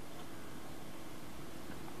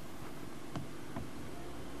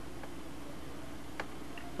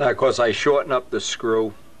 Now of course I shorten up the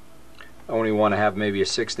screw. I only want to have maybe a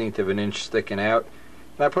 1/16 of an inch sticking out.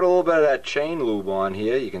 And I put a little bit of that chain lube on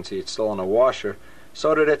here. You can see it's still on the washer,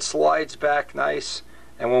 so that it slides back nice.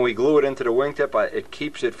 And when we glue it into the wingtip, it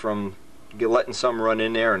keeps it from letting some run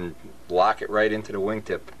in there and lock it right into the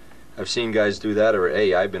wingtip. I've seen guys do that, or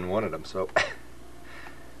hey, I've been one of them. So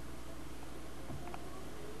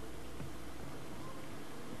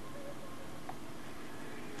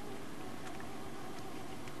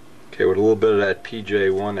okay, with a little bit of that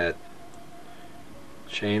PJ1, that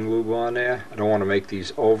chain lube on there. I don't want to make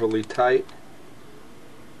these overly tight.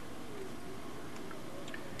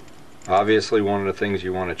 Obviously one of the things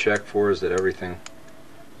you want to check for is that everything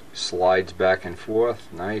slides back and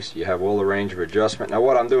forth. Nice. You have all the range of adjustment. Now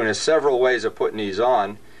what I'm doing is several ways of putting these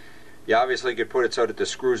on. You obviously could put it so that the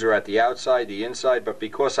screws are at the outside, the inside, but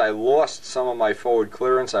because I lost some of my forward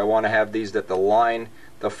clearance, I want to have these that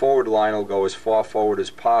the forward line will go as far forward as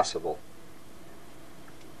possible.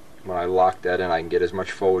 When I lock that in, I can get as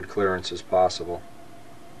much forward clearance as possible.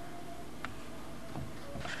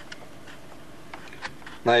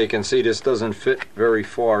 Now you can see this doesn't fit very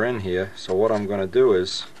far in here, so what I'm going to do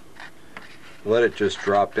is let it just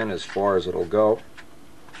drop in as far as it'll go.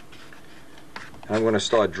 And I'm going to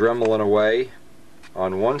start dremeling away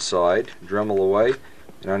on one side, Dremel away,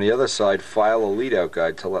 and on the other side file a lead out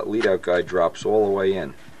guide till that lead out guide drops all the way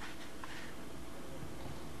in.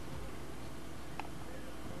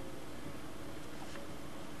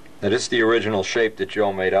 Now this is the original shape that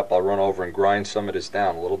Joe made up. I'll run over and grind some of this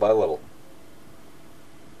down little by little.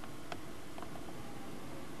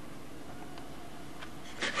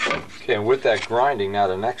 Okay, and with that grinding, now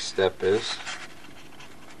the next step is,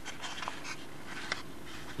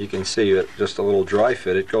 you can see it, just a little dry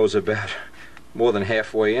fit. It goes about more than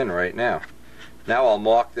halfway in right now. Now I'll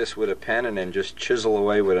mark this with a pen and then just chisel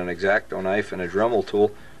away with an X-Acto knife and a Dremel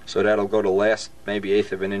tool, so that'll go the last maybe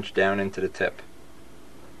 1/8 of an inch down into the tip.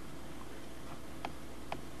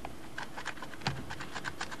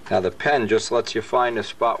 Now the pen just lets you find the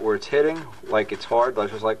spot where it's hitting, like it's hard,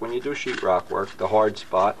 just like when you do sheetrock work, the hard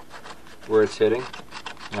spot where it's hitting,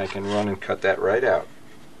 and I can run and cut that right out.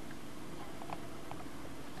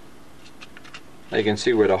 Now you can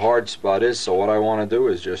see where the hard spot is, so what I want to do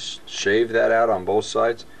is just shave that out on both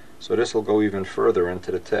sides, so this will go even further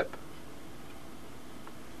into the tip.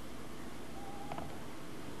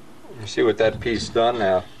 You see with that piece done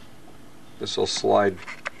now, this will slide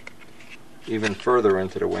even further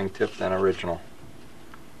into the wingtip than original.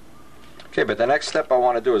 Okay, but the next step I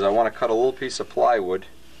want to do is I want to cut a little piece of plywood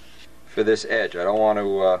for this edge. I don't want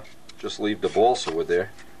to just leave the balsa wood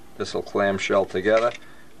there. This will clamshell together.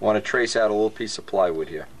 I want to trace out a little piece of plywood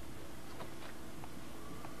here.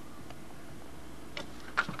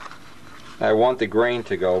 I want the grain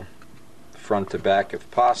to go front to back if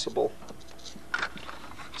possible.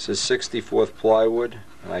 This is 64th plywood,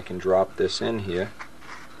 and I can drop this in here.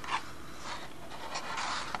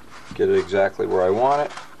 Get it exactly where I want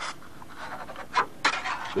it.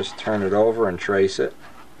 Just turn it over and trace it.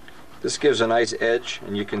 This gives a nice edge,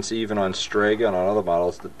 and you can see even on Strega and on other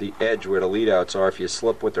models that the edge where the lead outs are, if you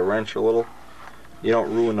slip with the wrench a little, you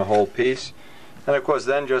don't ruin the whole piece. And of course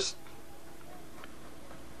then just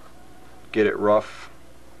get it rough,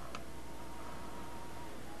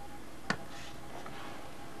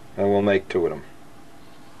 and we'll make 2 of them.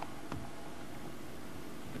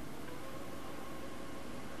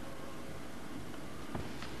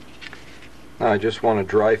 Now I just want to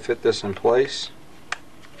dry fit this in place.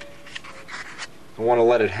 I want to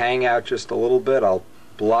let it hang out just a little bit. I'll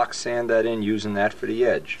block sand that in using that for the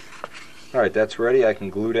edge. Alright, that's ready. I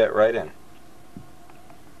can glue that right in.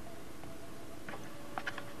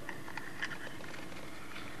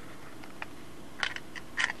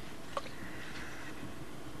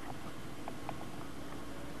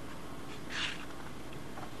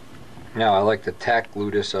 Now I like to tack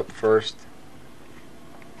glue this up first.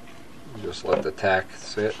 Just let the tack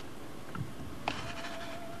sit.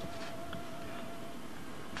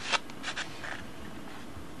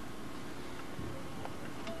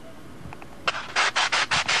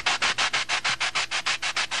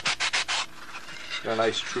 Got a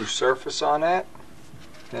nice true surface on that,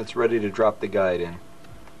 and it's ready to drop the guide in.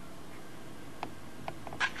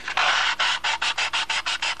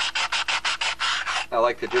 I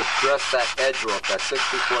like to just dress that edge off, that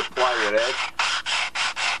 60-foot plywood edge.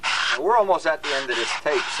 And we're almost at the end of this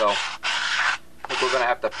tape, so I think we're going to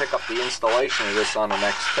have to pick up the installation of this on the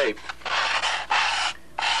next tape.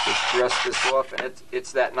 Just dress this off, and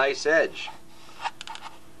it's that nice edge.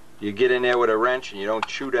 You get in there with a wrench and you don't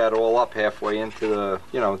chew that all up halfway into the,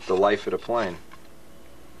 the life of the plane.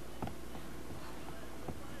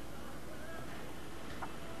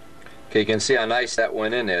 Okay, you can see how nice that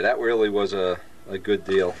went in there. That really was a good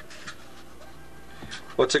deal.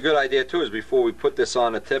 What's a good idea too is before we put this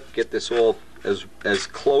on the tip, get this all as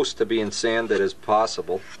close to being sanded as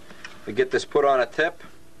possible. We get this put on a tip,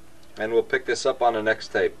 and we'll pick this up on the next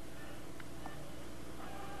tape.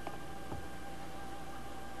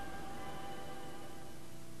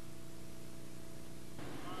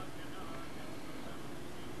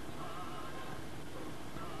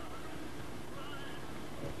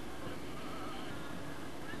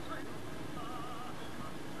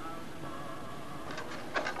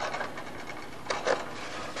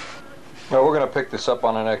 Well, we're going to pick this up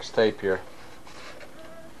on the next tape here.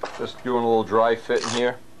 Just doing a little dry fit in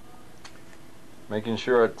here. Making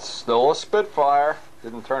sure it's still a Spitfire.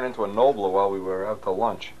 Didn't turn into a Nobler while we were out to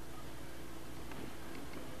lunch.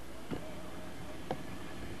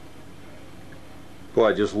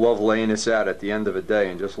 Boy, I just love laying this out at the end of a day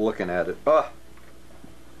and just looking at it.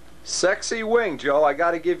 Sexy wing, Joe. I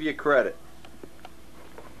got to give you credit.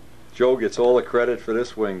 Joe gets all the credit for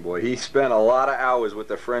this wing, boy. He spent a lot of hours with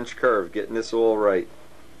the French curve getting this all right.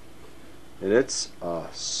 And it's a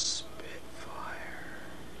Spitfire.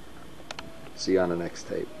 See you on the next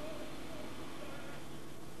tape.